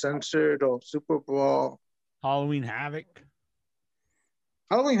Uncensored or Super Bowl. Halloween Havoc.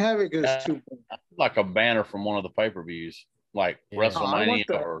 Halloween Havoc is too big. Like a banner from one of the pay-per-views, like WrestleMania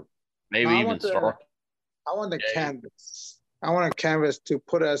or maybe even Star. I want the canvas. I want a canvas to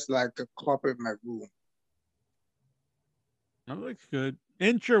put as like a carpet in my room. That looks good.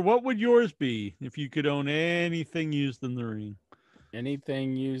 Incher, what would yours be if you could own anything used in the ring?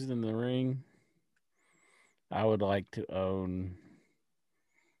 Anything used in the ring? I would like to own.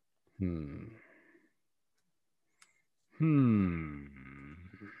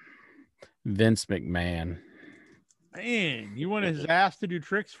 Vince McMahon. Man, you want his ass to do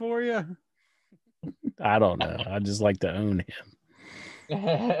tricks for you? I don't know. I just like to own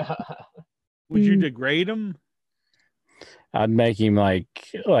him. Would you degrade him? I'd make him like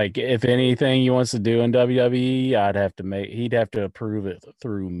if anything he wants to do in WWE, he'd have to approve it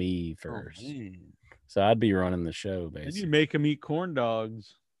through me first. So I'd be running the show basically. You make him eat corn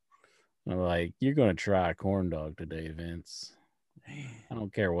dogs. I'm like, you're gonna try a corn dog today, Vince. I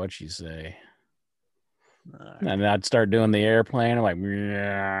don't care what you say. And I'd start doing the airplane. I'm like,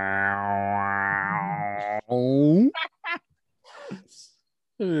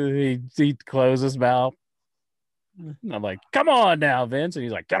 he'd close his mouth. And I'm like, come on now, Vince. And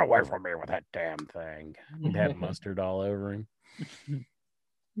he's like, get away from me with that damn thing. He'd have mustard all over him.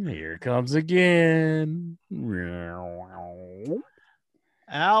 Here it comes again.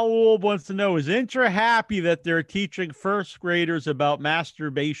 Al wants to know, is Intra happy that they're teaching first graders about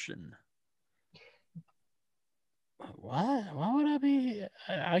masturbation? What? Why would I be?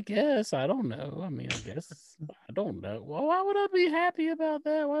 I guess. I don't know. I mean, I guess. I don't know. Well, why would I be happy about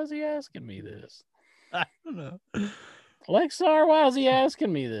that? Why is he asking me this? I don't know. Lexar, why is he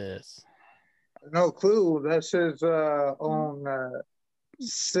asking me this? No clue. That's his own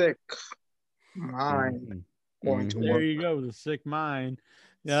sick mind going to There work. you go, the sick mind.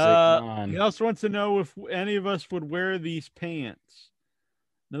 Sick mind. He also wants to know if any of us would wear these pants.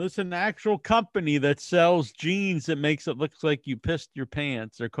 Now, this is an actual company that sells jeans that makes it look like you pissed your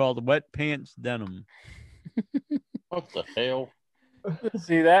pants. They're called Wet Pants Denim. What the hell?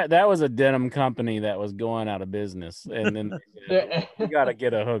 See, that was a denim company that was going out of business, and then they said, we got to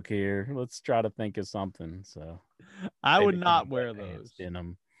get a hook here. Let's try to think of something. So I they would became not Wet wear Pants those.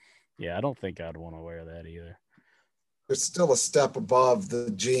 Denim. Yeah, I don't think I'd want to wear that either. There's still a step above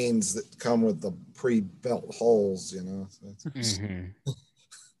the jeans that come with the pre-built holes, you know. So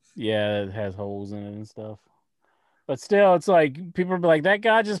Yeah, it has holes in it and stuff. But still, it's like people be like, that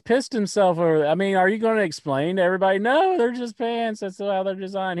guy just pissed himself over. I mean, are you going to explain to everybody? No, they're just pants. That's how they're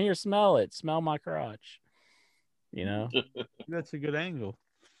designed. Here, smell it. Smell my crotch. You know, that's a good angle.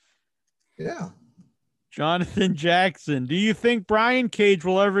 Yeah. Jonathan Jackson, do you think Brian Cage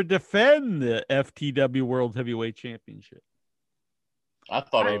will ever defend the FTW World Heavyweight Championship? I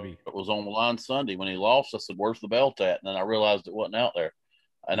thought it was on the line Sunday when he lost. I said, "Where's the belt at?" And then I realized it wasn't out there.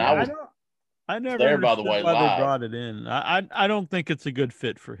 And yeah, I never there, understood by the way, why live. they brought it in. I don't think it's a good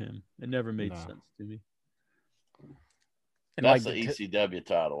fit for him. It never made sense to me. And that's like the ECW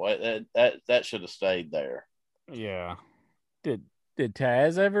title. That should have stayed there. Yeah. Did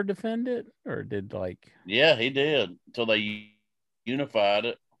Taz ever defend it, or did like? Yeah, he did until they unified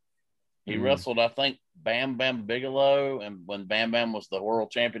it. He wrestled, I think, Bam Bam Bigelow, and when Bam Bam was the world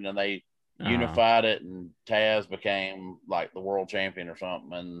champion, and they unified it, and Taz became like the world champion or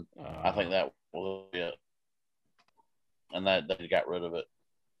something. And I think that was it. And that they got rid of it.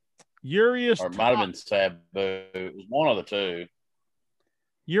 Urias, or it might have been Sabu. It was one of the two.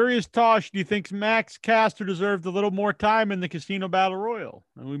 Urias Tosh, do you think Max Caster deserved a little more time in the Casino Battle Royal?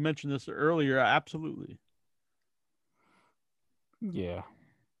 And we mentioned this earlier. Absolutely. Yeah.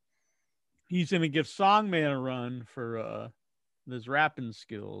 He's going to give Songman a run for his rapping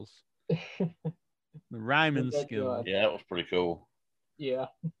skills, the rhyming skills. Yeah, that was pretty cool. Yeah.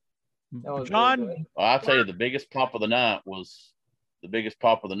 John, I'll tell you, the biggest pop of the night was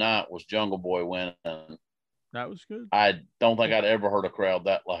Jungle Boy winning. That was good. I don't think I'd ever heard a crowd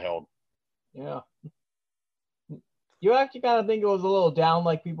that loud. Yeah. You actually kind of think it was a little down,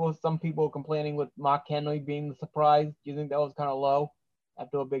 like some people complaining with Mark Henry being the surprise. Do you think that was kind of low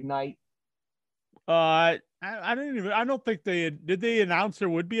after a big night? I don't think did they announce there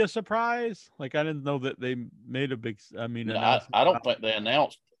would be a surprise? Like, I didn't know that they made a big, I don't think they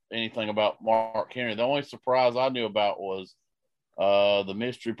announced anything about Mark Henry. The only surprise I knew about was the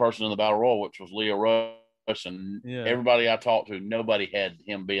mystery person in the Battle Royal, which was Leo Rush. And everybody I talked to, nobody had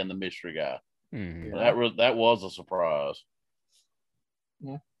him being the mystery guy. That was a surprise.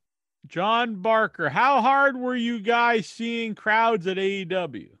 Yeah. John Barker, how hard were you guys seeing crowds at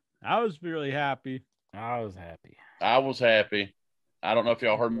AEW? I was really happy. I was happy. I don't know if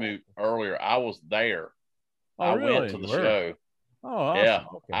y'all heard me earlier. I was there. I went to the show. Oh, awesome. Yeah.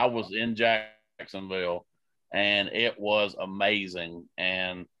 Okay. I was in Jacksonville, and it was amazing.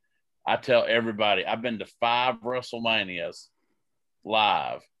 And I tell everybody, I've been to 5 WrestleManias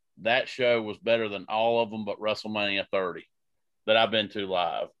live. That show was better than all of them but WrestleMania 30 that I've been to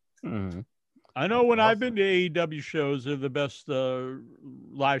live. Mm-hmm. I know when I've been to AEW shows, they're the best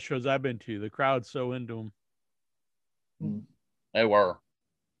live shows I've been to. The crowd's so into them. They were.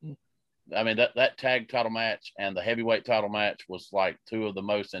 I mean, that tag title match and the heavyweight title match was like 2 of the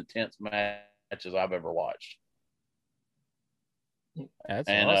most intense matches I've ever watched. That's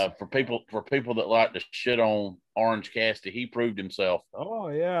and awesome. For people that like to shit on Orange Cassidy, he proved himself. Oh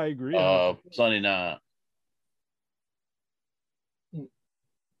yeah, I agree. Sunday night.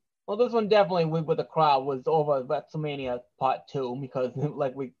 Well, this one definitely with the crowd was over WrestleMania Part 2 because,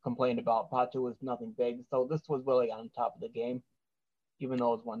 like we complained about, Part 2 was nothing big. So this was really on top of the game, even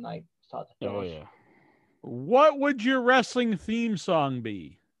though it was one night start to finish. Oh yeah. What would your wrestling theme song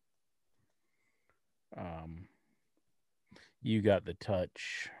be? You got the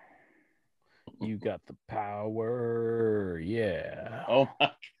touch. You got the power. Yeah. Oh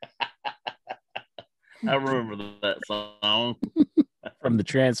my God. I remember that song. From the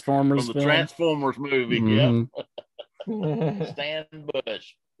Transformers From the film? Transformers movie. Mm-hmm. Yep. Stan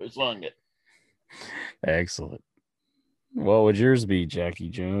Bush who sung it. Excellent. What would yours be, Jackie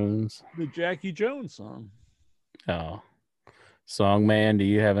Jones? The Jackie Jones song. Oh. Songman, do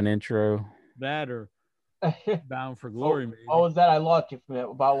you have an intro? That or Bound for Glory, maybe. What was that? I lost you from it.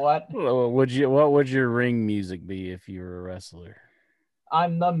 About what? What would your ring music be if you were a wrestler?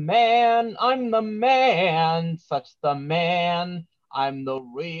 I'm the man, such the man. I'm the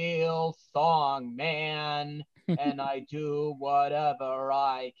real song man, and I do whatever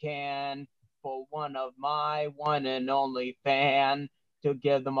I can for one of my one and only fan to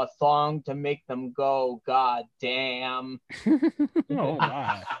give them a song to make them go, God damn. Oh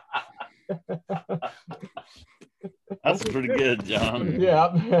my. That's pretty good, John.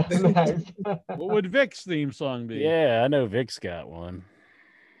 Yeah. Nice. What would Vic's theme song be? Yeah, I know Vic's got one.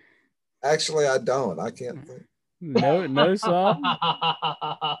 Actually, I don't. I can't think. No song.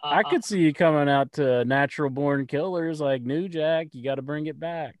 I could see you coming out to Natural Born Killers like New Jack. You got to bring it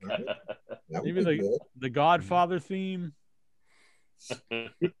back. Maybe the Godfather theme.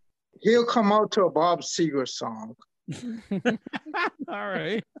 He'll come out to a Bob Seger song. All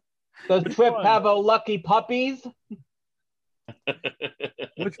right. Does Trip have a Lucky Puppies?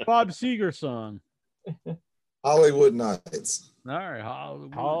 Which Bob Seger song? Hollywood Nights. All right,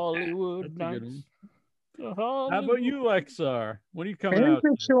 Hollywood Nights. How about you, Lexar? What are you coming out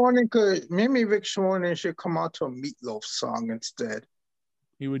to? Maybe Vic Schwarning should come out to a Meatloaf song instead.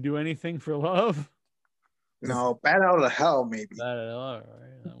 He would do anything for love? No, Bat Out of Hell, maybe. Bat Out of Hell, all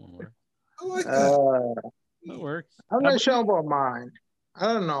right. That one works. I like that. That works. I'm not sure about mine.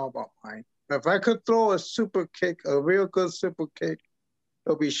 I don't know about mine. But if I could throw a super kick, a real good super kick,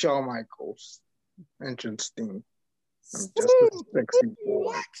 it'll be Shawn Michaels' entrance theme. I'm just a sexy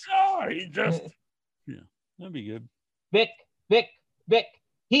boy. He just... Yeah, that'd be good. Vic.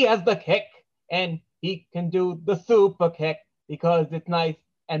 He has the kick, and he can do the super kick because it's nice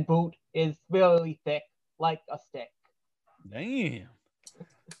and boot is really thick like a stick. Damn.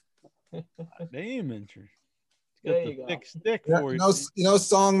 Damn, interest. There you the go. thick stick for You know,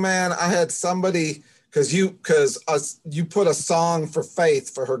 song man. I had somebody because you put a song for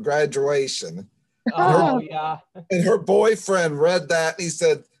Faith for her graduation. Yeah. And her boyfriend read that and he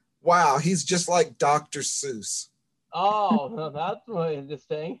said, "Wow, he's just like Dr. Seuss." Oh, that's really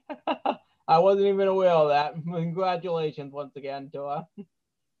interesting. I wasn't even aware of that. Congratulations once again to her.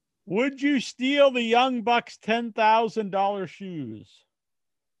 Would you steal the Young Bucks $10,000 shoes?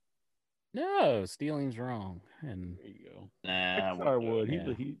 No, stealing's wrong. And there you go. Nah, I would.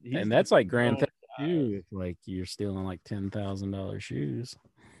 Yeah. He's and that's like Grand Theft Auto. If like you're stealing like $10,000 shoes.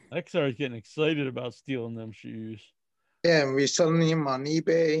 XR's getting excited about stealing them shoes. Yeah, and reselling them on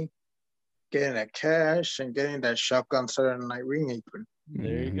eBay, getting that cash, and getting that shotgun Saturday Night Ring apron.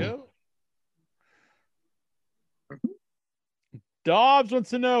 There you go. Dobbs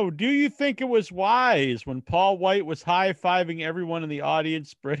wants to know, do you think it was wise when Paul White was high-fiving everyone in the audience,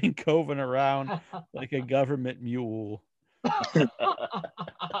 spreading COVID around like a government mule?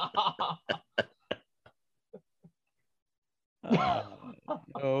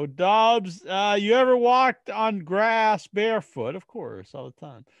 Dobbs, you ever walked on grass barefoot? Of course, all the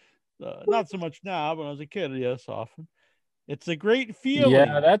time. Not so much now, but when I was a kid, yes, often. It's a great feeling.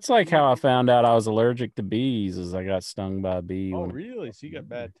 Yeah, that's like how I found out I was allergic to bees, is I got stung by a bee. Oh, really? So you got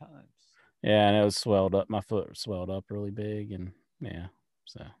bad times. Yeah, and it was swelled up. My foot swelled up really big, and yeah,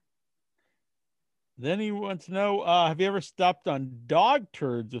 so. Then he wants to know, have you ever stepped on dog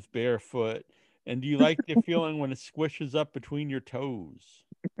turds with barefoot? And do you like the feeling when it squishes up between your toes?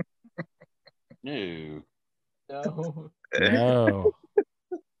 No. No.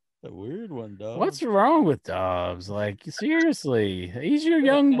 A weird one, Dobbs. What's wrong with Dobbs? Like, seriously, he's your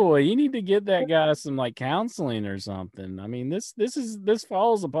young boy. You need to get that guy some like counseling or something. I mean, this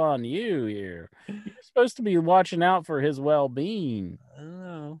falls upon you here. You're supposed to be watching out for his well-being. I don't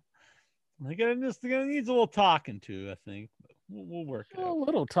know. I got this needs a little talking to, I think. But we'll work it out. A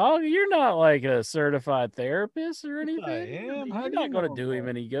little talk. You're not like a certified therapist or anything. I am. You're not going to do him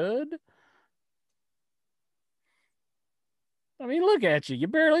any good. I mean, look at you. You're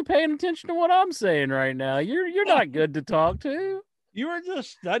barely paying attention to what I'm saying right now. You're not good to talk to. You were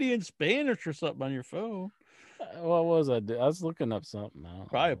just studying Spanish or something on your phone. What was I doing? I was looking up something.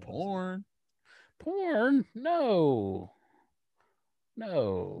 Probably porn. Porn? No.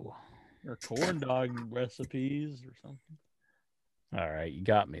 Or corn dog recipes or something. All right, you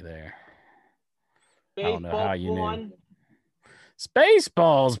got me there. Baseball I don't know how you porn. knew.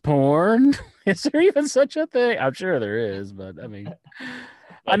 Spaceballs porn? Is there even such a thing? I'm sure there is, but I mean,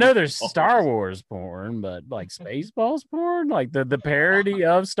 I know there's Star Wars porn, but like Spaceballs porn, like the parody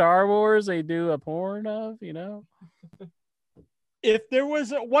of Star Wars, they do a porn of, you know. If there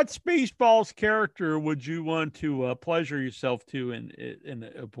was what Spaceballs character would you want to pleasure yourself to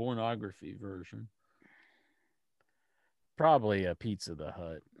in a pornography version? Probably a Pizza the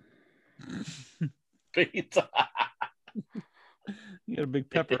Hut. Pizza. You got a big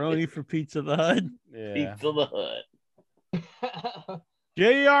pepperoni for Pizza the Hut? Yeah. Pizza the Hut.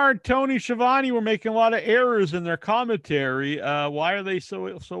 JR and Tony Schiavone were making a lot of errors in their commentary. Why are they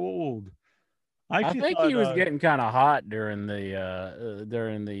so old? I think he was getting kind of hot during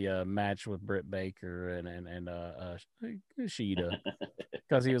the match with Britt Baker and Sheeta,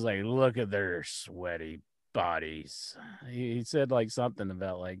 because he was like, "Look at their sweaty bodies." He said like something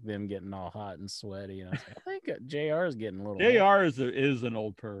about like them getting all hot and sweaty, and I was like, I think JR is getting a little. JR is an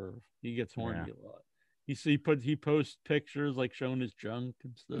old perv. He gets horny a lot. He posts pictures like showing his junk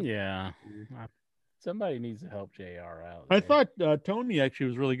and stuff. Yeah, somebody needs to help JR out. I thought Tony actually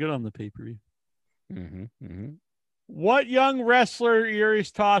was really good on the pay-per-view. Mm-hmm. What young wrestler,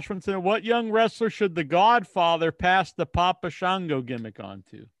 Yuri's Tosh wants to know, what young wrestler should the Godfather pass the Papa Shango gimmick on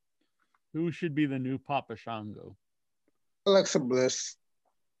to? Who should be the new Papa Shango? Alexa Bliss.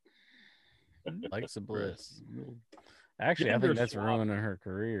 Alexa Bliss. Actually, I think that's ruining her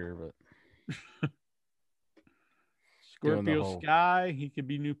career, but Scorpio Sky, he could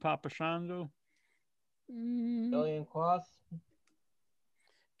be new Papa Shango. Billion Cross.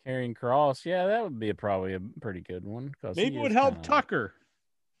 Karrion Kross, yeah, that would be probably a pretty good one. Maybe it would help Tucker.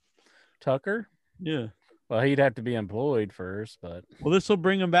 Tucker? Yeah. Well, he'd have to be employed first, but... Well, this will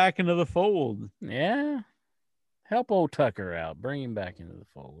bring him back into the fold. Yeah. Help old Tucker out. Bring him back into the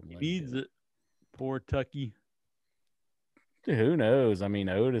fold. He needs it. Poor Tucky. Who knows? I mean,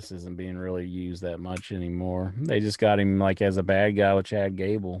 Otis isn't being really used that much anymore. They just got him like as a bad guy with Chad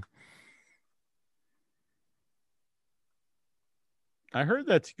Gable. I heard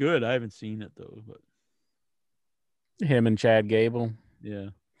that's good. I haven't seen it though, but him and Chad Gable.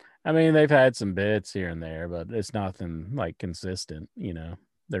 Yeah. I mean, they've had some bits here and there, but it's nothing like consistent, you know.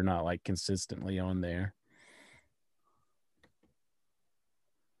 They're not like consistently on there.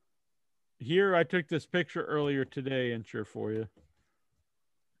 Here, I took this picture earlier today, and sure for you.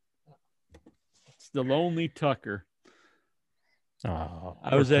 It's the lonely Tucker. Oh,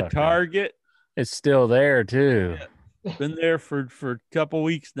 I was at Target. It's still there too. Yeah. Been there for a couple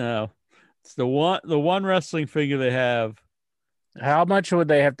weeks now. It's the one wrestling figure they have. How much would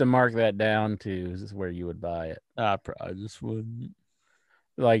they have to mark that down to? Is this where you would buy it? I just wouldn't.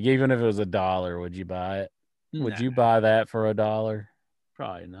 Like, even if it was $1, would you buy it? Nah. Would you buy that for $1?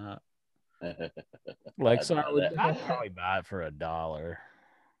 Probably not. Lexar, I'd probably buy it for $1.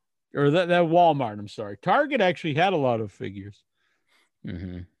 Or that Walmart, I'm sorry. Target actually had a lot of figures.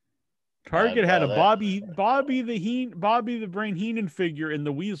 Mm-hmm. Target had a Bobby the Brain Heenan figure in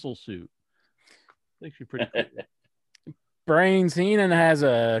the Weasel suit. It's actually pretty cool. Brains Heenan has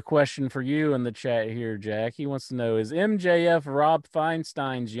a question for you in the chat here, Jack. He wants to know, is MJF Rob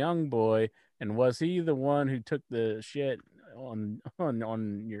Feinstein's young boy, and was he the one who took the shit on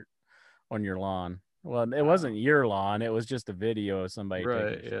your lawn? Well, it wasn't your lawn. It was just a video of somebody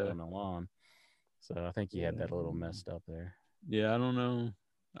taking shit on the lawn. So I think he had that a little messed up there. Yeah, I don't know.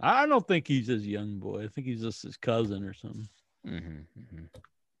 I don't think he's his young boy. I think he's just his cousin or something. Mm-hmm.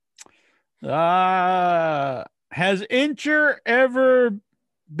 Has Incher ever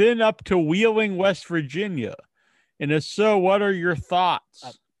been up to Wheeling, West Virginia? And if so, what are your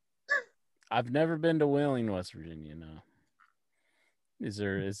thoughts? I've never been to Wheeling, West Virginia, no. Is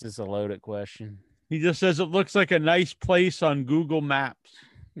this a loaded question? He just says it looks like a nice place on Google Maps.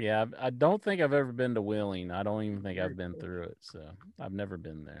 Yeah, I don't think I've ever been to Wheeling. I don't even think I've been through it, so I've never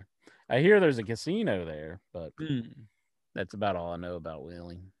been there. I hear there's a casino there, but that's about all I know about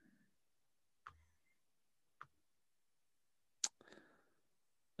Wheeling.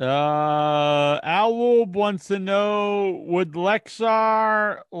 Owl wants to know, would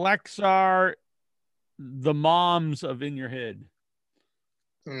Lexar the moms of In Your Head?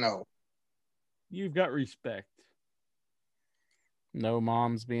 No. You've got respect. No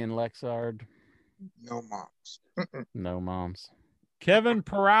moms being Lexard. No moms. No moms. Kevin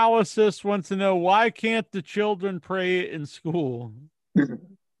Paralysis wants to know, why can't the children pray in school?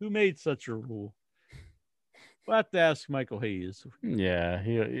 Who made such a rule? We'll have to ask Michael Hayes. Yeah,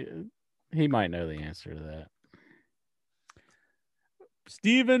 he might know the answer to that.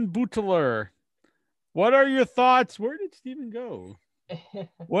 Stephen Butler, what are your thoughts? Where did Stephen go?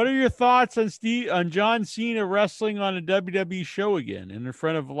 What are your thoughts on John Cena wrestling on a WWE show again and in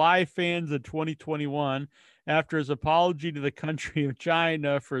front of live fans in 2021 after his apology to the country of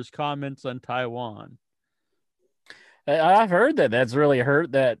China for his comments on Taiwan? I've heard that's really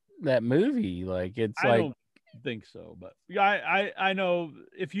hurt that movie. Like, it's I don't think so, but I know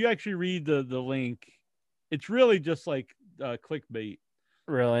if you actually read the link, it's really just like clickbait.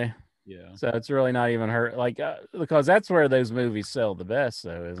 Really? Yeah. So it's really not even hurt, like, because that's where those movies sell the best,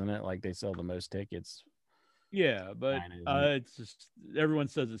 though, isn't it? Like, they sell the most tickets. Yeah, but it's just everyone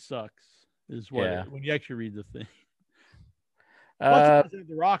says it sucks. Is what when you actually read the thing. Plus, it doesn't have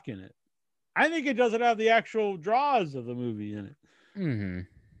The Rock in it. I think it doesn't have the actual draws of the movie in it. Mm-hmm.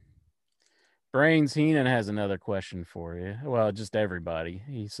 Brains Heenan has another question for you. Well, just everybody.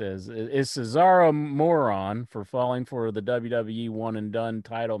 He says, is Cesaro a moron for falling for the WWE one and done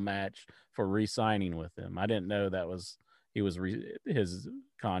title match for re-signing with him? I didn't know that was his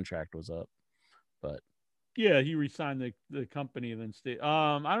contract was up, but yeah, he re-signed the company and then stayed.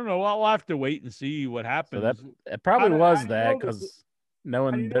 I don't know. I'll have to wait and see what happens. So it probably was that because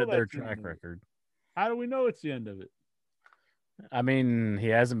knowing their track record. How do we know it's the end of it? I mean, he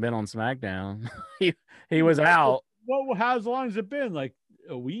hasn't been on SmackDown. he was out. Well, how long has it been? Like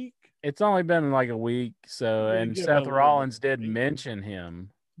a week? It's only been like a week. So, and Seth Rollins did mention him,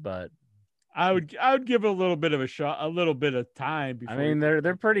 but I would give it a little bit of a shot, a little bit of time. I mean,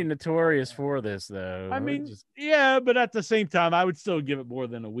 they're pretty notorious for this, though. I mean, yeah, but at the same time, I would still give it more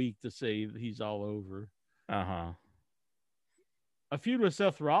than a week to say he's all over. A feud with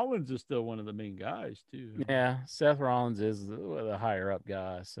Seth Rollins is still one of the main guys, too. Yeah, Seth Rollins is the higher up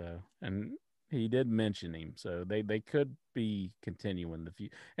guy, so, and he did mention him, so they could be continuing the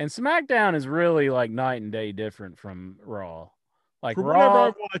feud. And SmackDown is really like night and day different from Raw. Like From Raw,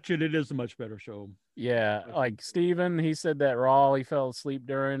 whenever I watch it, it is a much better show. Yeah, like Steven, he said that Raw, he fell asleep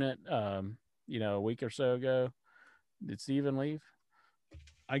during it, a week or so ago. Did Steven leave?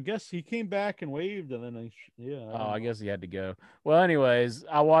 I guess he came back and waved, and then I guess he had to go. Well, anyways,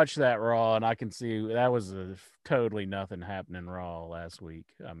 I watched that Raw, and I can see that was totally nothing happening Raw last week.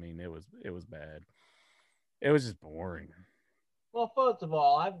 I mean, it was bad. It was just boring. Well, first of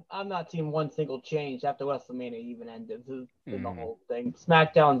all, I'm not seeing one single change after WrestleMania even ended. This is the whole thing.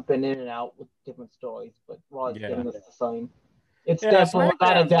 SmackDown's been in and out with different stories, but Raw's getting us the same. It's definitely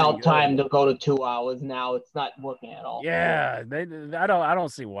without a doubt time to go to 2 hours now. It's not working at all. Yeah, I don't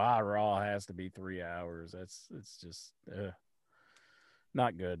see why Raw has to be 3 hours. It's just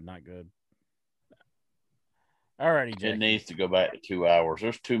not good. Alrighty, Jake. It needs to go back to 2 hours.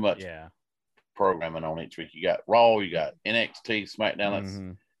 There's too much programming on each week. You got Raw, you got NXT, SmackDown. That's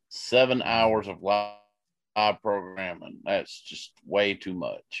 7 hours of live programming. That's just way too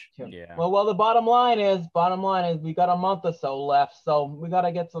much. Yeah. Well, the bottom line is we got a month or so left, so we got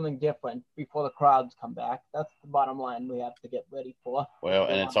to get something different before the crowds come back. That's the bottom line we have to get ready for. Well,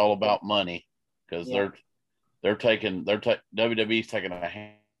 and it's all about money because WWE's taking a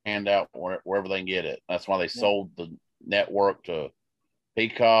handout wherever they can get it. That's why they sold the network to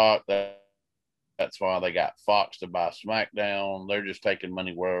Peacock. That's why they got Fox to buy SmackDown. They're just taking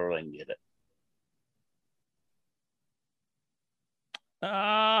money wherever they can get it.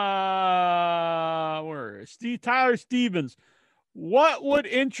 Where Tyler Stevens, what would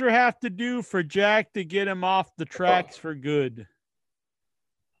Incher have to do for Jack to get him off the tracks for good?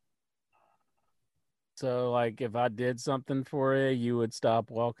 So, like, if I did something for you, you would stop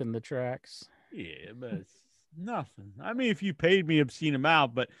walking the tracks? Yeah, but it's nothing. I mean, if you paid me obscene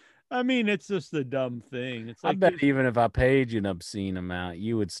amount, but I mean, it's just a dumb thing. It's like, I bet even if I paid you an obscene amount,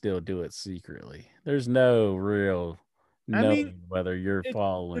 you would still do it secretly. There's no real knowing whether you're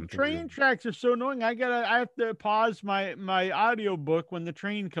following. The train tracks are so annoying. I have to pause my audio book when the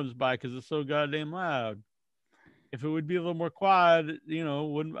train comes by because it's so goddamn loud. If it would be a little more quiet,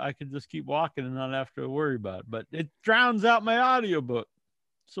 I could just keep walking and not have to worry about it. But it drowns out my audio book.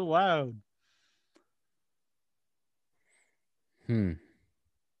 So loud. And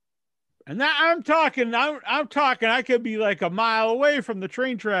that I'm talking. I could be like a mile away from the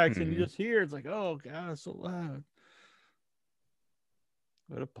train tracks, and you just hear it's like, oh god, it's so loud.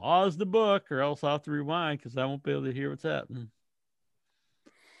 Gotta pause the book, or else I'll have to rewind because I won't be able to hear what's happening.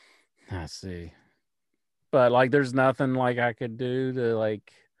 I see, but like, there's nothing like I could do to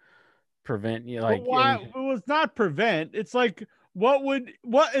like prevent you. Like, why? Well, it's not prevent. It's like.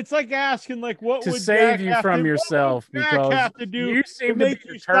 It's like asking what to would save Jack you from yourself because have to do you seem to be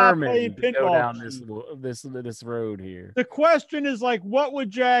determined to go down this road here. The question is what would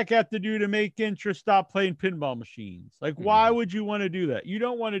Jack have to do to make Incher stop playing pinball machines? Why would you want to do that? You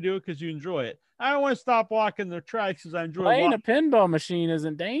don't want to do it because you enjoy it. I don't want to stop walking the tracks because I enjoy playing a pinball machine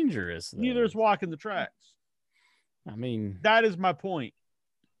isn't dangerous. Though. Neither is walking the tracks. I mean, that is my point.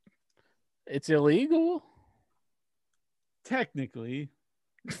 It's illegal. Technically,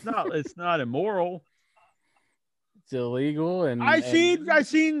 it's not immoral. It's illegal, and I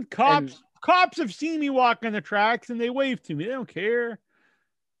seen cops. Cops have seen me walk on the tracks, and they wave to me. They don't care.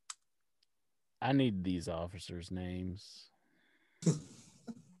 I need these officers' names.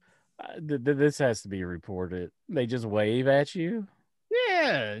 This has to be reported. They just wave at you.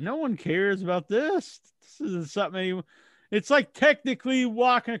 Yeah, no one cares about this. This isn't something. It's like technically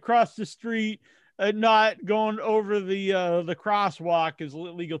walking across the street. not going over the crosswalk is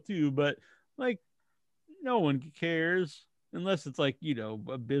illegal too, but like no one cares unless it's like, you know,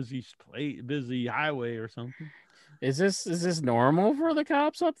 a busy highway or something. Is this normal for the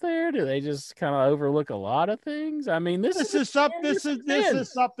cops up there? Do they just kind of overlook a lot of things? I mean, this is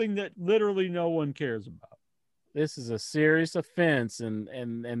something that literally no one cares about. This is a serious offense,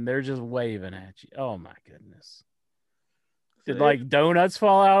 and they're just waving at you. Oh my goodness! Did like donuts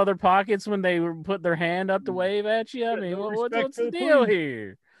fall out of their pockets when they put their hand up to wave at you? I mean, what's the deal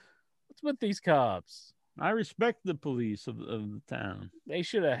here? What's with these cops? I respect the police of the town. They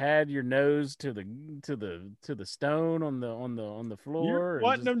should have had your nose to the stone on the floor. You're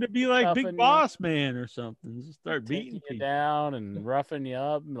wanting them to be like Big Boss Man or something. Just start beating you down and roughing you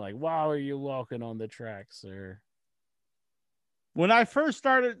up, and like, why are you walking on the tracks, sir? When I first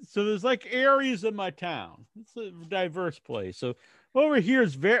started, so there's like areas of my town. It's a diverse place. So over here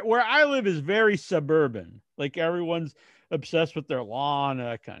is where I live is very suburban. Like everyone's obsessed with their lawn,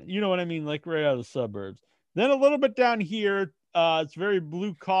 that kind of, you know what I mean? Like right out of the suburbs. Then a little bit down here, it's very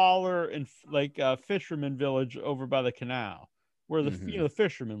blue collar and like fisherman village over by the canal where the the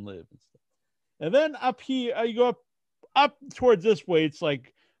fishermen live and stuff. And then up here, you go up towards this way, it's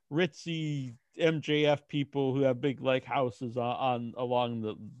like ritzy MJF people who have big like houses on along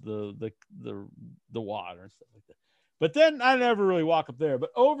the water and stuff like that. But then I never really walk up there.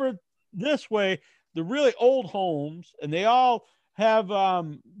 But over this way, the really old homes, and they all have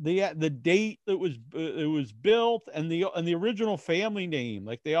the date that it was built and the original family name.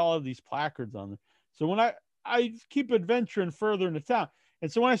 Like they all have these placards on them. So when I keep adventuring further into town.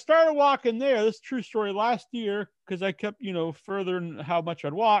 And so when I started walking there, this true story last year, because I kept, furthering how much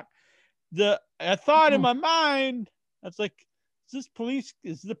I'd walk, I thought in my mind, that's like, is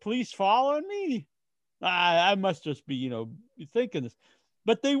the police following me? I must just be, thinking this.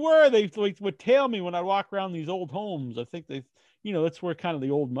 But they like would tail me when I walk around these old homes. I think that's where kind of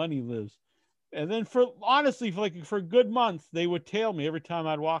the old money lives. And then for a good month, they would tail me every time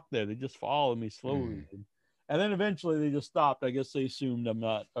I'd walk there. They just follow me slowly. And then eventually they just stopped. I guess they assumed I'm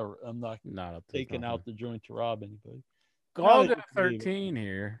not taking out the joint to rob anybody. Galga 13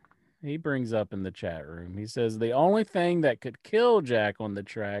 here. He brings up in the chat room. He says the only thing that could kill Jack on the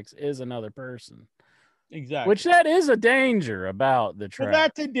tracks is another person. Exactly. Which that is a danger about the track. Well,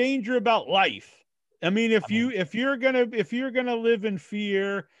 that's a danger about life. I mean, if you're gonna live in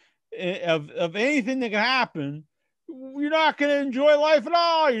fear of anything that can happen, you're not gonna enjoy life at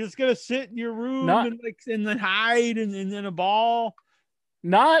all. You're just gonna sit in your room and then hide and in a ball.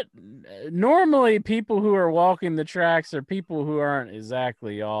 Not normally people who are walking the tracks are people who aren't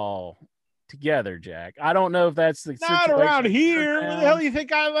exactly all together, Jack. I don't know if that's the not situation around here. Where the hell do you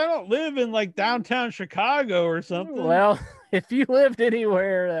think I don't live in like downtown Chicago or something? Well, if you lived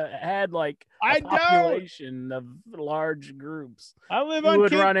anywhere that had like a population of large groups, I live you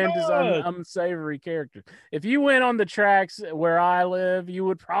would run into some unsavory characters. If you went on the tracks where I live, you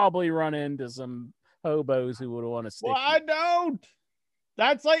would probably run into some hobos who would want to stick. Well, I don't.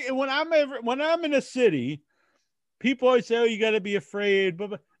 That's like when I'm in a city, people always say, "Oh, you got to be afraid."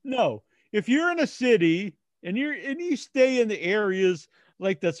 But no, if you're in a city and you stay in the areas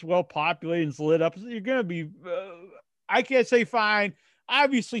like that's well populated and lit up, you're gonna be. I can't say fine.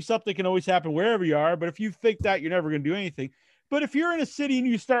 Obviously, something can always happen wherever you are. But if you think that, you're never gonna do anything. But if you're in a city and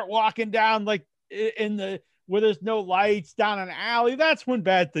you start walking down like where there's no lights down an alley, that's when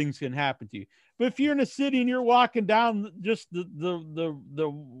bad things can happen to you. But if you're in a city and you're walking down just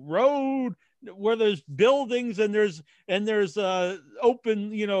the road where there's buildings and there's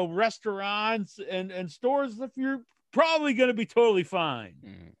open restaurants and stores, if you're probably going to be totally fine.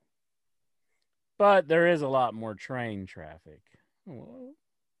 But there is a lot more train traffic.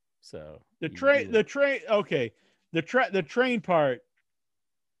 So the train part,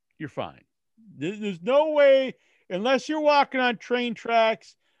 you're fine. There's no way unless you're walking on train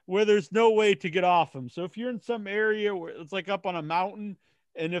tracks where there's no way to get off them. So if you're in some area where it's like up on a mountain,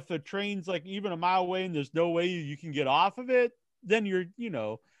 and if the train's like even a mile away and there's no way you can get off of it, then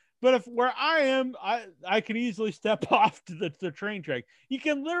but if where I am, I can easily step off to the train track. You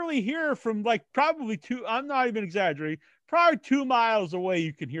can literally hear from like probably I'm not even exaggerating, probably 2 miles away,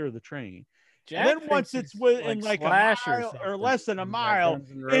 you can hear the train. And then once it's within like a mile or less than a mile,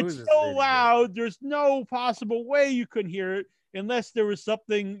 it's so loud. There's no possible way you couldn't hear it unless there was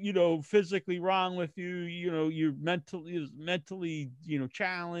something, physically wrong with you. You're mentally,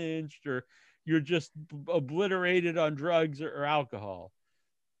 challenged, or you're just obliterated on drugs or alcohol.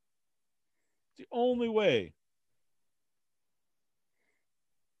 It's the only way.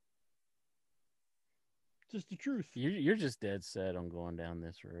 Just the truth. You're just dead set on going down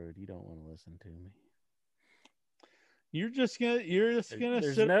this road. You don't want to listen to me. You're just gonna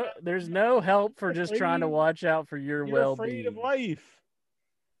there's no help for just trying to watch out for your well-being. Afraid of life.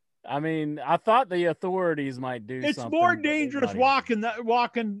 I mean, I thought the authorities might do something. It's more dangerous walking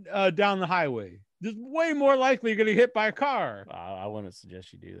down the highway. There's way more likely you're going to get hit by a car. I wouldn't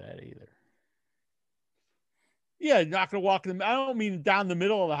suggest you do that either. Yeah, you're not going to walk I don't mean down the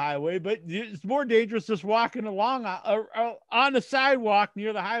middle of the highway, but it's more dangerous just walking along on the sidewalk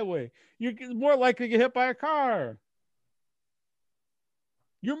near the highway. You're more likely to get hit by a car.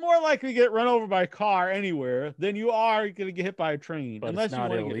 You're more likely to get run over by a car anywhere than you are going to get hit by a train. But unless it's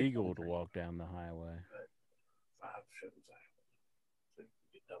not you illegal to walk down the highway.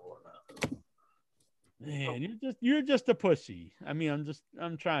 Man, you're just a pussy. I mean,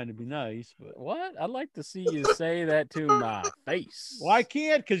 I'm trying to be nice, but what? I'd like to see you say that to my face. Well, I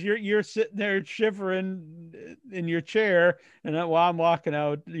can't because you're sitting there shivering in your chair, and while I'm walking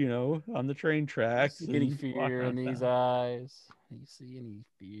out, on the train tracks. Any fear in these eyes? You see any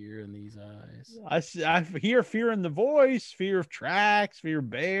fear in these eyes? I hear fear in the voice, fear of tracks, fear of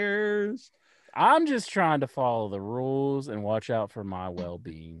bears. I'm just trying to follow the rules and watch out for my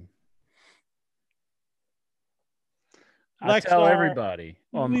well-being. I tell everybody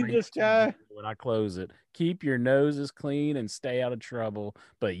on this guy when I close it, keep your noses clean and stay out of trouble.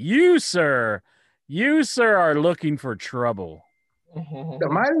 But you, sir, are looking for trouble. The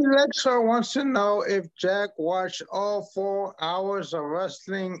Mighty Lexar wants to know if Jack watched all 4 hours of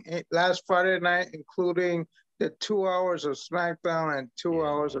wrestling last Friday night, including the 2 hours of SmackDown and 2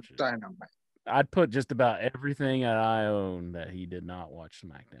 hours of Dynamite. I'd put just about everything that I own that he did not watch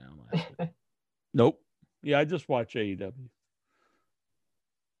SmackDown last week. Nope. Yeah, I just watch AEW.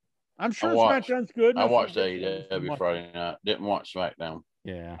 I'm sure SmackDown's good. I watched AEW Friday night. Didn't watch SmackDown.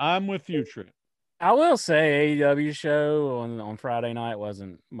 Yeah. I'm with you, Trip. I will say AEW show on Friday night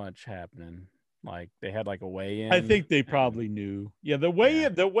wasn't much happening. Like they had like a weigh-in. I think they probably knew. Yeah, the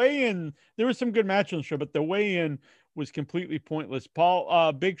weigh-in, there was some good match on the show, but the weigh-in was completely pointless.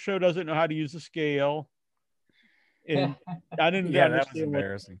 Big Show doesn't know how to use the scale. And I didn't that was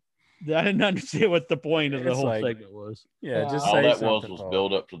embarrassing. I didn't understand what the point of the whole segment was. Yeah, just all say that was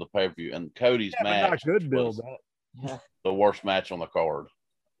build up to the pay-per-view, and Cody's match not good build up. The worst match on the card.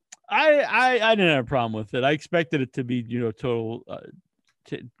 I didn't have a problem with it. I expected it to be total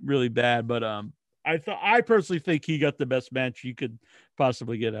really bad, but I personally think he got the best match you could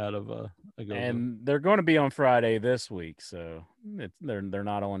possibly get out of a go. And they're going to be on Friday this week, so they're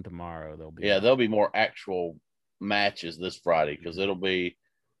not on tomorrow. There'll be more actual matches this Friday because it'll be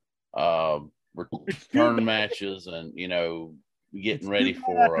return matches and getting ready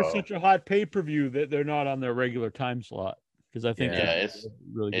for such a hot pay-per-view that they're not on their regular time slot. Because I think it's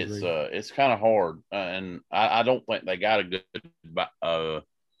really it's kind of hard, and I don't think they got a good. I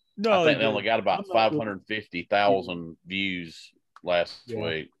think they only got about 550,000 views last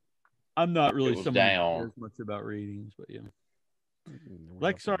week. I'm not really someone down. Who cares much about ratings, but yeah.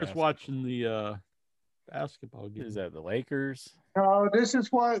 Lexar's watching the basketball game. Is that the Lakers? No, this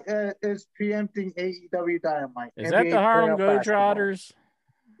is what is preempting AEW Dynamite. Is that the Harlem Globetrotters?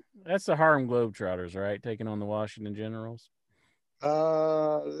 That's the Harlem Globetrotters, right? Taking on the Washington Generals.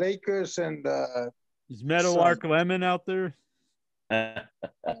 Lakers and is Meadowlark Lemon out there? But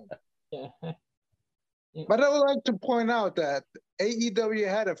I would like to point out that AEW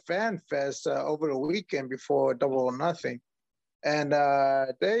had a fan fest over the weekend before Double or Nothing, and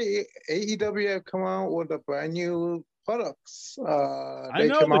AEW have come out with a brand new products. They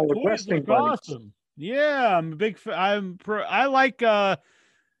come out with wrestling products. Awesome. Yeah, I'm a big fan. I like.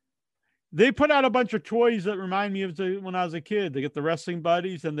 They put out a bunch of toys that remind me of when I was a kid. They get the wrestling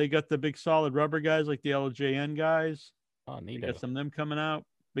buddies and they got the big solid rubber guys like the LJN guys. Oh, neat. They got some of them coming out.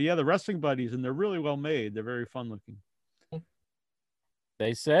 But yeah, the wrestling buddies, and they're really well made. They're very fun looking.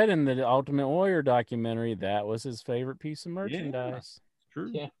 They said in the Ultimate Warrior documentary that was his favorite piece of merchandise. Yeah,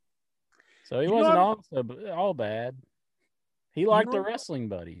 true. Yeah. So he wasn't all bad. He liked the wrestling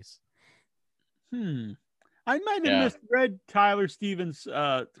buddies. I might have misread Tyler Stevens'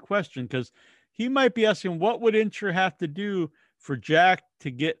 question because he might be asking what would Incher have to do for Jack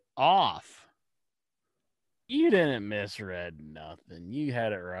to get off? You didn't misread nothing. You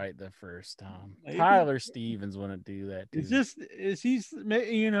had it right the first time. Maybe. Tyler Stevens wouldn't do that.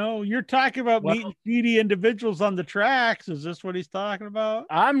 You're talking about meeting seedy individuals on the tracks. Is this what he's talking about?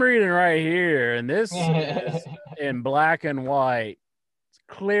 I'm reading right here, and this is in black and white.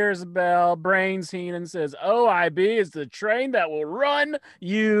 Clear as a bell. Brains Heenan says, OIB is the train that will run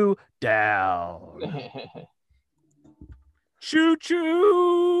you down. Choo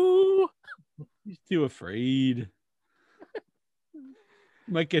choo. He's too afraid.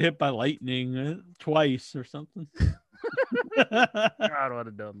 Might get hit by lightning twice or something. God, what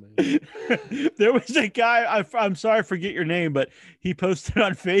a dumb movie. There was a guy, I'm sorry I forget your name, but he posted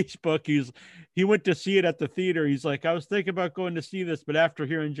on Facebook. He went to see it at the theater. He's like, I was thinking about going to see this, but after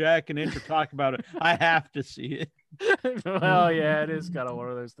hearing Jack and Inter talk about it, I have to see it. Well, yeah, it is kind of one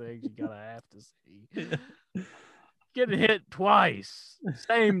of those things you gotta have to see. Getting hit twice,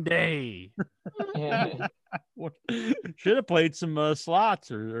 same day. Should have played some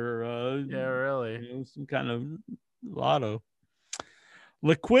slots or yeah, really, some kind of lotto.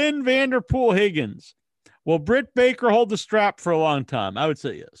 LaQuinn Vanderpool Higgins. Will Britt Baker hold the strap for a long time? I would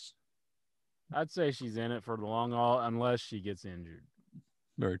say yes. I'd say she's in it for the long haul unless she gets injured.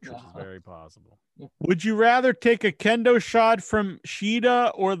 Very true. Which is very possible. Would you rather take a kendo shot from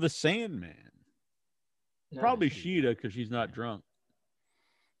Sheeta or the Sandman? Probably Sheeta because she's not drunk.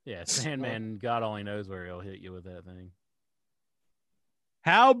 Yeah, Sandman, God only knows where he'll hit you with that thing.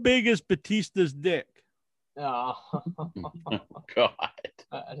 How big is Batista's dick? Oh, God.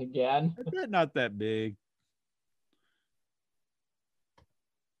 Again? I bet not that big.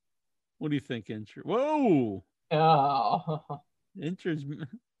 What do you think, Incher? Whoa! Oh. Incher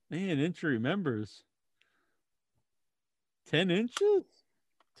remembers. 10 inches?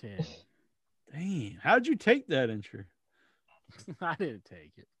 10. Damn. How'd you take that, Incher? I didn't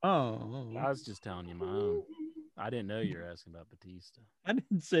take it. Oh. I was just telling you my own. I didn't know you were asking about Batista. I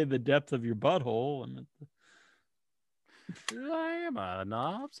didn't say the depth of your butthole. I meant Who I am?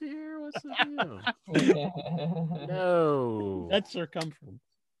 Knobs here? What's the deal? No. That's circumference.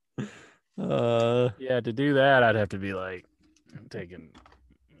 Yeah, to do that, I'd have to be like taking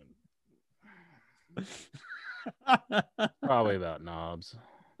probably about knobs.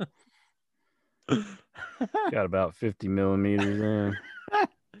 Got about 50 millimeters in.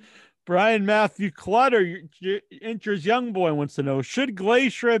 Brian Matthew Clutter, Incher's young boy, wants to know, should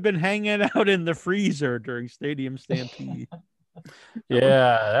Glacier have been hanging out in the freezer during Stadium Stampede?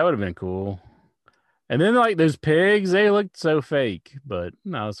 Yeah, that would have been cool. And then like those pigs, they looked so fake, but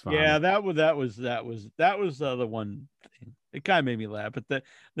no, it's fine. Yeah, that was the one thing. It kind of made me laugh, but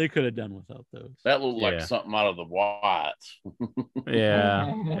they could have done without those. That looked like something out of the Whites.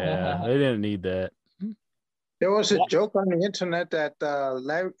 yeah, they didn't need that. There was a joke on the internet that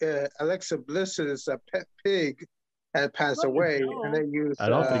Alexa Bliss's pet pig had passed away, and they used. I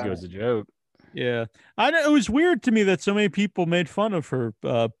don't think it was a joke. Yeah, it was weird to me that so many people made fun of her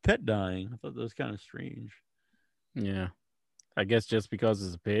pet dying. I thought that was kind of strange. Yeah, I guess just because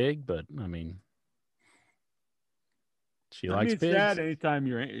it's a pig, but I mean, she likes pigs. It's sad anytime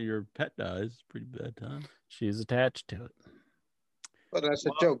your pet dies. It's a pretty bad time. She's attached to it. Well, that's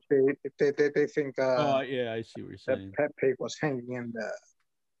a joke. They think. Yeah, I see what you're saying. That pet pig was hanging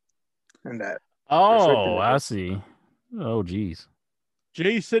in that. Oh, I see. Oh, geez.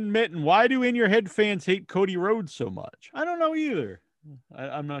 Jason Mitten, why do In Your Head fans hate Cody Rhodes so much? I don't know either.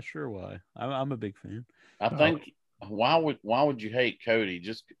 I'm not sure why. I'm a big fan. I think why would you hate Cody?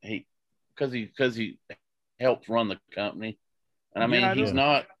 Just because he helped run the company, and I mean he's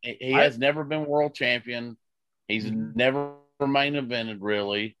not. He has never been world champion. He's never main evented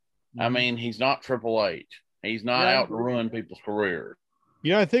really. I mean he's not Triple H. He's not out to ruin people's careers.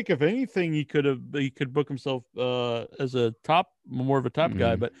 Yeah, I think if anything, he could book himself as more of a top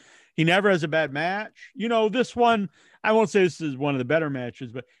guy, but he never has a bad match. You know, this one, I won't say this is one of the better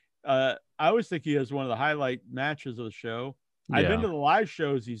matches, but I always think he has one of the highlight matches of the show. Yeah. I've been to the live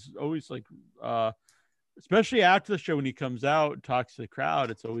shows. He's always like, especially after the show when he comes out and talks to the crowd,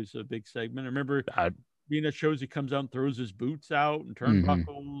 it's always a big segment. I remember being at shows, he comes out and throws his boots out and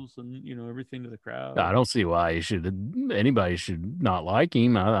turnbuckles and, you know, everything to the crowd. I don't see why anybody should not like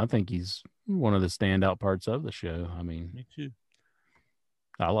him. I think he's one of the standout parts of the show. I mean, me too.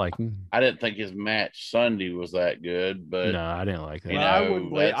 I like him. I didn't think his match Sunday was that good, but no, I didn't like that. You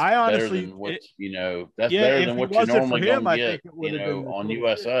know, I honestly, that's better than what you normally gonna get, on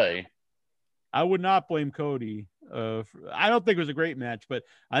USA. I would not blame Cody. I don't think it was a great match, but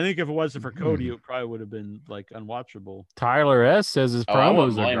I think if it wasn't for Cody, it probably would have been like unwatchable. Tyler S says his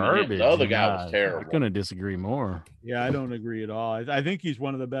promos are garbage. The other guy was terrible. I couldn't disagree more. Yeah, I don't agree at all. I think he's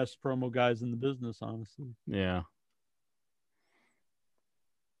one of the best promo guys in the business, honestly. Yeah.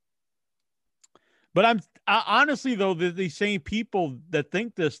 But honestly though, the same people that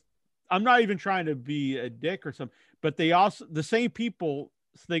think this, I'm not even trying to be a dick or something, but the same people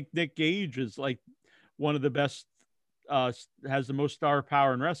think Nick Gage is like one of the best, has the most star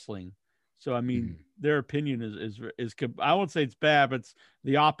power in wrestling. So I mean, their opinion is I won't say it's bad, but it's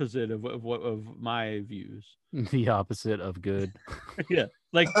the opposite of my views. The opposite of good. Yeah.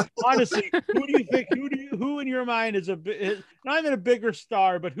 Like, honestly, who do you think? Who in your mind is not even a bigger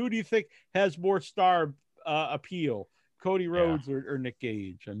star, but who do you think has more star appeal? Cody Rhodes or Nick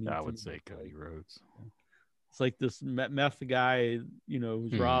Gage? I mean, I would say Cody Rhodes. It's like this meth guy,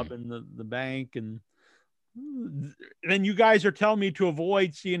 who's robbing the bank, and then you guys are telling me to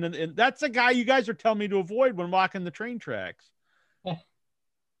avoid seeing, and that's the guy you guys are telling me to avoid when walking the train tracks.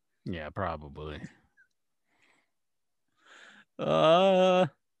 Yeah, probably. Who are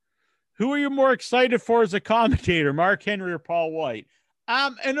you more excited for as a commentator, Mark Henry or Paul White?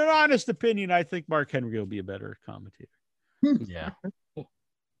 In an honest opinion, I think Mark Henry will be a better commentator. Yeah.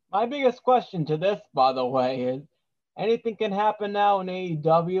 My biggest question to this, by the way, is anything can happen now in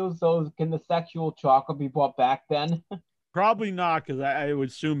AEW, so can the sexual chocolate be brought back then? Probably not, because I would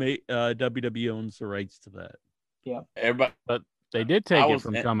assume WWE owns the rights to that. Yeah. Everybody, but they did take it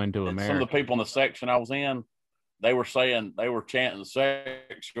from coming to America. Some of the people in the section I was in, they were chanting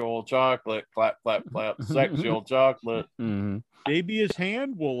sexual chocolate, clap, clap, clap, sexual chocolate. Mm-hmm. Maybe his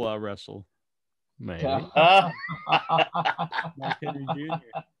hand will wrestle. Maybe. Mark Henry Jr.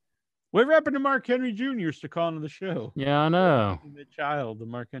 Whatever happened to Mark Henry Jr. to call into the show? Yeah, I know. The child, the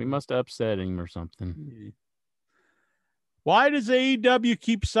Mark Henry. We must have upset him or something. Why does AEW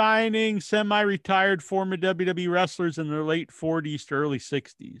keep signing semi-retired former WWE wrestlers in their late 40s to early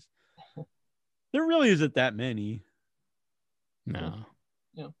 60s? There really isn't that many. No.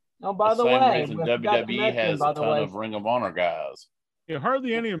 Yeah. No, by the way, reason WWE has a ton of Ring of Honor guys. Yeah,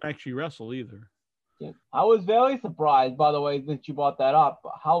 hardly any of them actually wrestle either. Yeah. I was very surprised, by the way, that you brought that up,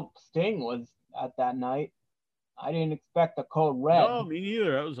 how Sting was at that night. I didn't expect the code red. No, me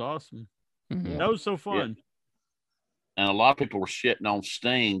neither. That was awesome. Mm-hmm. That was so fun. Yeah. And a lot of people were shitting on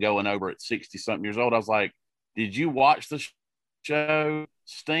Sting going over at 60-something years old. I was like, did you watch the show?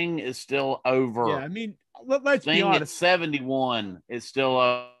 Sting is still over. Yeah, I mean, let's Sting be honest. At 71 is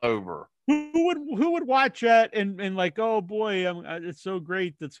still over. Who would watch that and like, oh boy, it's so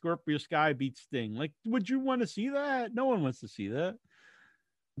great that Scorpio Sky beats Sting? Like, would you want to see that? No one wants to see that.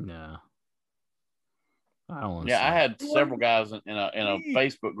 No. I don't want to see I had several guys in a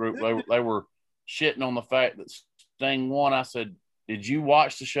Facebook group. They were shitting on the fact that Sting won. I said, did you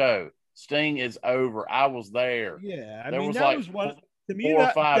watch the show? Sting is over. I was there. Yeah, there was like four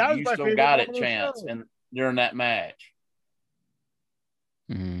or five you still got it chance and during that match.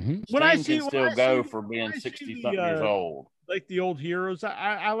 Mm-hmm. When I can still go for being 60-something years old. Like the old heroes,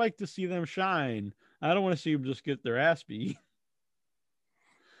 I like to see them shine. I don't want to see them just get their ass beat.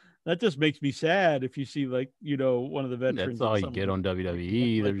 That just makes me sad if you see, like, one of the veterans. That's all you get on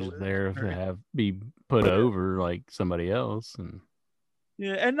WWE. They're just there to be put over like somebody else. And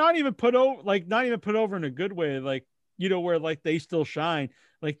yeah, and not even put over in a good way, like, where like they still shine,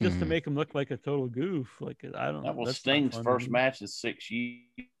 like just to make them look like a total goof. Like, I don't know. That was Sting's first match in 6 years.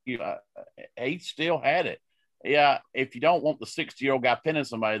 He still had it. Yeah, if you don't want the 60-year-old guy pinning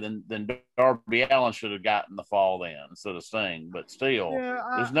somebody, then Darby Allin should have gotten the fall then instead of Sting. But still,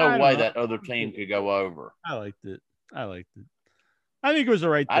 there's no way that other team could go over. I liked it. I think it was the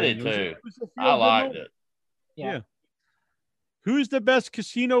right thing. I did too. I liked it. Yeah. Who's the best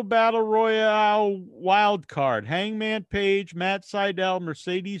casino battle royale wild card? Hangman Page, Matt Sydal,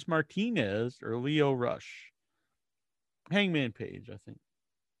 Mercedes Martinez, or Leo Rush? Hangman Page, I think.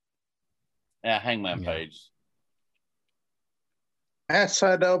 Yeah, Hangman Page. Matt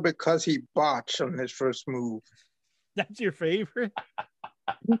Sydal because he botched on his first move. That's your favorite?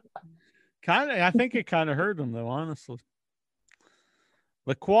 I think it kind of hurt him, though, honestly.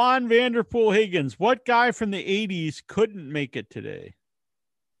 Laquan Vanderpool Higgins. What guy from the 80s couldn't make it today?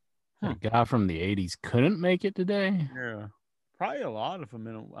 A guy from the 80s couldn't make it today? Yeah. Probably a lot of them.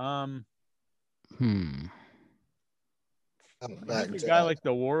 A guy like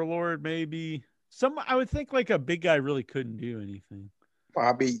the Warlord, maybe. I would think like a big guy really couldn't do anything.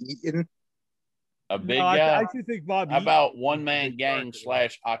 Bobby Eaton. A big guy? I do think Bobby. How about one-man gang /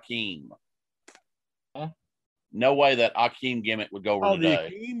 Akeem? Huh? No way that Akeem gimmick would go over today.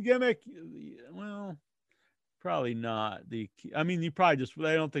 The Akeem gimmick? Well, probably not. You probably just.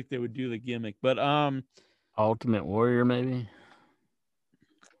 I don't think they would do the gimmick, but Ultimate Warrior, maybe.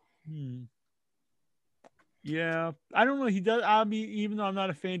 Yeah, I don't know. He does. Even though I'm not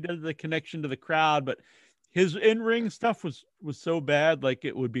a fan, does the connection to the crowd, but his in-ring stuff was so bad, like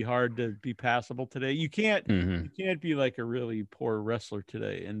it would be hard to be passable today. You can't be like a really poor wrestler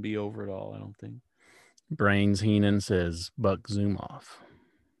today and be over it all. I don't think. Brains Heenan says Buck Zumoff.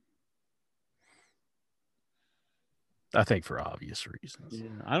 I think for obvious reasons.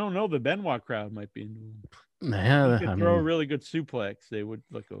 Yeah, I don't know. The Benoit crowd might be into him. Yeah, he could throw a really good suplex. They would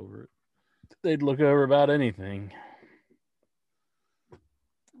look over it. They'd look over about anything.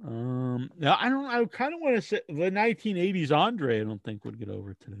 Now I kind of want to say the 1980s Andre. I don't think would get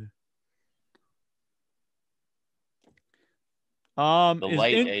over today. The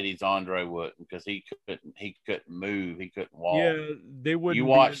late 80s Andre wouldn't, because he couldn't move, he couldn't walk. Yeah, they wouldn't. You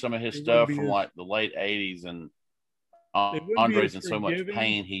watch some of his stuff from like the late 80s, and Andre's in so much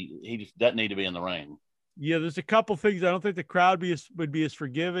pain. He just doesn't need to be in the ring. Yeah, there's a couple things. I don't think the crowd would be as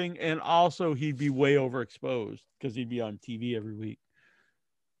forgiving, and also he'd be way overexposed because he'd be on TV every week.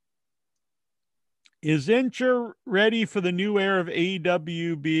 Is Incher ready for the new era of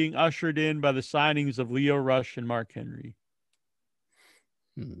AEW being ushered in by the signings of Lio Rush and Mark Henry?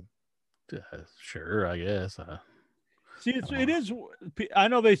 Sure, I guess. See, it is. I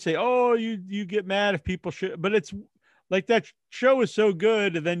know they say, "Oh, you get mad if people should," but it's like that show is so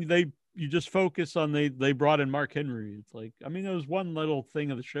good, and then you just focus on they brought in Mark Henry. It's like, I mean, there was one little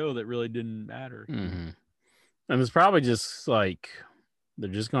thing of the show that really didn't matter, and it's probably just like they're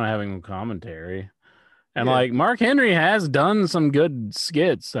just going to have him commentary. And like Mark Henry has done some good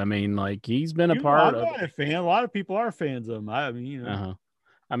skits. I mean, like he's been a part of. I'm not a fan. A lot of people are fans of him. I mean, you know.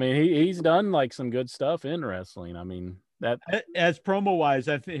 I mean, he's done like some good stuff in wrestling. I mean, that as promo wise,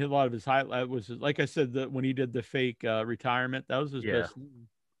 I think a lot of his highlight was, like I said, when he did the fake retirement. That was his best.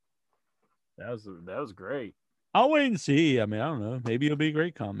 That was great. I'll wait and see. I mean, I don't know. Maybe it'll be a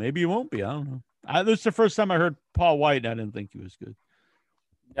great comp. Maybe it won't be. I don't know. This is the first time I heard Paul White, and I didn't think he was good.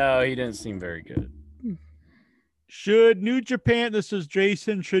 No, he didn't seem very good. Should New Japan? This is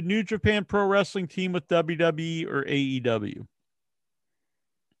Jason. Should New Japan Pro Wrestling team with WWE or AEW?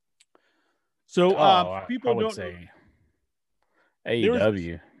 So people don't say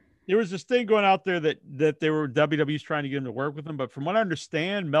AEW. There was this thing going out there that they were WWE's trying to get him to work with them, but from what I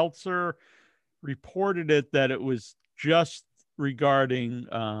understand, Meltzer reported that it was just regarding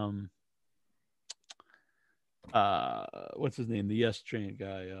what's his name, the Yes Chant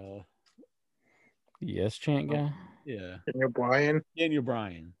guy. The Yes Chant guy. Yeah, Daniel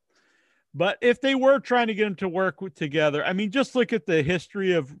Bryan. But if they were trying to get them to work together, I mean, just look at the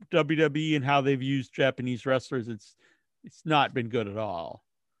history of WWE and how they've used Japanese wrestlers. It's not been good at all.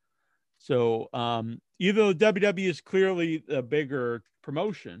 So even though WWE is clearly a bigger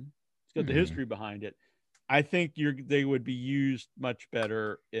promotion, it's got the history behind it, I think they would be used much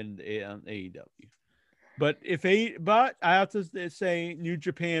better in AEW. But I have to say, New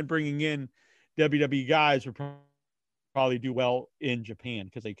Japan bringing in WWE guys would probably do well in Japan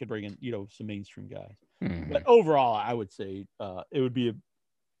because they could bring in, you know, some mainstream guys. But overall, I would say it would be a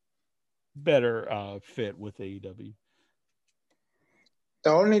better fit with AEW. The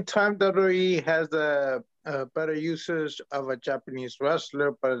only time WWE has a better usage of a Japanese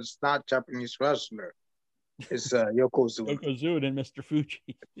wrestler, but it's not Japanese wrestler, it's Yokozuna. Yokozuna and Mr.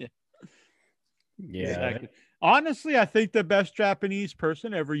 Fuji. Yeah. Exactly. Honestly, I think the best Japanese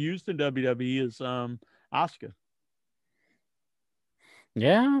person ever used in WWE is Asuka.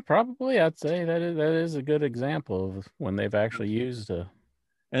 Yeah, probably. I'd say that is a good example of when they've actually used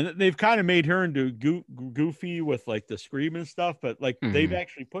and they've kind of made her into goofy with like the scream and stuff, but like they've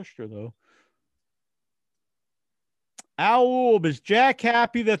actually pushed her though. Owl, is Jack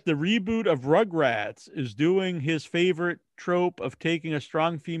happy that the reboot of Rugrats is doing his favorite trope of taking a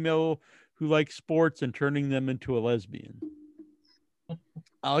strong female who likes sports and turning them into a lesbian?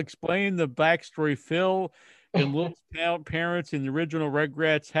 I'll explain the backstory. Phil and Lil's parents in the original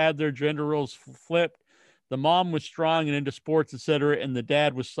Rugrats had their gender roles flipped. The mom was strong and into sports, etc., and the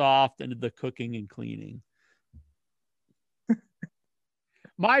dad was soft and did the cooking and cleaning.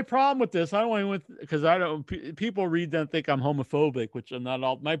 My problem with this, I don't want to, because I don't. People read that and think I'm homophobic, which I'm not.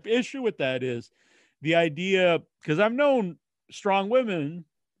 All my issue with that is the idea, because I've known strong women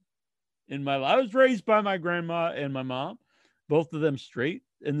in my life. I was raised by my grandma and my mom, both of them straight,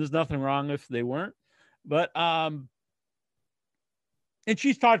 and there's nothing wrong if they weren't. But and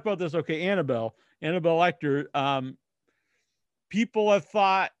she's talked about this. Okay, Annabelle Lecter. People have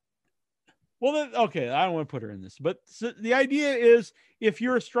thought, well, okay, I don't want to put her in this, but the idea is, if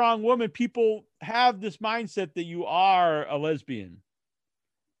you're a strong woman, people have this mindset that you are a lesbian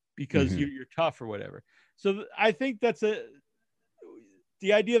because you're tough or whatever. So I think that's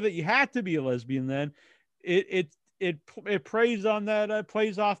the idea that you have to be a lesbian. Then it plays on that,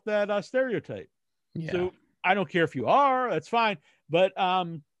 plays off that stereotype. Yeah. So I don't care if you are, that's fine. But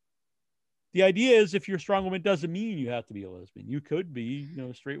the idea is, if you're a strong woman, doesn't mean you have to be a lesbian. You could be,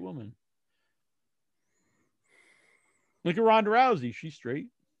 a straight woman. Look at Ronda Rousey. She's straight.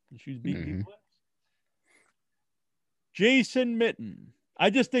 She's beating people. Jason Mitten. I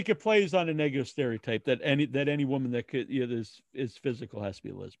just think it plays on a negative stereotype that any woman that could is physical has to be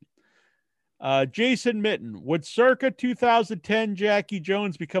a lesbian. Jason Mitten, would circa 2010 Jackie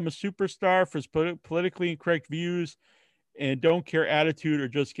Jones become a superstar for his politically incorrect views and don't care attitude, or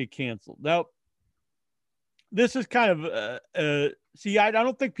just get canceled? Now, this is kind of see, I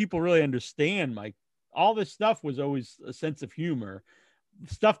don't think people really understand all this stuff was always a sense of humor.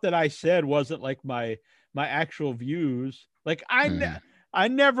 Stuff that I said wasn't like my actual views. Like I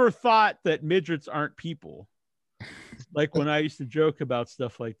never thought that midgets aren't people. Like when I used to joke about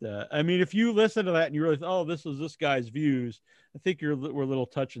stuff like that. I mean, if you listen to that and you realize, oh, this is this guy's views, I think we're a little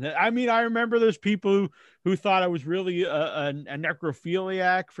touching that. I mean, I remember there's people who thought I was really a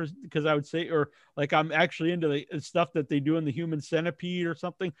necrophiliac because I would say, or like I'm actually into the stuff that they do in the Human Centipede or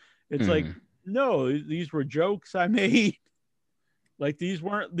something. It's like, no, these were jokes I made. Like these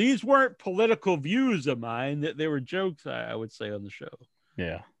weren't political views of mine. That they were jokes I would say on the show.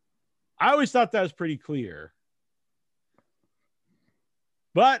 Yeah, I always thought that was pretty clear.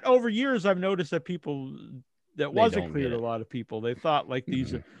 But over years, I've noticed that people that wasn't clear to a lot of people. They thought like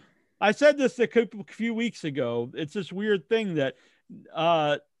these. I said this a few weeks ago. It's this weird thing that,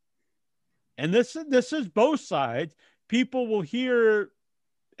 and this is both sides. People will hear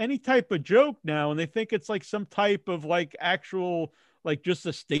any type of joke now, and they think it's like some type of like actual like just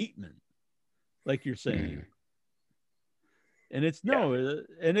a statement, like you're saying. And it's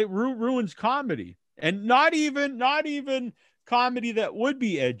and it ruins comedy, and not even comedy that would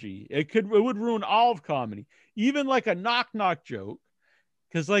be edgy. It would ruin all of comedy, even like a knock joke.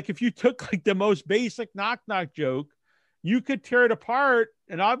 Because like if you took like the most basic knock joke, you could tear it apart,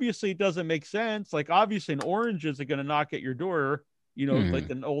 and obviously it doesn't make sense. Like obviously an orange isn't going to knock at your door, like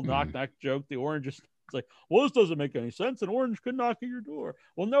an old knock joke. The orange is it's like, well, this doesn't make any sense. An orange could knock at your door.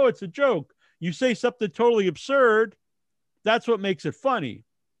 Well, no, it's a joke. You say something totally absurd, that's what makes it funny.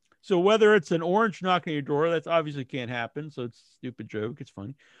 So whether it's an orange knocking at your door, that's obviously can't happen. So it's a stupid joke. It's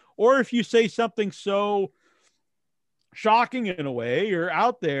funny. Or if you say something so shocking in a way or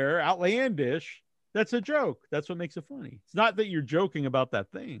out there, outlandish, that's a joke. That's what makes it funny. It's not that you're joking about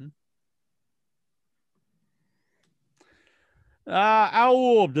that thing.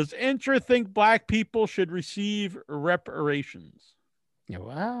 Owl, does Intra think black people should receive reparations? Yeah,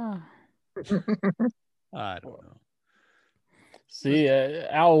 wow. I don't know. See,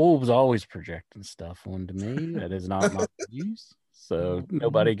 Owl was always projecting stuff onto me. That is not my views. So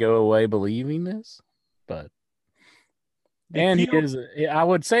nobody go away believing this. But he is. I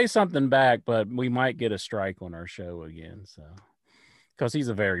would say something back, but we might get a strike on our show again. So because he's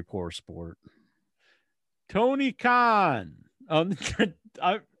a very poor sport. Tony Khan.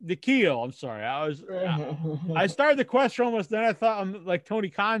 The keel. I'm sorry. I started the question almost. Then I thought I'm like Tony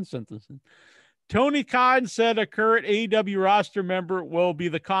Khan sent this. Tony Khan said a current AEW roster member will be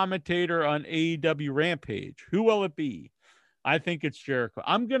the commentator on AEW Rampage. Who will it be? I think it's Jericho.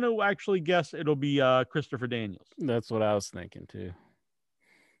 I'm going to actually guess it'll be Christopher Daniels. That's what I was thinking too.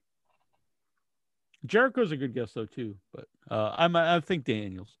 Jericho's a good guess though too, but I think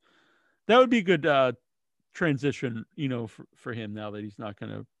Daniels. That would be a good transition, for him now that he's not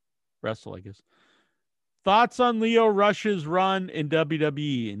going to wrestle, I guess. Thoughts on Lio Rush's run in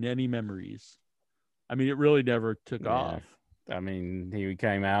WWE and any memories? I mean, it really never took off. I mean, he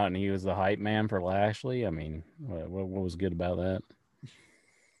came out and he was the hype man for Lashley. I mean, what was good about that?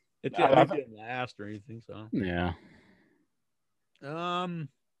 It didn't last or anything, so. Yeah.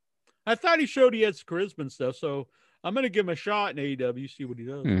 I thought he showed he had charisma and stuff, so I'm going to give him a shot in AEW, see what he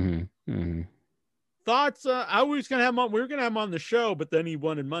does. Thoughts? I was going to have him on. We were going to have him on the show, but then he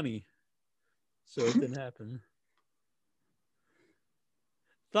wanted money, so it didn't happen.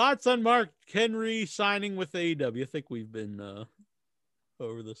 Thoughts on Mark Henry signing with AEW? I think we've been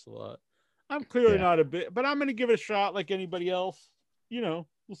over this a lot. I'm clearly not a bit, but I'm going to give it a shot like anybody else. We'll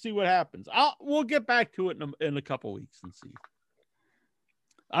see what happens. We'll get back to it in a couple weeks and see.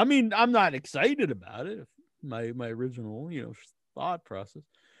 I mean, I'm not excited about it. My original, thought process.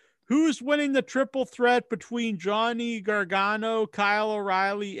 Who's winning the triple threat between Johnny Gargano, Kyle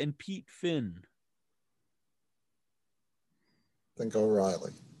O'Reilly, and Pete Finn? I think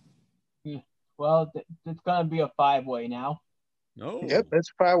O'Reilly. Well, it's going to be a 5-way now. No. Yep,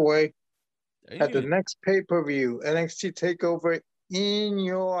 it's 5-way. At the next pay-per-view, NXT TakeOver in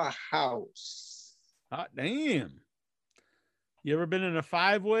your house. Hot damn. You ever been in a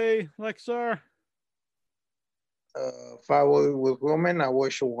 5-way, Lexar? 5-way with women? I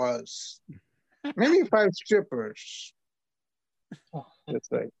wish it was. Maybe 5 strippers.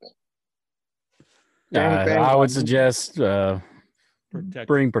 Just like that. I would suggest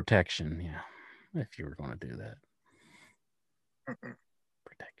bring protection, if you were going to do that.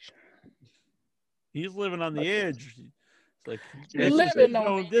 Protection. He's living on the edge. It's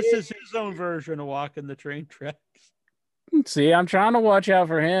like this is his own version of walking the train tracks. See, I'm trying to watch out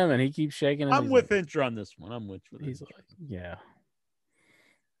for him, and he keeps shaking his I'm head. with Incher on this one. I'm with you. He's like, yeah.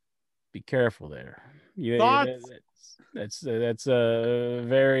 Be careful there. Thoughts? That's a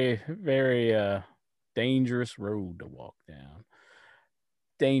very, very dangerous road to walk down.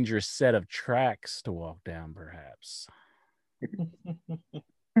 Dangerous set of tracks to walk down, perhaps.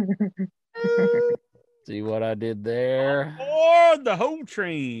 See what I did there? Or the whole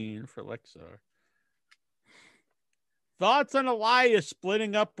train for Lexar. Thoughts on Elias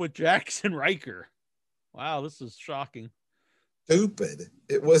splitting up with Jackson Riker? Wow, this is shocking. Stupid.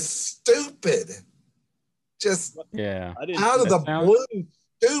 It was stupid. Just out of the blue,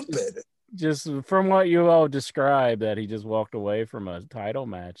 stupid. Just from what you all described, that he just walked away from a title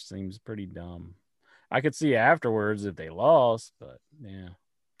match seems pretty dumb. I could see afterwards if they lost, but yeah.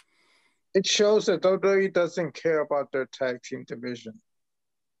 It shows that WWE doesn't care about their tag team division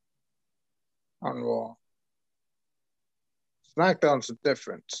on Raw. SmackDown's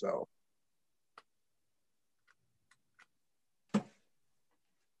different, so.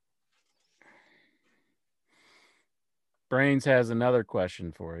 Brains has another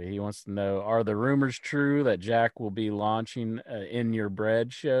question for you. He wants to know, are the rumors true that Jack will be launching In Your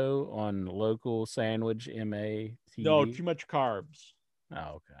Bread show on local sandwich MA TV? No, too much carbs.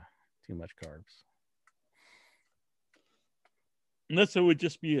 Oh, okay. Too much carbs. Unless it would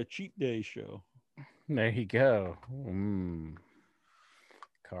just be a cheat day show. There you go.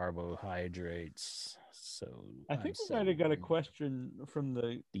 Carbohydrates. So I think we might have got a question from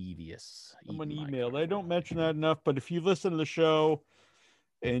the devious. Someone emailed. I don't mention that enough, but if you listen to the show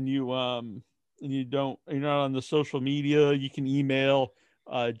and you're not on the social media, you can email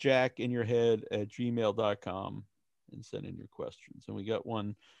jackinyourhead@gmail.com and send in your questions. And we got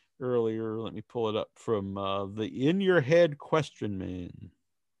one earlier. Let me pull it up from the In Your Head Question Man.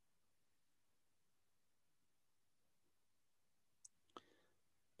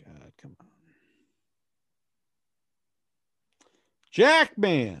 God, come on.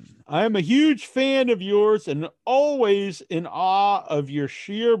 Jackman, I am a huge fan of yours and always in awe of your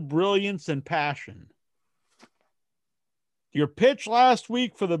sheer brilliance and passion. Your pitch last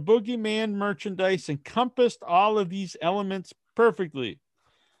week for the Boogeyman merchandise encompassed all of these elements perfectly.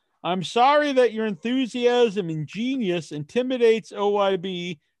 I'm sorry that your enthusiasm and genius intimidates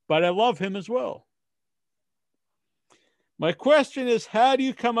OYB, but I love him as well. My question is, how do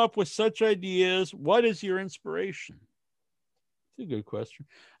you come up with such ideas? What is your inspiration? It's a good question.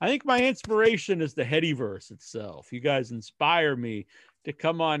 I think my inspiration is the Headyverse itself. You guys inspire me to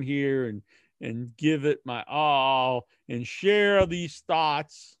come on here and give it my all and share these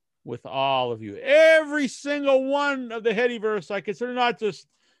thoughts with all of you. Every single one of the Headyverse I consider not just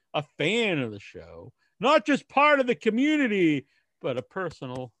a fan of the show, not just part of the community, but a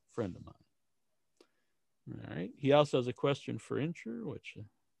personal friend of mine. All right. He also has a question for Incher, which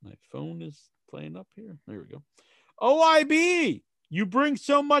my phone is playing up here. There we go. OIB, you bring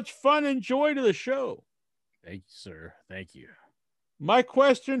so much fun and joy to the show. Thank you, sir. Thank you. My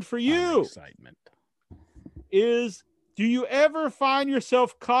question for you is, do you ever find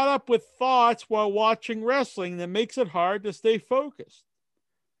yourself caught up with thoughts while watching wrestling that makes it hard to stay focused?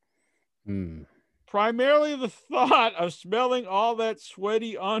 Primarily the thought of smelling all that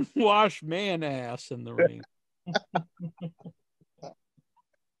sweaty, unwashed man ass in the ring.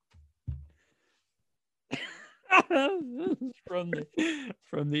 from the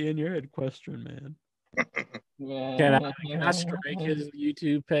In Your Head Question Man. Can I strike his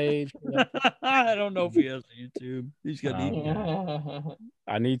YouTube page? I don't know if he has a YouTube. He's got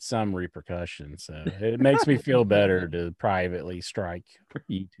I need some repercussions, so it makes me feel better to privately strike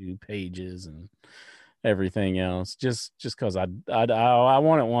YouTube pages and everything else. Just because I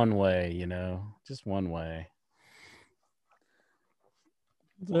want it one way, just one way.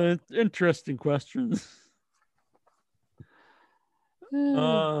 Interesting questions.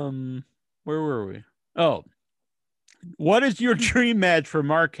 Where were we? Oh, what is your dream match for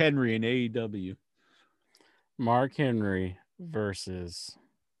Mark Henry in AEW? Mark Henry versus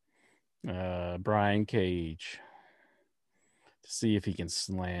Brian Cage to see if he can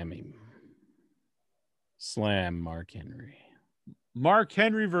slam Mark Henry. Mark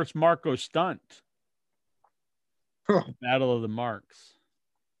Henry versus Marco Stunt. Battle of the Marks.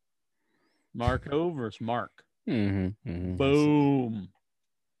 Marco versus Mark. Boom.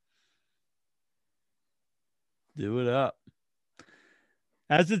 Do it up.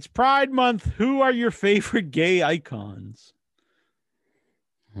 As it's Pride Month, who are your favorite gay icons?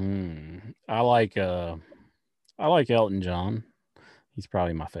 I like Elton John. He's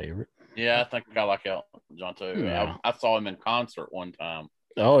probably my favorite. Yeah, I think I like Elton John too. Yeah. I saw him in concert one time.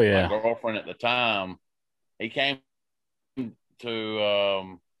 Oh yeah. My girlfriend at the time, he came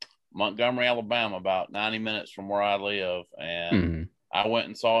to Montgomery, Alabama, about 90 minutes from where I live, and I went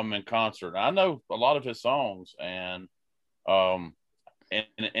and saw him in concert. I know a lot of his songs, and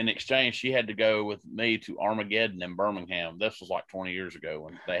in exchange, she had to go with me to Armageddon in Birmingham. This was like 20 years ago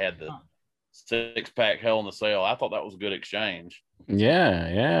when they had the 6-pack Hell in the Cell. I thought that was a good exchange.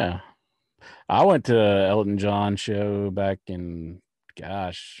 Yeah. I went to Elton John show back in,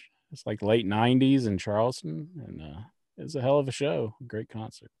 gosh, it's like late 90s in Charleston, and it was a hell of a show. Great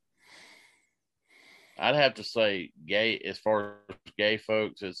concert. I'd have to say, gay, as far as gay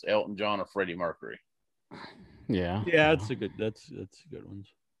folks, it's Elton John or Freddie Mercury. Yeah, that's a good one.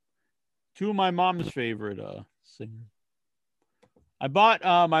 Two of my mom's favorite singers. I bought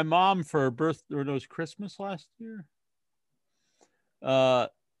my mom for her birthday, or it was Christmas last year.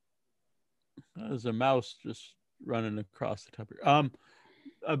 There's a mouse just running across the top here.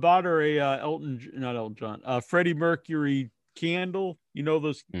 I bought her a Freddie Mercury candle. You know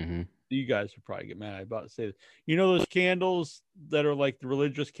those. You guys would probably get mad. I about to say this. You know those candles that are like the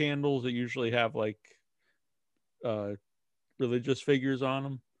religious candles that usually have like religious figures on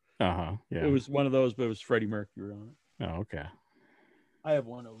them. Yeah. It was one of those, but it was Freddie Mercury on it. Oh, okay. I have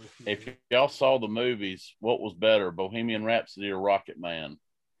one over here. If y'all saw the movies, what was better, Bohemian Rhapsody or Rocket Man?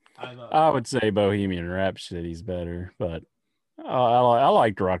 I would say Bohemian Rhapsody's better, but I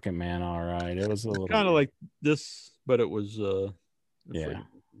liked Rocket Man all right. It was a little kind of like this, but it was yeah.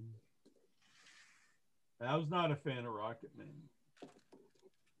 I was not a fan of Rocket Man.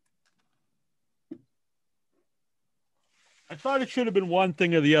 I thought it should have been one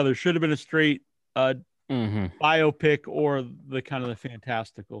thing or the other. Should have been a straight biopic or the kind of the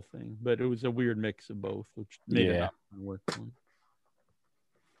fantastical thing, but it was a weird mix of both, which made it not work.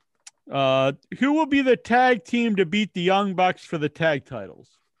 Who will be the tag team to beat the Young Bucks for the tag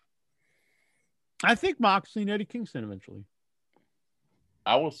titles? I think Moxley and Eddie Kingston eventually.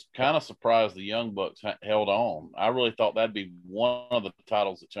 I was kind of surprised the Young Bucks held on. I really thought that'd be one of the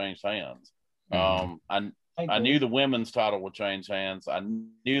titles that changed hands. I knew the women's title would change hands. I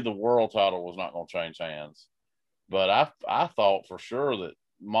knew the world title was not going to change hands. But I thought for sure that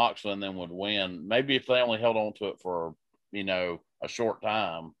Moxley and them would win. Maybe if they only held on to it for, a short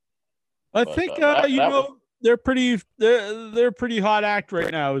time. I think they're pretty hot act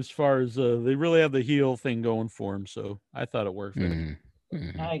right now as far as they really have the heel thing going for them. So I thought it worked.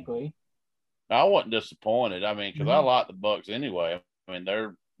 I agree. I wasn't disappointed. I mean, because I like the Bucks anyway. I mean,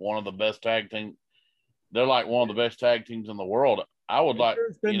 they're one of the best tag teams. They're like one of the best tag teams in the world. I would like,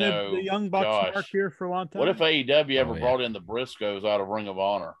 the Young Bucks mark here for a long time. What if AEW ever brought in the Briscoes out of Ring of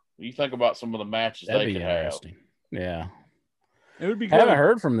Honor? You think about some of the matches they could have. Yeah. It would be good. I haven't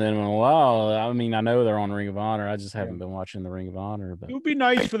heard from them in a while. I mean, I know they're on Ring of Honor. I just haven't been watching the Ring of Honor. But it would be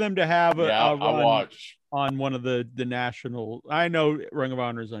nice for them to have a run watch on one of the national. I know Ring of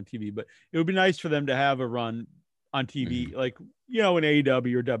Honor is on TV, but it would be nice for them to have a run on TV, like in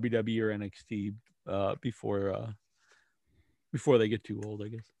AEW or WWE or NXT before they get too old, I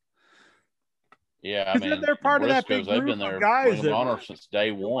guess. Yeah, I mean, they're part of that big group they've been there of guys Ring of Honor since day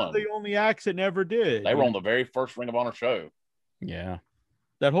one. The only acts that never did. They were on the very first Ring of Honor show. Yeah,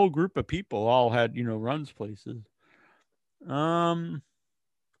 that whole group of people all had runs places.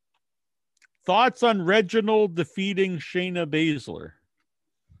 Thoughts on Reginald defeating Shayna Baszler?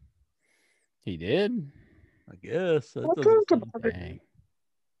 He did, I guess.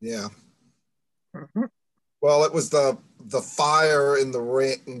 Yeah. Well, it was the fire in the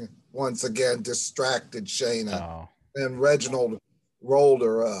ring once again distracted Shayna, and Reginald rolled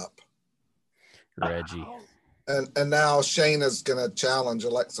her up. Reggie. And now Shayna's gonna challenge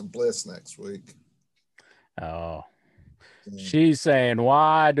Alexa Bliss next week. Oh. She's saying,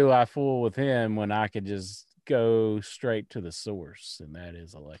 why do I fool with him when I could just go straight to the source, and that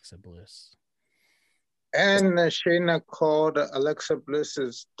is Alexa Bliss. And Shayna called Alexa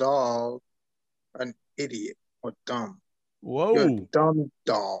Bliss's dog an idiot or dumb. Whoa. You're a dumb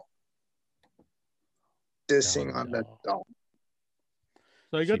dog. Dissing on that dog.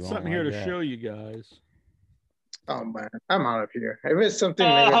 So I got something here to show you guys. Oh man, I'm out of here. If it's something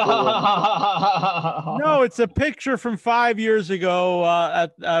negative. No, it's a picture from 5 years ago. I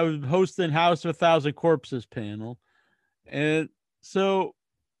was hosting House of a Thousand Corpses panel, and so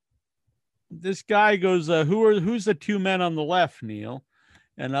this guy goes, "Who's the two men on the left, Neil?"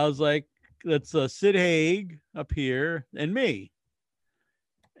 And I was like, "That's Sid Haig up here and me."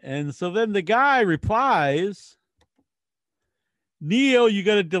 And so then the guy replies, "Neil, you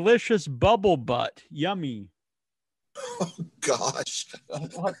got a delicious bubble butt. Yummy." Oh, gosh.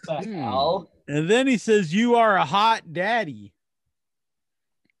 What the hell? And then he says, "You are a hot daddy."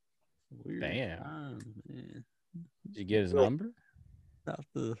 Weird. Damn. Man. Did you get his number? I'll have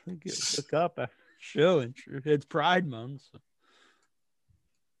to look up after showing. It's Pride Month. So.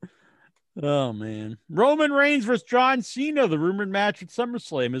 Oh, man. Roman Reigns versus John Cena, the rumored match at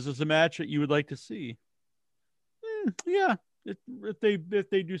SummerSlam. Is this a match that you would like to see? Yeah. If they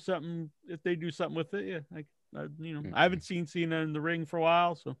do something with it, yeah. I haven't seen Cena in the ring for a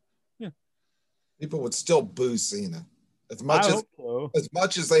while, so yeah. People would still boo Cena as much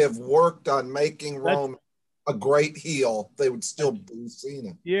as they have worked on making Roman a great heel. They would still boo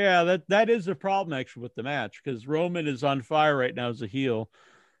Cena. Yeah, that is a problem actually with the match because Roman is on fire right now as a heel.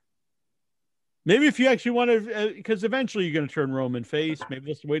 Maybe if you actually want to, because eventually you're going to turn Roman face. Maybe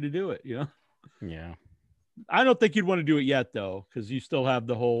that's the way to do it. Yeah. I don't think you'd want to do it yet, though, because you still have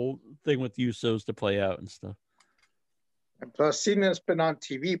the whole thing with Usos to play out and stuff. And plus, Cena's been on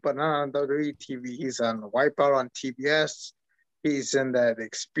TV, but not on WWE TV. He's on Wipeout on TBS. He's in that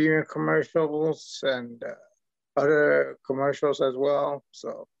Experience commercials and other commercials as well.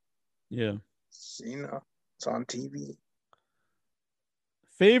 So, yeah, Cena, it's on TV.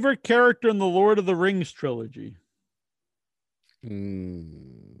 Favorite character in the Lord of the Rings trilogy?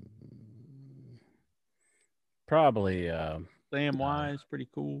 Probably Samwise, pretty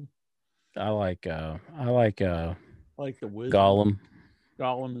cool. I like the wizard. Gollum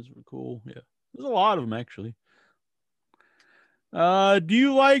is cool. Yeah, there's a lot of them actually. Do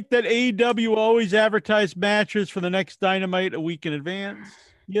you like that AEW always advertise matches for the next Dynamite a week in advance?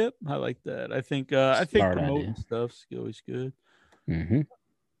 Yep, I like that. I think promoting stuff's always good. Mm-hmm.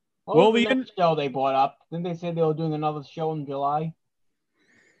 Well, the next show they brought up, didn't they say they were doing another show in July?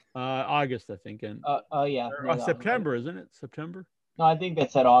 August, I think. And yeah. September, isn't it? September? No, I think they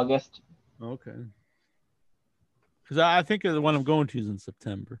said August. Okay. Because I think the one I'm going to is in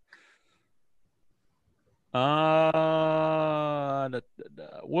September.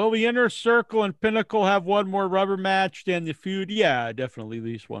 Will the Inner Circle and Pinnacle have one more rubber match than the feud? Yeah, definitely at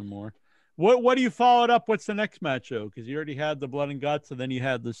least one more. What do you follow it up? What's the next match, though? Because you already had the Blood and Guts, and then you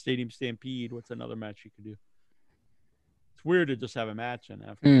had the Stadium Stampede. What's another match you could do? It's weird to just have a match in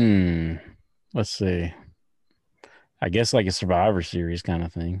after. Let's see. I guess like a Survivor Series kind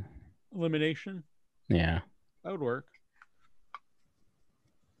of thing. Elimination? Yeah. That would work.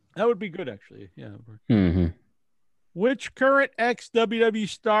 That would be good, actually. Yeah. That would work. Mm-hmm. Which current ex-WWE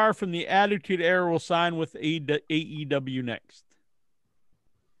star from the Attitude Era will sign with AEW next?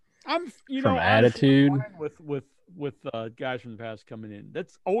 From Attitude? With guys from the past coming in.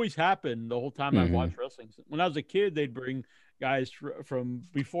 That's always happened the whole time I've watched wrestling. When I was a kid, they'd bring guys from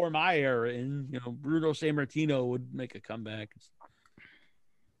before my era in. Bruno Sammartino would make a comeback.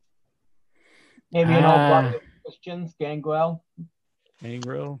 Maybe an old Christians, Gangrel. I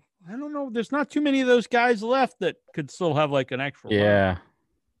don't know. There's not too many of those guys left that could still have like an actual. Yeah. Run.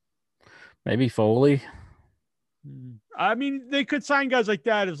 Maybe Foley. I mean, they could sign guys like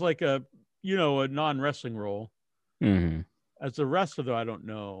that as like a non-wrestling role. Mm-hmm. As a wrestler, though, I don't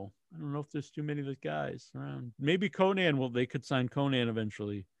know. I don't know if there's too many of those guys around. Maybe Conan they could sign Conan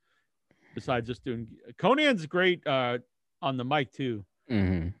eventually. Besides just doing Conan's great on the mic too.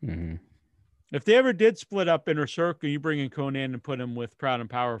 Mm-hmm. Mm-hmm. If they ever did split up Inner Circle, you bring in Conan and put him with Proud and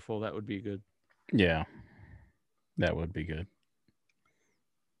Powerful, that would be good. Yeah, that would be good.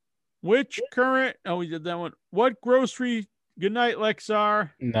 Which current? Oh, we did that one. What grocery? Good night, Lexar.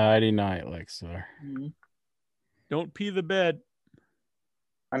 Nighty night, Lexar. Mm-hmm. Don't pee the bed.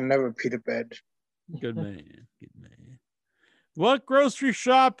 I never pee the bed. Good man. Good man. What grocery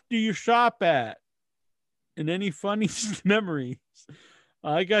shop do you shop at? And any funny memories?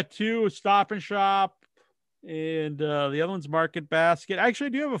 I got two: Stop and Shop, and the other one's Market Basket. Actually, I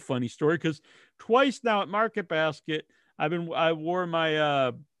do have a funny story because twice now at Market Basket, I wore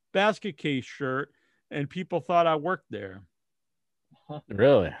my basket case shirt, and people thought I worked there.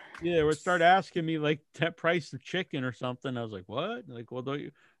 Really? Yeah, they would start asking me like that price of chicken or something. I was like, "What?" Like, well, don't you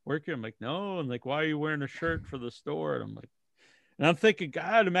work here? I'm like, "No." And like, why are you wearing a shirt for the store? And I'm like, and I'm thinking,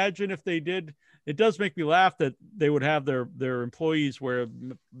 God, imagine if they did. It does make me laugh that they would have their employees wear a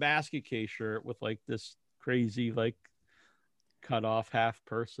basket case shirt with like this crazy like cut off half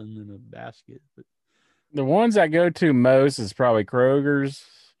person in a basket. But the ones I go to most is probably Kroger's,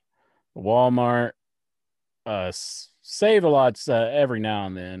 Walmart, Save a Lot every now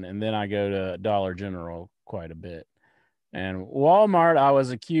and then I go to Dollar General quite a bit. And Walmart, I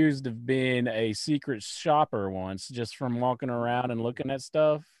was accused of being a secret shopper once just from walking around and looking at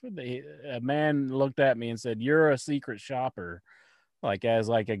stuff. A man looked at me and said, "You're a secret shopper." like as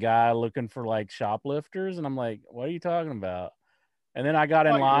like a guy looking for like shoplifters, and I'm like, what are you talking about? And then I got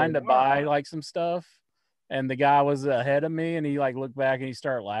in line to buy like some stuff, and the guy was ahead of me, and he like looked back and he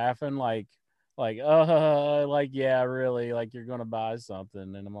started laughing like yeah, really, like you're gonna buy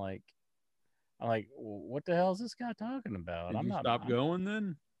something. And I'm like, what the hell is this guy talking about? Did you stop going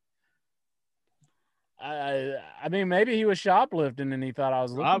then? I mean, maybe he was shoplifting and he thought I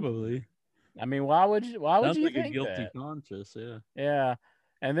was looking. Probably. I mean, why would you like think a guilty conscience? Yeah.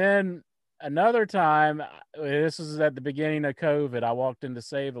 And then another time, this was at the beginning of COVID, I walked into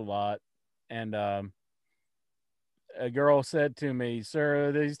Save a Lot, and a girl said to me,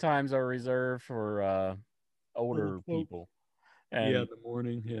 "Sir, these times are reserved for older people." And in the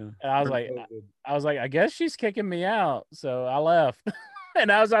morning, And I was like, I guess she's kicking me out. So I left. And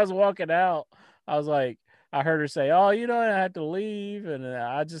as I was walking out, I was like, I heard her say, "Oh, you don't have to leave," and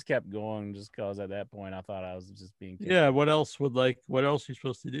I just kept going just because at that point I thought I was just being kicked. Yeah. What else are you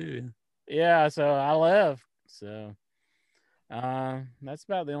supposed to do? Yeah, so I left. So that's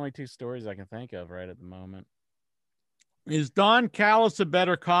about the only two stories I can think of right at the moment. Is Don Callis a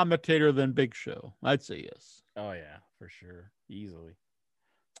better commentator than Big Show? I'd say yes. Oh yeah, for sure, easily.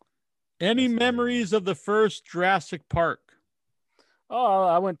 Any memories of the first Jurassic Park? Oh,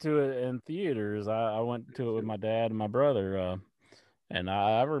 I went to it in theaters. I went to it with my dad and my brother, and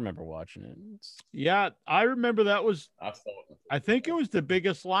I remember watching it. Yeah, I remember that was. I think it was the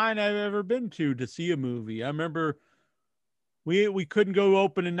biggest line I've ever been to see a movie. I remember we couldn't go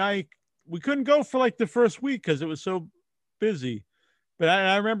opening night. We couldn't go for like the first week because it was so busy. But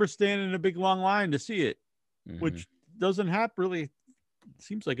I remember standing in a big long line to see it, which doesn't happen really.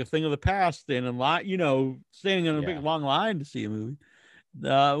 Seems like a thing of the past. Standing in line, standing in a big long line to see a movie.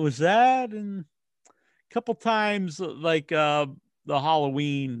 Was that, and a couple times like the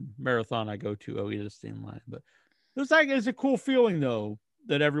Halloween marathon I go to, we had to stay in line. But it's a cool feeling though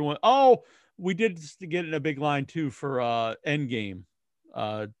that everyone. Oh, we did get in a big line too for Endgame,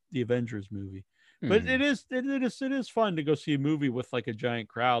 the Avengers movie. But it is fun to go see a movie with like a giant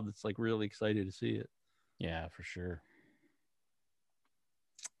crowd that's like really excited to see it. Yeah, for sure.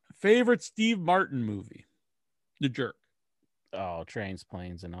 Favorite Steve Martin movie? The Jerk. Oh, Trains,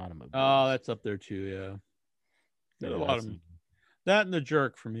 Planes, and Automobiles. Oh, that's up there too. Yeah, a lot of them. That and The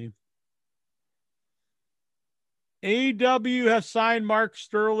Jerk for me. AEW has signed Mark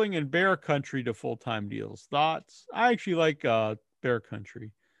Sterling and Bear Country to full-time deals. Thoughts? I actually like Bear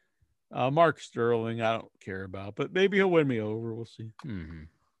Country. Mark Sterling, I don't care about, but maybe he'll win me over. We'll see.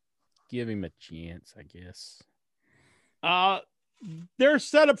 Give him a chance, I guess. Their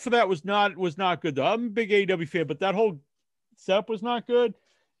setup for that was not good though. I'm a big AEW fan, but that whole setup was not good.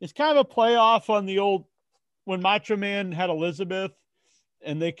 It's kind of a playoff on the old when Macho Man had Elizabeth,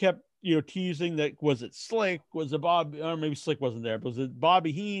 and they kept teasing that was it Slick, was it Bob, or maybe Slick wasn't there, but was it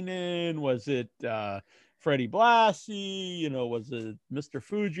Bobby Heenan, was it Freddie Blassie, was it Mr.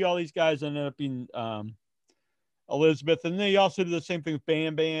 Fuji? All these guys ended up being Elizabeth, and they also did the same thing with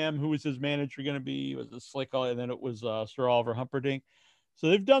Bam Bam. Who was his manager going to be? Was it Slick? And then it was Sir Oliver Humperdinck. So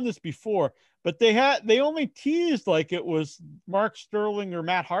they've done this before, but they only teased like it was Mark Sterling or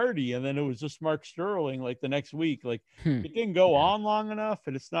Matt Hardy, and then it was just Mark Sterling like the next week. Like it didn't go on long enough,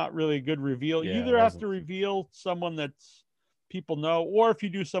 and it's not really a good reveal. You either have to reveal someone that's people know, or if you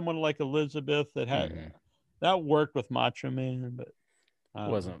do someone like Elizabeth that had that worked with Macho Man, but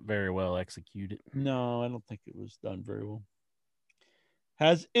wasn't very well executed. No, I don't think it was done very well.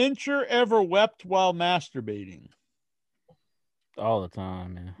 Has Incher ever wept while masturbating? All the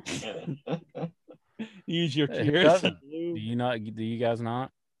time, man. Use your tears. Do you not? Do you guys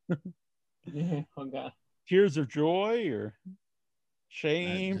not? Yeah, oh God. Tears of joy or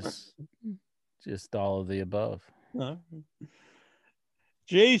shame? Just all of the above.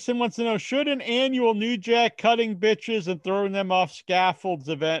 Jason wants to know, should an annual New Jack cutting bitches and throwing them off scaffolds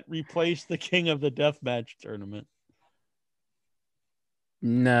event replace the King of the Deathmatch tournament?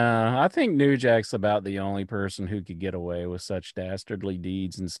 No, I think New Jack's about the only person who could get away with such dastardly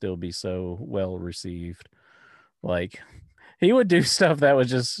deeds and still be so well received. Like, he would do stuff that was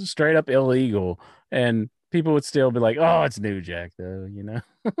just straight up illegal, and people would still be like, "Oh, it's New Jack," though,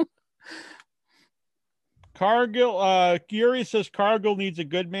 Cargill, Gary says Cargill needs a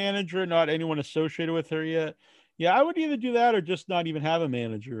good manager, not anyone associated with her yet. Yeah, I would either do that or just not even have a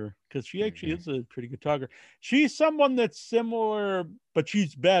manager, because she actually is a pretty good talker. She's someone that's similar, but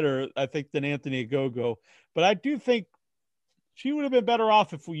she's better, I think, than Anthony Ogogo. But I do think she would have been better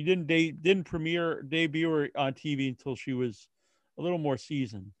off if we didn't debut her on TV until she was a little more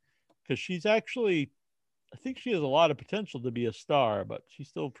seasoned, because she's actually, I think she has a lot of potential to be a star, but she's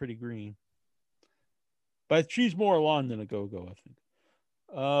still pretty green. But she's more along than Ogogo, I think.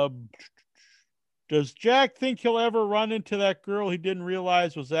 Does Jack think he'll ever run into that girl he didn't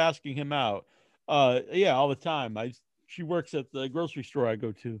realize was asking him out? Yeah, all the time. She works at the grocery store I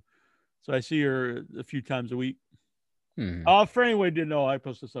go to, so I see her a few times a week. For anyone who didn't know, I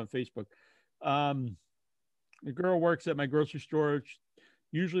post this on Facebook. The girl works at my grocery store.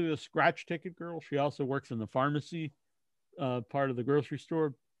 Usually the scratch ticket girl. She also works in the pharmacy part of the grocery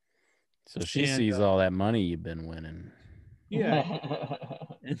store. So she sees all that money you've been winning. Yeah.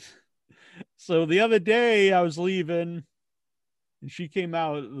 So the other day I was leaving and she came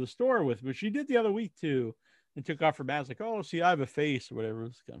out of the store with me. She did the other week too and took off her mask like, oh, see, I have a face or whatever. It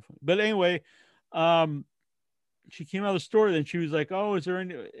was kind of funny. But anyway, she came out of the store. Then she was like, oh, is there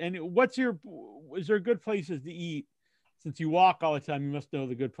any is there good places to eat? Since you walk all the time, you must know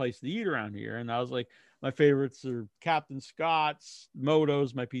the good place to eat around here. And I was like, my favorites are Captain Scott's,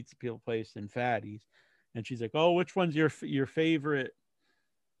 Moto's, my pizza place, and Fatty's. And she's like, oh, which one's your favorite?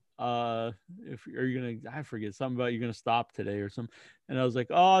 If are you gonna, I forget something about you're gonna stop today or something. And I was like,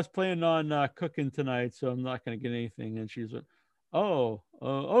 oh, I was planning on cooking tonight, so I'm not gonna get anything. And she's like, oh,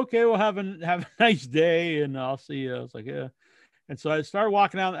 okay, well, have a nice day, and I'll see you. I was like, yeah. And so I started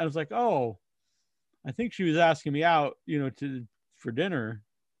walking out, and I was like, oh, I think she was asking me out, for dinner,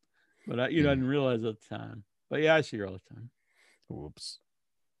 but I didn't realize at the time. But yeah, I see her all the time. Whoops.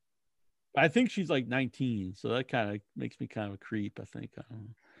 I think she's like 19, so that kind of makes me kind of a creep. I think. I don't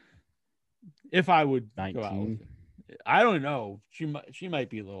know. If I would 19. go out with her. I don't know. She might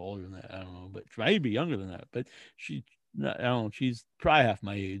be a little older than that. I don't know, but she might be younger than that. But I don't know. She's probably half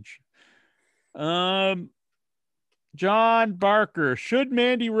my age. John Barker, should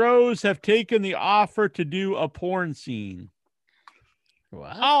Mandy Rose have taken the offer to do a porn scene?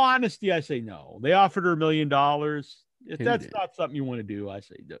 What? All honesty, I say no. They offered her $1 million. If that's not something you want to do, I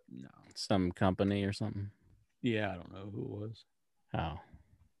say no. Some company or something. Yeah, I don't know who it was. Oh,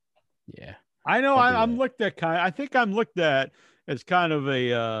 yeah. I know. I'm looked at I think I'm looked at as kind of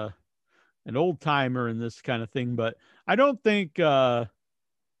an old timer in this kind of thing, but I don't think being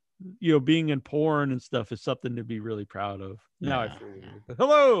in porn and stuff is something to be really proud of. Now I feel weird. But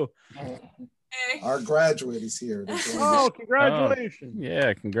hello. Our graduate is here. Oh, congratulations.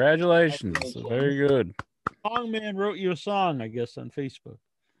 Yeah, congratulations. Very good. Songman wrote you a song, I guess, on Facebook.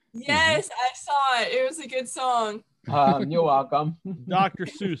 Yes, I saw it. It was a good song. You're welcome. Dr.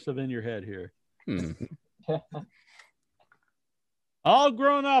 Seuss of In Your Head here. All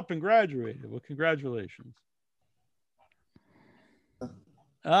grown up and graduated. Well, congratulations.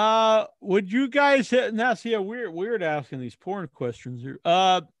 Would you guys now see how weird asking these porn questions here?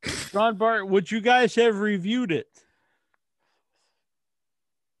 Ron Bart, would you guys have reviewed it?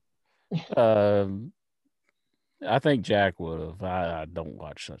 I think Jack would have. I don't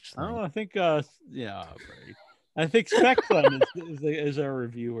watch such things. Oh, I think right. I think Spectrum is our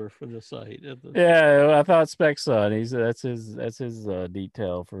reviewer for the site. Yeah, I thought Spectrum. That's his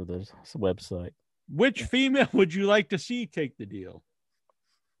detail for the website. Which female would you like to see take the deal?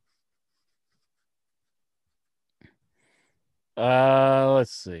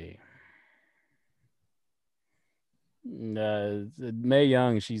 Let's see. Mae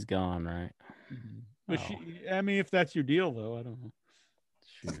Young, she's gone, right? Mm-hmm. But if that's your deal, though, I don't know.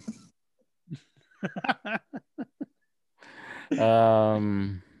 Shoot. I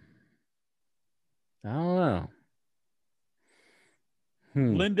don't know.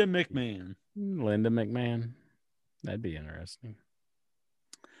 Linda McMahon. That'd be interesting.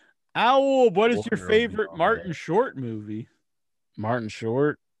 Owl, what is your favorite Martin Short movie? Martin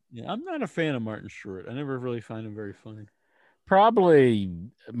Short? Yeah, I'm not a fan of Martin Short. I never really find him very funny. Probably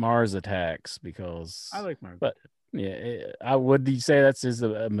Mars Attacks, because I like Mars. But yeah, would you say that's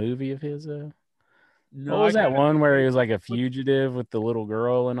a movie of his? No, what was that one where he was like a fugitive with the little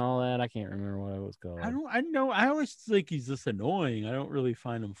girl and all that? I can't remember what it was called. I know. I always think he's just annoying. I don't really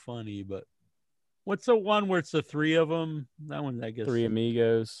find him funny. But what's the one where it's the three of them? That one, I guess. Three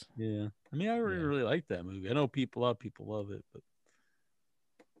Amigos. Yeah, I mean, I really like that movie. I know people love it, but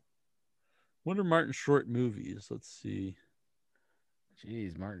what are Martin Short movies? Let's see.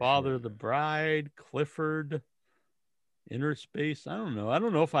 Jeez, Martin Father Short. of the Bride, Clifford, Inner Space. I don't know. I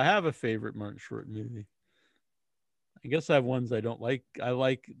don't know if I have a favorite Martin Short movie. I guess I have ones I don't like. I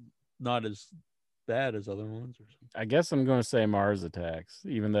like not as bad as other ones or something. I guess I'm going to say Mars Attacks,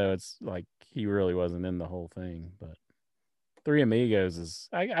 even though it's like he really wasn't in the whole thing. But Three Amigos is,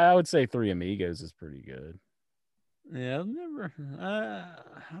 I would say Three Amigos is pretty good. Yeah,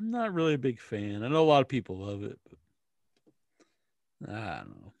 I'm not really a big fan. I know a lot of people love it, but I don't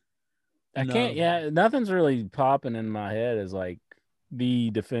know. I can't. Yeah, nothing's really popping in my head as like the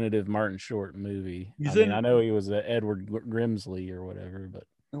definitive Martin Short movie. I know he was Edward Grimsley or whatever, but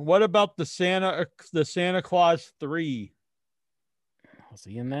what about the Santa Claus 3? Was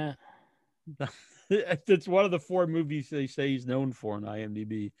he in that? It's one of the 4 movies they say he's known for on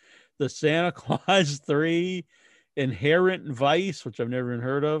IMDb. The Santa Claus 3, Inherent Vice, which I've never even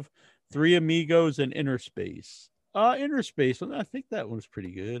heard of, Three Amigos, and Inner Space. Inner Space, I think that one's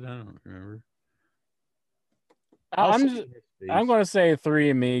pretty good. I don't remember. I'm going to say Three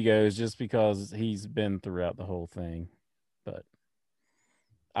Amigos just because he's been throughout the whole thing. But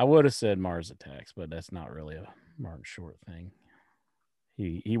I would have said Mars Attacks, but that's not really a Martin Short thing.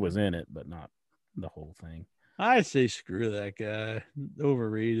 He was in it, but not the whole thing. I say screw that guy.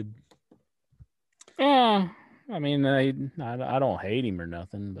 Overrated. Yeah, I mean, I don't hate him or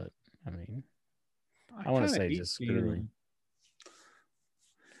nothing, but I mean, I want to say just screw him.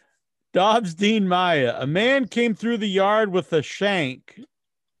 Dobbs Dean Maya. A man came through the yard with a shank.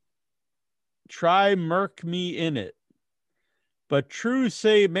 Try murk me in it. But true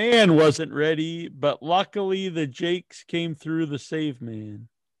say man wasn't ready, but luckily the Jakes came through the save man.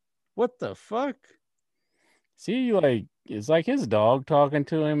 What the fuck? See, like, it's like his dog talking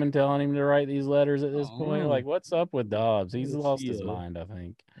to him and telling him to write these letters at this point. Like, what's up with Dobbs? He's lost his mind, I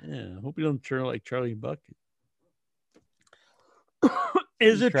think. Yeah, I hope he don't turn like Charlie Bucket.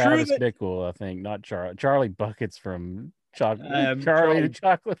 Is it Travis true that Bickle, I think, not Charlie Bucket's from Charlie the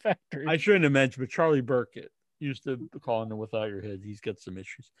Chocolate Factory. I shouldn't have mentioned, but Charlie Burkett used to call him Without Your Head. He's got some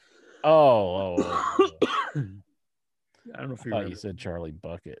issues. Oh. I don't know if you said Charlie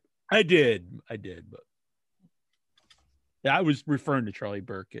Bucket. I did, but yeah, I was referring to Charlie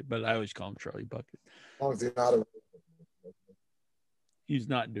Burkett, but I always call him Charlie Bucket. As long as he's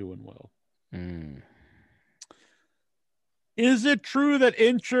not doing well. Mm. Is it true that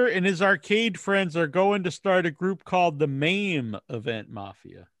Incher and his arcade friends are going to start a group called the MAME Event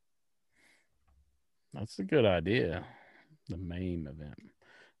Mafia? That's a good idea. The MAME event.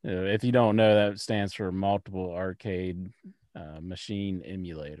 If you don't know, that stands for Multiple Arcade Machine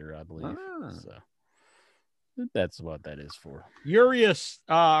Emulator, I believe. So that's what that is for. Urias,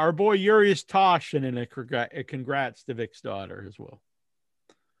 our boy Urias Tosh, and a congrats to Vic's daughter as well.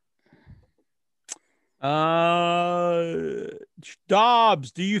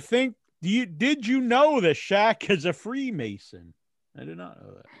 Dobbs, did you know that Shaq is a Freemason? I did not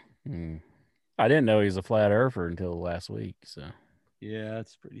know that. I didn't know he was a flat earther until last week. So yeah,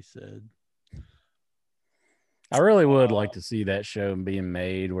 that's pretty sad. I really would like to see that show being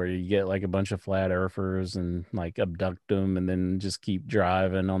made where you get like a bunch of flat earthers and like abduct them and then just keep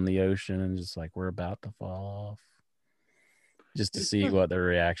driving on the ocean and just like we're about to fall off. Just to see what their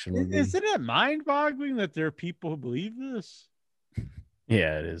reaction would be. Isn't it mind-boggling that there are people who believe this?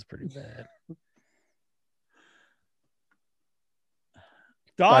 Yeah, it is pretty bad.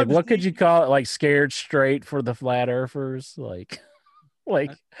 Like, what could you call it? Like scared straight for the flat earthers? Like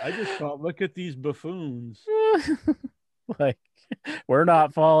I just thought, look at these buffoons. Like, we're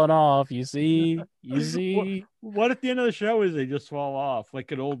not falling off. You see? What at the end of the show is they just fall off?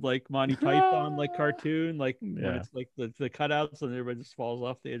 Like an old like Monty Python like cartoon, like when it's like the cutouts and everybody just falls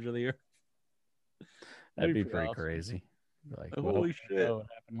off the edge of the earth. That'd be pretty crazy. Like, holy shit. What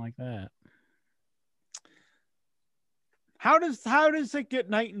happened like that? How does it get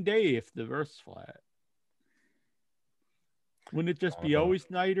night and day if the Earth's flat? Wouldn't it just be always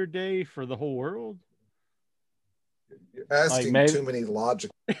night or day for the whole world? You're asking too many logic.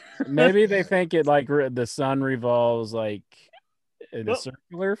 Maybe they think it like the sun revolves like in a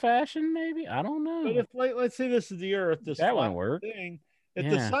circular fashion. Maybe I don't know. But if let's say this is the Earth, that won't work. Thing. If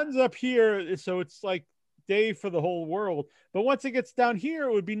the sun's up here, so it's like day for the whole world. But once it gets down here,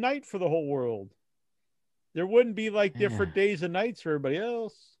 it would be night for the whole world. There wouldn't be like different days and nights for everybody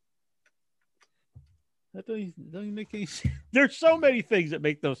else. That doesn't make any sense. There's so many things that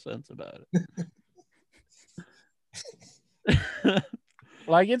make no sense about it.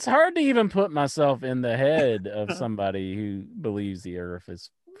 Like, it's hard to even put myself in the head of somebody who believes the earth is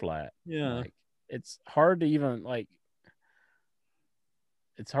flat. Yeah. Like, it's hard to even look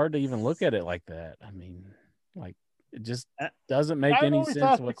at it like that. I mean, like, it just doesn't make any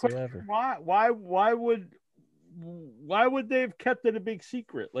sense whatsoever. Why would they have kept it a big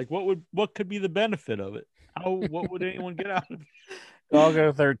secret? Like, what could be the benefit of it? What would anyone get out of it?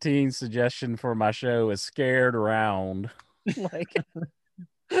 Doggo 13's suggestion for my show is Scared Round. Like,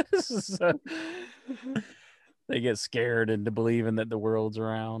 this is they get scared into believing that the world's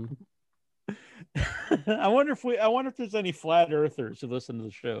round. I wonder if there's any flat earthers who listen to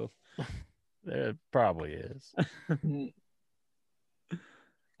the show. There probably is.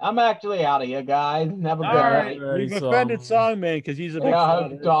 I'm actually out of here, guys. Have a good night. night. We've offended Songman because he's a big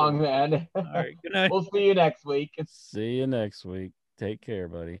fan. Songman. All right, good night. We'll see you next week. See you next week. Take care,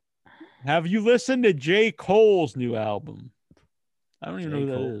 buddy. Have you listened to J. Cole's new album? I don't even know who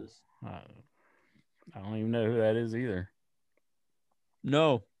that is. I don't even know who that is either.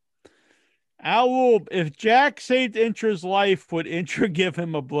 No. Owl, if Jack saved Intra's life, would Intra give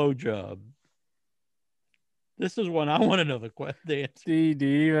him a blowjob? This is one I want to know the question. Do you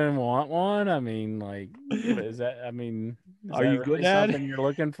even want one? I mean, like, what is that? I mean, are you really good at something you're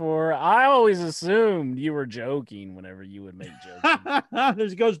looking for? I always assumed you were joking whenever you would make jokes.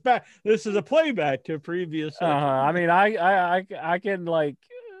 This goes back. This is a playback to a previous. I mean, I can like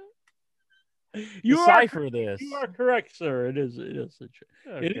decipher this. You are correct, sir. It is. It is.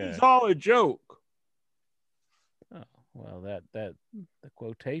 Okay. It is all a joke. Oh well, that the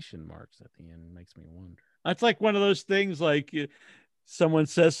quotation marks at the end makes me wonder. That's like one of those things like someone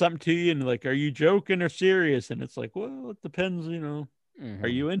says something to you and like, are you joking or serious? And it's like, well, it depends, you know. Are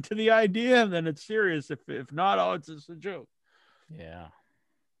you into the idea? And then it's serious. If not, oh, it's just a joke. Yeah.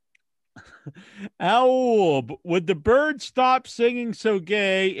 Owl, would the bird stop singing so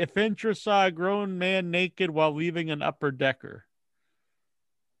gay if Intra saw a grown man naked while leaving an upper decker?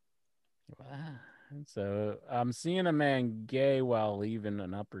 Wow. So I'm seeing a man gay while leaving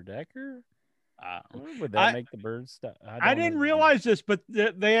an upper decker? Would that make the birds stop? I didn't realize this, but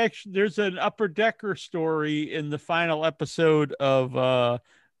they actually there's an upper decker story in the final episode of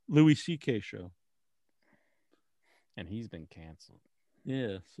Louis C.K. show, and he's been canceled.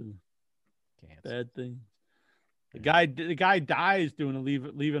 Yeah, so bad thing. The guy dies doing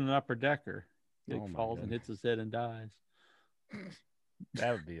leaving an upper decker. He falls and hits his head and dies.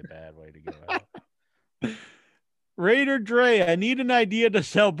 That would be a bad way to go out. Raider Dre, I need an idea to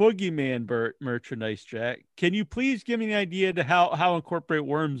sell Boogeyman merchandise, Jack. Can you please give me an idea to how incorporate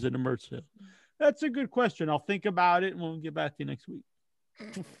worms into merch sale? That's a good question. I'll think about it and we'll get back to you next week.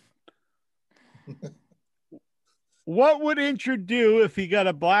 What would Intra do if he got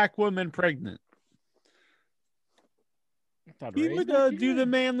a black woman pregnant? He would do the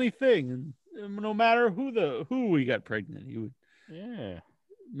manly thing, and no matter who we got pregnant, he would. Yeah.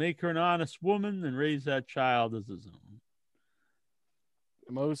 Make her an honest woman and raise that child as his own.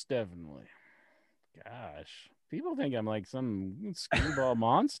 Most definitely. Gosh. People think I'm like some screwball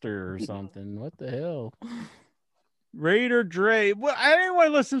monster or something. What the hell? Raider Dre. Well, anyone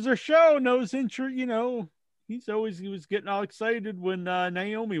who listens to our show knows Intra, you know, he was getting all excited when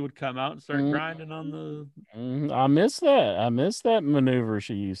Naomi would come out and start grinding on the. I miss that. I miss that maneuver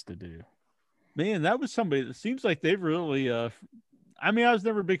she used to do. Man, that was somebody that seems like they've really I mean, I was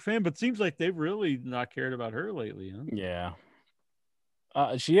never a big fan, but it seems like they've really not cared about her lately. Huh? Yeah.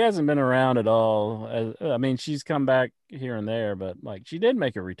 She hasn't been around at all. I mean, she's come back here and there, but like she did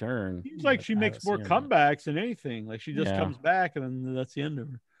make a return. Seems like she makes more comebacks than anything. Like she just comes back and then that's the end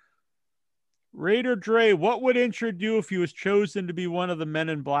of her. Raider Dre, what would Intra do if he was chosen to be one of the Men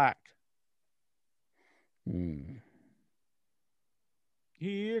in Black?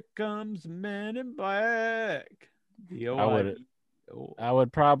 Here comes Men in Black. I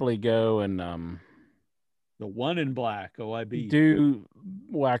would probably go and the one in black OIB do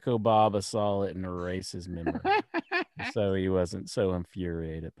Wacko Bob a solid and erase his memory, so he wasn't so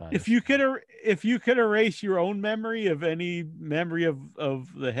infuriated by. If you could erase your own memory of any memory of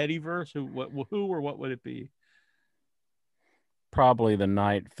the Headyverse, who or what would it be? Probably the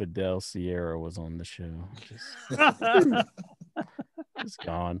night Fidel Sierra was on the show. Just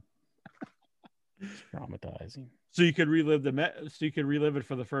gone. It's traumatizing. So you could relive it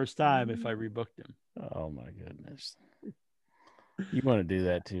for the first time if I rebooked him. Oh my goodness. You want to do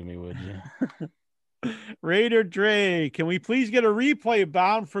that to me, would you? Raider Dre, can we please get a replay of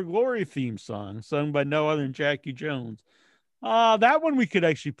Bound for Glory theme song sung by no other than Jackie Jones? That one we could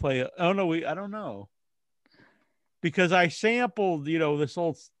actually play. Oh no, I don't know. Because I sampled, this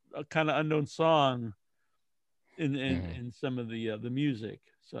old kind of unknown song in some of the music.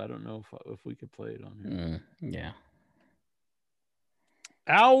 So I don't know if we could play it on here. Yeah.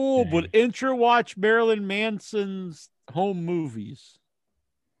 Owl would Intra watch Marilyn Manson's home movies.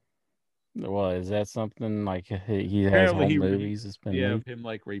 Well, is that something like he has home movies? It's been of him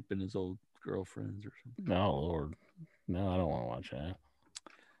like raping his old girlfriends or something. Oh Lord, no, I don't want to watch that.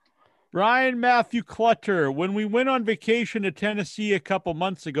 Brian Matthew Clutter. When we went on vacation to Tennessee a couple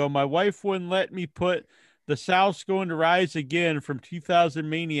months ago, my wife wouldn't let me put The South's Going to Rise Again from 2000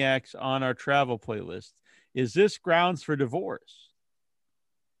 Maniacs on our travel playlist. Is this grounds for divorce?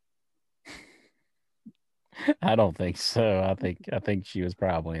 I don't think so. I think she was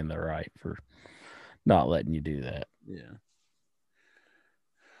probably in the right for not letting you do that. Yeah.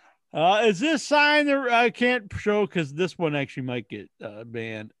 Is this sign I can't show because this one actually might get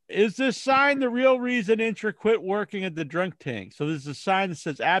banned. Is this sign the real reason Intra quit working at the drunk tank? So there's a sign that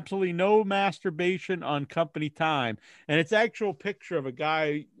says absolutely no masturbation on company time, and it's actual picture of a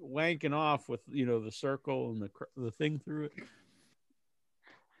guy wanking off with the circle and the thing through it.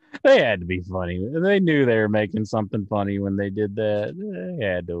 They had to be funny. They knew they were making something funny when they did that. They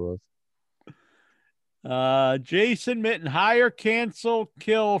had to have. Jason Mitten, hire, cancel,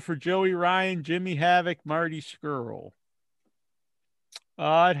 kill for Joey Ryan, Jimmy Havoc, Marty Scurll.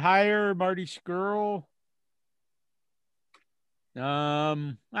 I'd hire Marty Scurll.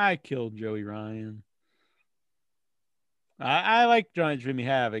 I killed Joey Ryan. I like Jimmy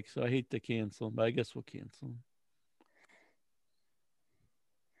Havoc, so I hate to cancel him, but I guess we'll cancel him.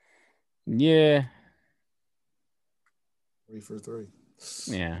 Yeah. 3 for 3.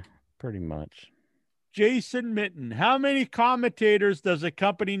 Yeah, pretty much. Jason Mitten, how many commentators does a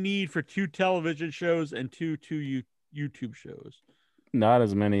company need for 2 television shows and two YouTube shows? Not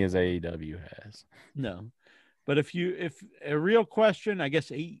as many as AEW has. No. But if a real question, I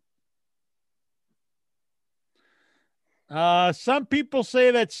guess 8. Some people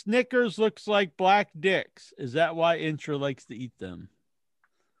say that Snickers looks like black dicks. Is that why Intra likes to eat them?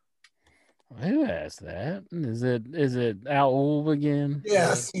 Who asked that? Is it Al Ulv again?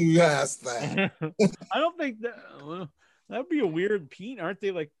 Yes, you asked that. I don't think that would be a weird peanut. Aren't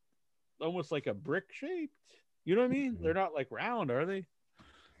they like almost like a brick shaped? You know what I mean? They're not like round, are they?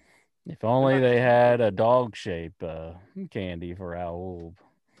 If only they had a dog shape candy for Al Ulv.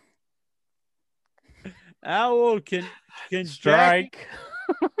 Al Ulv can strike.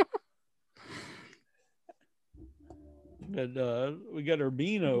 But we got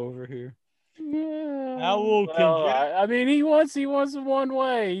Urbino over here. Yeah. Well, I mean, he wants one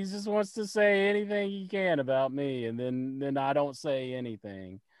way. He just wants to say anything he can about me, and then I don't say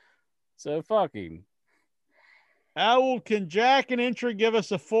anything. So fuck him. Owl, can Jack and Intra give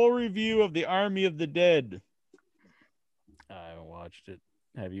us a full review of the Army of the Dead? I haven't watched it.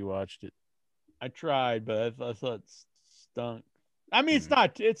 Have you watched it? I tried, but I thought it stunk. I mean,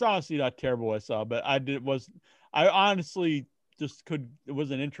 it's honestly not terrible. I saw, but I honestly just it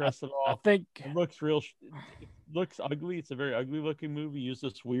wasn't interested at all. I think it looks it looks ugly. It's a very ugly looking movie. Use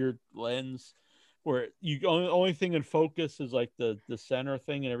this weird lens where only thing in focus is like the center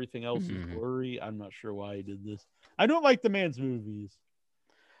thing and everything else is blurry. I'm not sure why he did this. I don't like the man's movies.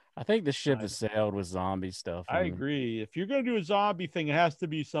 I think the ship has sailed with zombie stuff. I agree. If you're going to do a zombie thing, it has to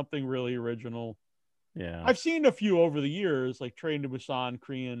be something really original. Yeah. I've seen a few over the years, like Train to Busan,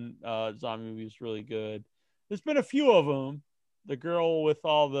 Korean zombie movies, really good. There's been a few of them. The girl with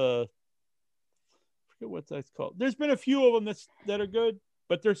all I forget what that's called. There's been a few of them that are good,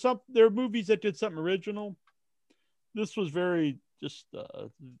 but there are movies that did something original. This was very just,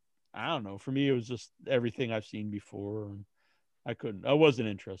 I don't know. For me, it was just everything I've seen before. And I wasn't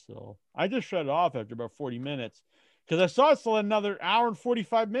interested at all. I just shut it off after about 40 minutes because I saw it's another hour and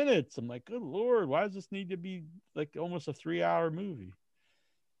 45 minutes. I'm like, good Lord, why does this need to be like almost a 3-hour movie?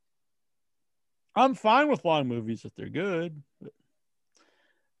 I'm fine with long movies if they're good. But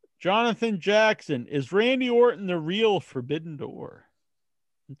Jonathan Jackson, is Randy Orton the real Forbidden Door?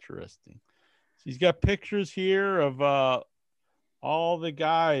 Interesting. So he's got pictures here of all the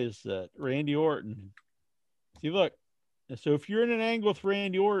guys that Randy Orton. See, look. So if you're in an angle with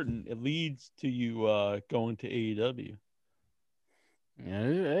Randy Orton, it leads to you going to AEW. Yeah,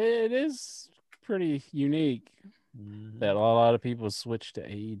 it is pretty unique that a lot of people switch to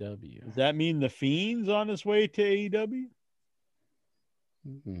AEW. Does that mean the Fiend's on his way to AEW?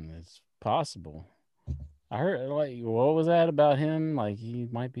 It's possible. I heard, like, what was that about him? Like, he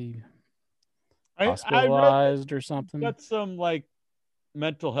might be hospitalized or something. Got some like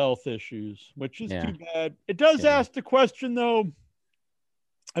mental health issues, which is too bad. It does ask the question, though.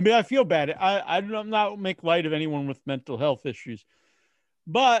 I mean, I feel bad. I do not make light of anyone with mental health issues,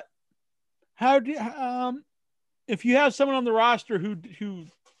 but if you have someone on the roster who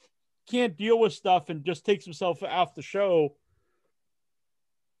can't deal with stuff and just takes himself off the show,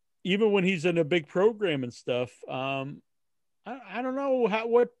 even when he's in a big program and stuff, I don't know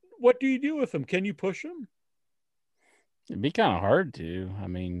what do you do with him? Can you push him? It'd be kind of hard to. I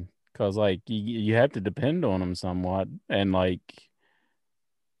mean, because like you have to depend on him somewhat, and like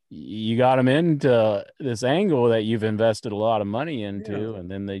you got him into this angle that you've invested a lot of money into, and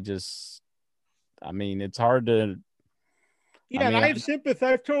then they just, I mean, it's hard to. Yeah, I have sympathy. I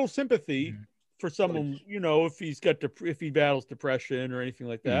have total sympathy for someone, if he battles depression or anything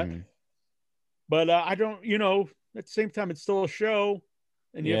like that. But I don't, at the same time, it's still a show,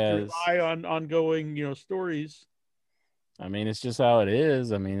 and you have to rely on ongoing, stories. I mean, it's just how it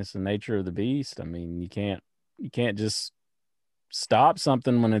is. I mean, it's the nature of the beast. I mean, you can't just stop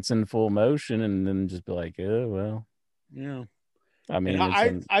something when it's in full motion and then just be like, oh well. Yeah. I mean,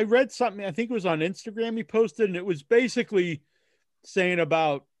 I read something, I think it was on Instagram he posted, and it was basically saying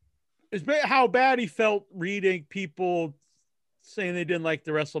about how bad he felt reading people saying they didn't like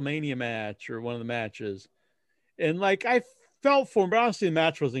the WrestleMania match or one of the matches. And like, I felt for him, but honestly, the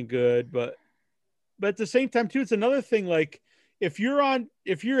match wasn't good. But at the same time, too, it's another thing. Like, if you're on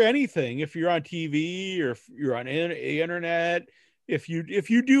TV or if you're on internet, if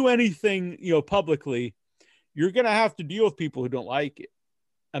you do anything, publicly, you're going to have to deal with people who don't like it.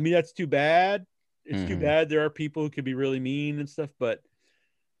 I mean, that's too bad. It's too bad. There are people who can be really mean and stuff, but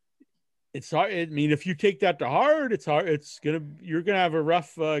it's hard. I mean, if you take that to heart, it's hard. You're going to have a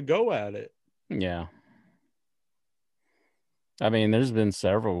rough go at it. Yeah. I mean, there's been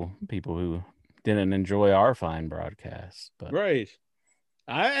several people who didn't enjoy our fine broadcast, but right.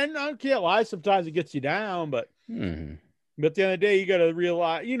 I can't lie. Sometimes it gets you down, but but at the end of the day, you got to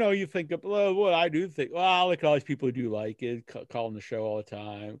realize, you think of, well, what I do think, well, I look at all these people who do like it, call on the show all the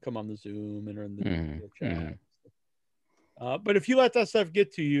time, come on the Zoom and are in the chat. But if you let that stuff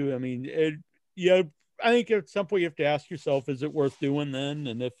get to you, I mean, I think at some point you have to ask yourself, is it worth doing then?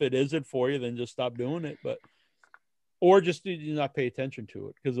 And if it isn't for you, then just stop doing it. Or just do not pay attention to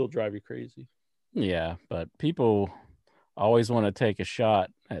it because it'll drive you crazy. Yeah, but people always want to take a shot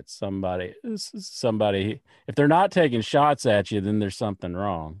at somebody. If they're not taking shots at you, then there's something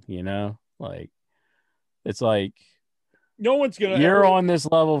wrong, Like, it's like no one's gonna. You're on this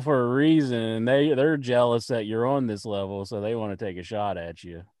level for a reason, and they're jealous that you're on this level, so they want to take a shot at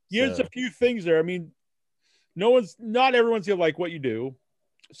you. There's a few things there. I mean, not everyone's gonna like what you do,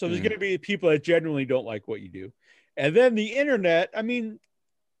 so there's gonna be people that genuinely don't like what you do, and then the internet. I mean,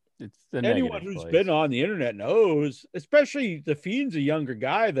 it's anyone who's been on the internet knows, especially the Fiend's a younger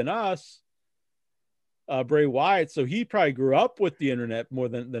guy than us, Bray Wyatt, so he probably grew up with the internet more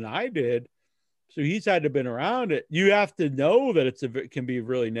than I did. So he's had to been around it. You have to know that it can be a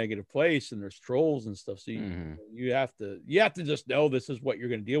really negative place, and there's trolls and stuff. So you have to just know this is what you're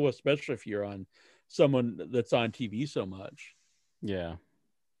going to deal with, especially if you're on someone that's on TV so much. Yeah.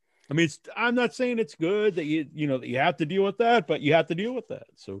 I mean, I'm not saying it's good that that you have to deal with that, but you have to deal with that.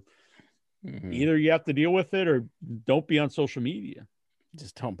 So either you have to deal with it or don't be on social media.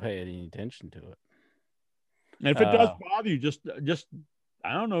 Just don't pay any attention to it. And if it does bother you, just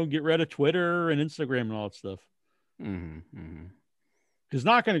I don't know, get rid of Twitter and Instagram and all that stuff. It's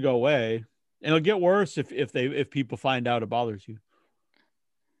not going to go away, and it'll get worse if people find out it bothers you.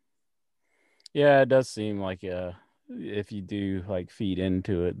 Yeah, it does seem like if you do like feed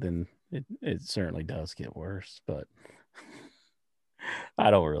into it, then it certainly does get worse. But I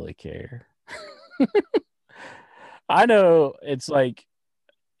don't really care. I know it's like,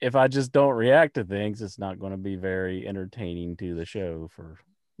 if I just don't react to things, it's not going to be very entertaining to the show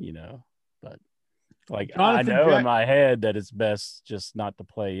but like, I know in my head that it's best just not to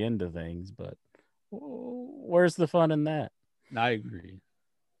play into things, but where's the fun in that? I agree.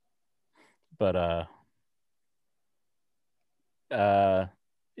 But,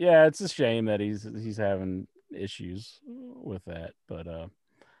 yeah, it's a shame that he's having issues with that, but,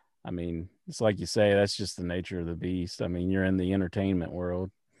 I mean, it's like you say, that's just the nature of the beast. I mean, you're in the entertainment world.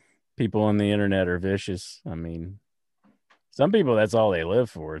 People on the internet are vicious. I mean, some people, that's all they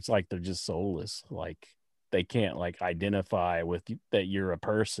live for. It's like they're just soulless. Like, they can't like identify with that you're a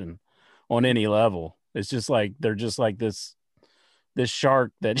person on any level. It's just like they're just like this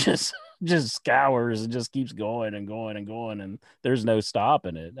shark that just scours and just keeps going and going and going, and there's no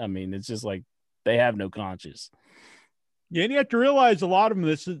stopping it. I mean, it's just like they have no conscience. Yeah, and you have to realize a lot of them,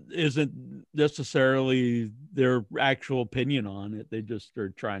 this isn't necessarily their actual opinion on it. They just are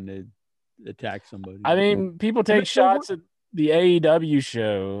trying to attack somebody. I mean, people take shots at the AEW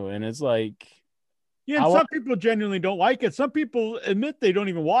show, and it's like... Yeah, and some people genuinely don't like it. Some people admit they don't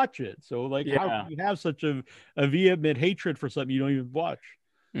even watch it. So, like, how can you have such a vehement hatred for something you don't even watch?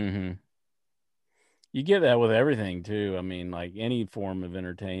 Mm-hmm. You get that with everything too. I mean, like any form of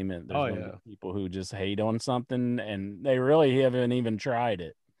entertainment, there's people who just hate on something and they really haven't even tried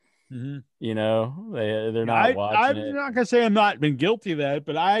it. Mm-hmm. They're not watching it. I'm not gonna say I'm not been guilty of that,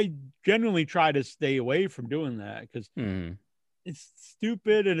 but I genuinely try to stay away from doing that because it's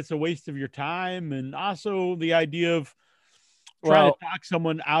stupid and it's a waste of your time, and also the idea of trying to talk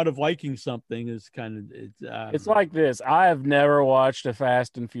someone out of liking something is kind of it's like this. I have never watched a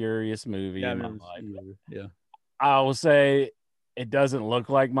Fast and Furious movie in my life. Yeah, I will say it doesn't look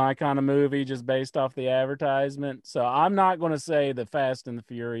like my kind of movie just based off the advertisement. So I'm not going to say the Fast and the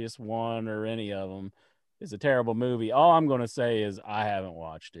Furious one or any of them is a terrible movie. All I'm going to say is I haven't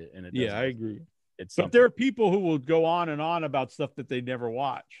watched it, and yeah, I agree. But there are people who will go on and on about stuff that they never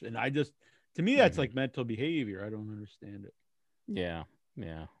watched, and to me that's like mental behavior. I don't understand it. Yeah.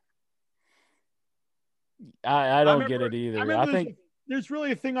 I don't get it either. I think there's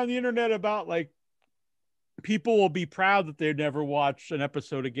really a thing on the internet about like people will be proud that they've never watched an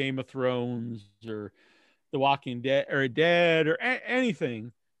episode of Game of Thrones or The Walking Dead or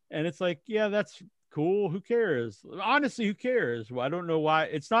anything, and it's like, yeah, that's cool. Who cares? Honestly, who cares? Well, I don't know why.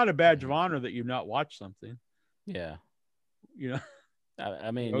 It's not a badge of honor that you've not watched something. Yeah.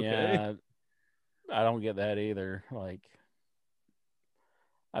 I mean, okay. yeah, I don't get that either. Like,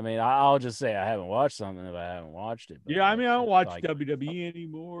 I mean, I'll just say I haven't watched something if I haven't watched it. But yeah, I mean, I don't watch WWE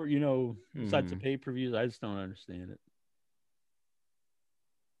anymore, besides the pay-per-views. I just don't understand it.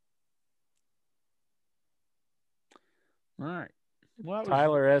 All right. Well,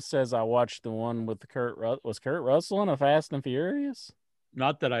 Tyler S says I watched the one with was Kurt Russell in a Fast and Furious?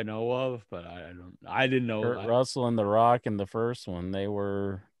 Not that I know of, but I didn't know. Kurt Russell and The Rock in the first one, they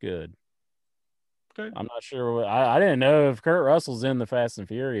were good. Okay. I'm not sure I didn't know if Kurt Russell's in the Fast and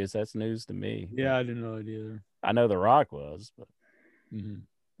Furious. That's news to me. Yeah, I didn't know it either. I know The Rock was, but I'm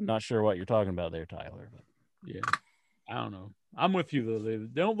not sure what you're talking about there, Tyler. But yeah, I don't know. I'm with you though. They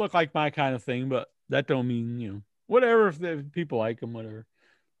don't look like my kind of thing, but that don't mean whatever. If people like them, whatever.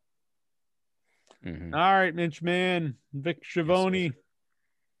 All right, Minch Man, Vic Schiavone, yes,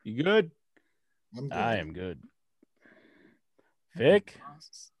 you good? I am good. Vic,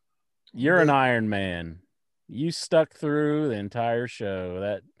 you're an Iron Man. You stuck through the entire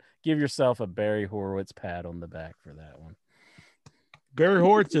show. Give yourself a Barry Horowitz pat on the back for that one. Barry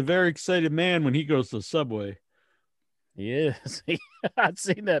Horowitz a very excited man when he goes to the subway. He is. I've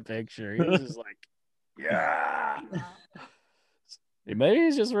seen that picture. He was just like, yeah. Maybe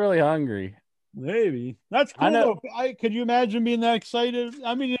he's just really hungry. Maybe. That's cool. I know. Could you imagine being that excited?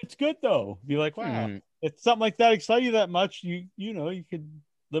 I mean, it's good though. Be like, wow, if something like that excites you that much, you could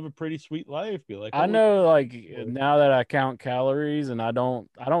live a pretty sweet life. Be like, I know, like now that I count calories and I don't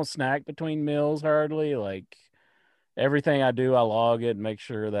snack between meals hardly. Like everything I do, I log it and make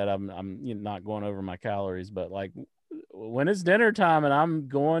sure that I'm not going over my calories. But like when it's dinner time and I'm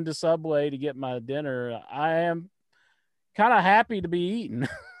going to Subway to get my dinner, I am kind of happy to be eating.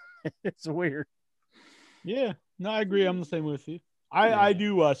 It's weird. Yeah, no, I agree. I'm the same with you. I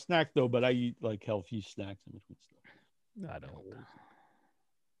do snack though, but I eat like healthy snacks in between stuff. I don't.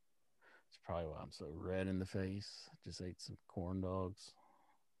 It's probably why I'm so red in the face. Just ate some corn dogs.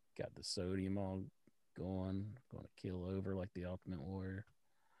 Got the sodium all going to kill over like the Ultimate Warrior.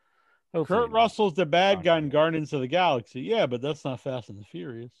 Hopefully Kurt Russell's the bad guy in Guardians of the Galaxy. Yeah, but that's not Fast and the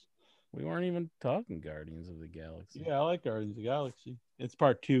Furious. We weren't even talking Guardians of the Galaxy. Yeah, I like Guardians of the Galaxy. It's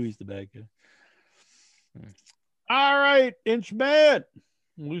part 2. He's the bad guy. All right, Inchman.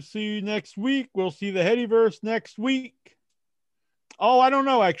 We'll see you next week. We'll see the Headyverse next week. Oh, I don't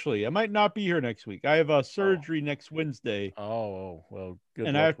know, actually. I might not be here next week. I have a surgery next Wednesday. Oh, well, good.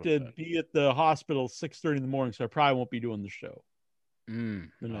 And I have to be at the hospital 6:30 in the morning, so I probably won't be doing the show.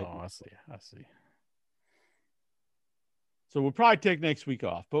 I see. So we'll probably take next week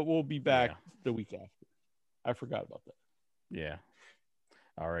off, but we'll be back the week after. I forgot about that. Yeah.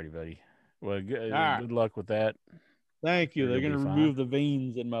 All righty, buddy. Well, good luck with that. Thank you. They're going to remove the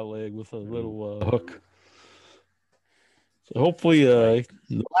veins in my leg with a little hook. So hopefully, the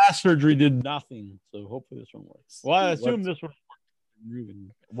last surgery did nothing. So hopefully this one works. Well, I assume this one works.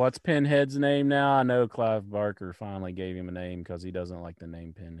 What's Pinhead's name now? I know Clive Barker finally gave him a name because he doesn't like the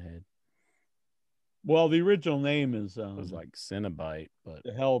name Pinhead. Well, the original name is it was like Cenobite, but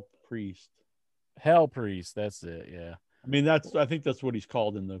the Hell Priest. Hell Priest, that's it. Yeah. I mean, I think that's what he's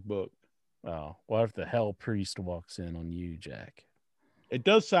called in the book. Oh, what if the Hell Priest walks in on you, Jack? It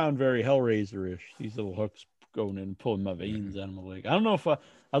does sound very Hellraiser-ish. These little hooks going in and pulling my veins out of my leg. I don't know if I'd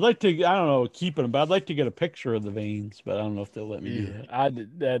like to. I don't know, keep them, but I'd like to get a picture of the veins. But I don't know if they'll let me do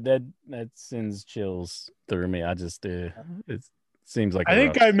that. That sends chills through me. I just it seems like I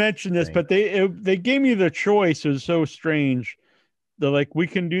think I mentioned this, but they gave me the choice. It was so strange. They're like, we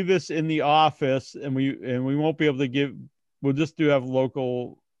can do this in the office, and we won't be able to give. We'll just have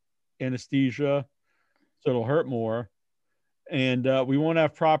local anesthesia, so it'll hurt more, and we won't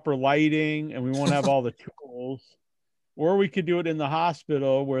have proper lighting, and we won't have all the tools. Or we could do it in the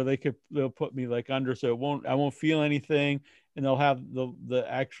hospital where they'll put me like under, so I won't feel anything, and they'll have the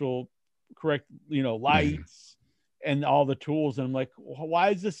actual correct lights and all the tools. And I'm like, why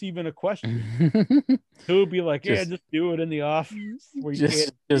is this even a question? Who would be like, just do it in the office where you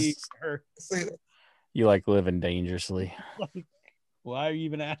can't see her. You like living dangerously. Like, why are you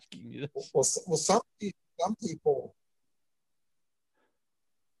even asking me this? Well, some some people.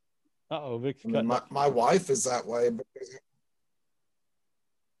 Vic's my wife is that way.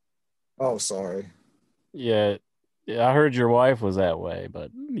 Oh, sorry. Yeah, I heard your wife was that way,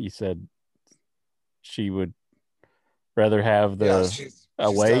 but you said she would rather have the she's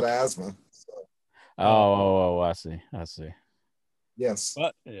awake. got asthma. So. I see. Yes.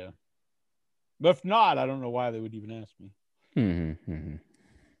 But yeah. But if not, I don't know why they would even ask me.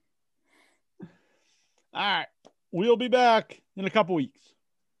 All right. We'll be back in a couple weeks.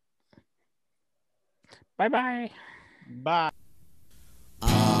 Bye-bye. Bye.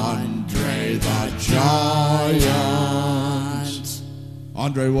 Andre the Giant.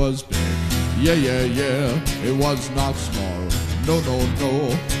 Andre was big. Yeah. It was not small. No.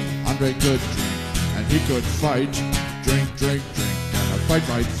 Andre could drink and he could fight. Drink. And a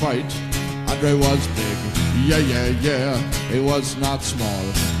fight. Andre was big. Yeah. It was not small.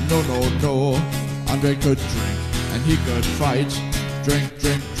 No. Andre could drink and he could fight. Drink.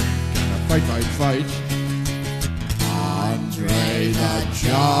 And a fight. Andre the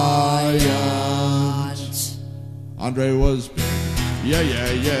Giant. Andre was big.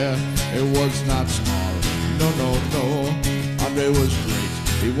 Yeah. It was not small. No. Andre was great.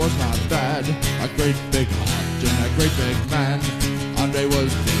 He was not bad. A great big heart and a great big man. Andre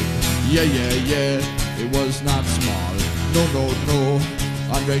was big. Yeah. It was not small. No.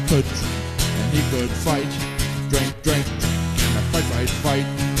 Andre could drink and he could fight. Drink. And a fight.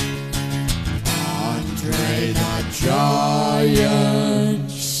 Andre the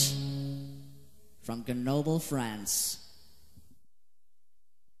Giant. From Grenoble, France.